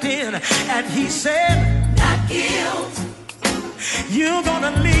stepped in and he said, not guilt. you're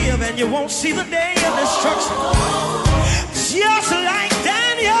gonna live and you won't see the day of destruction. Just like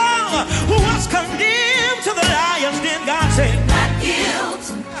Daniel, who was condemned to the lions, then God said, not guilt.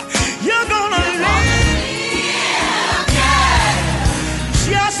 you're gonna live.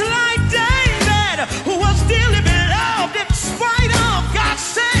 Just like David, who was dearly beloved in spite of, God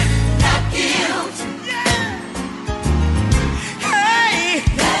said, not guilt. Hey,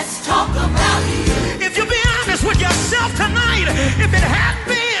 let's talk about you. If you be honest with yourself tonight, if it had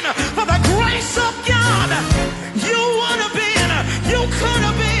been for the grace of God, you would have been, you could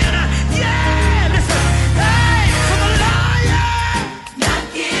have been, yeah, listen, hey, to the liar, not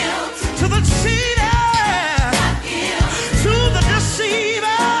guilt. to the cheater, not guilt. to the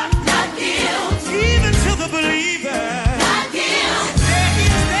deceiver, not guilt. even to the believer, not guilt. there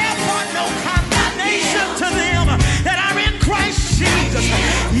is therefore no condemnation to them that are in Christ Jesus.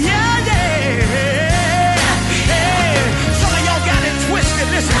 Yeah, yeah. Some of y'all got it twisted.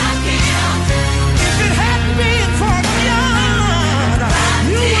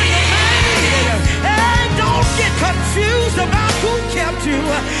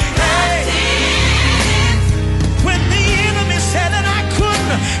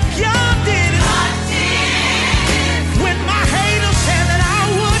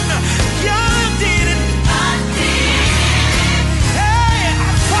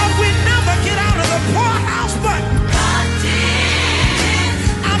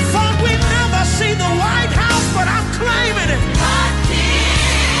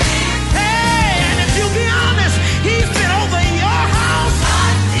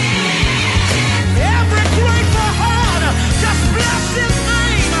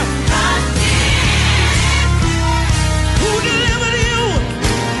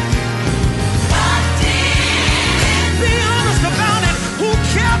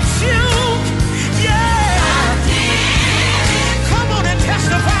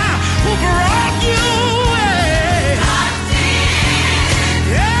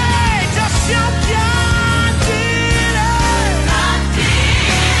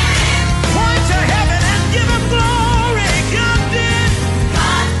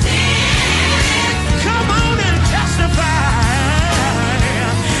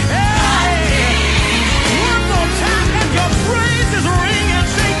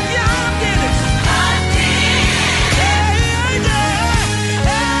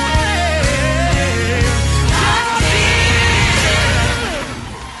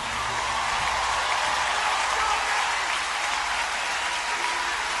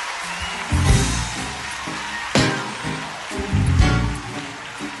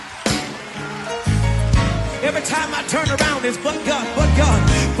 Every time I turn around, it's but God, but God,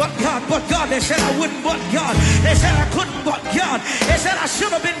 but God, but God. They said I wouldn't, but God. They said I couldn't, but God. They said I should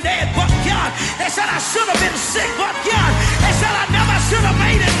have been dead, but God. They said I should have been sick, but God. They said I never should have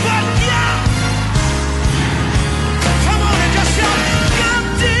made it, but God. Come on and just shout, God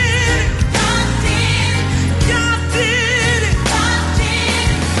did it. God did it. God did it. God did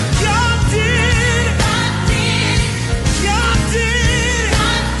it. God did it. God did it. God did it.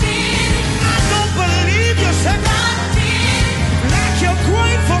 God did it. I don't believe you said God did it. Like you're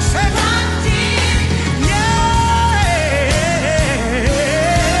grateful, say God did it. Yeah.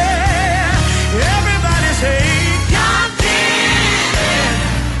 Everybody say God did it.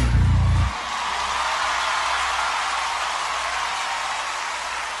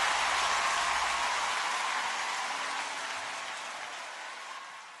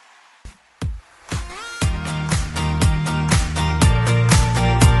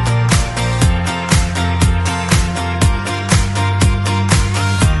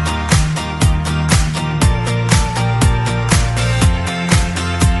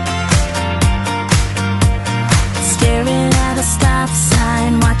 Staring at a stop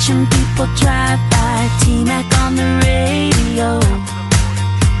sign, watching people drive by. T-Mac on the radio.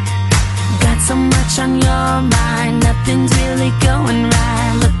 Got so much on your mind, nothing's really going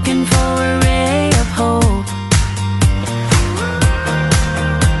right. Looking for a ray of hope.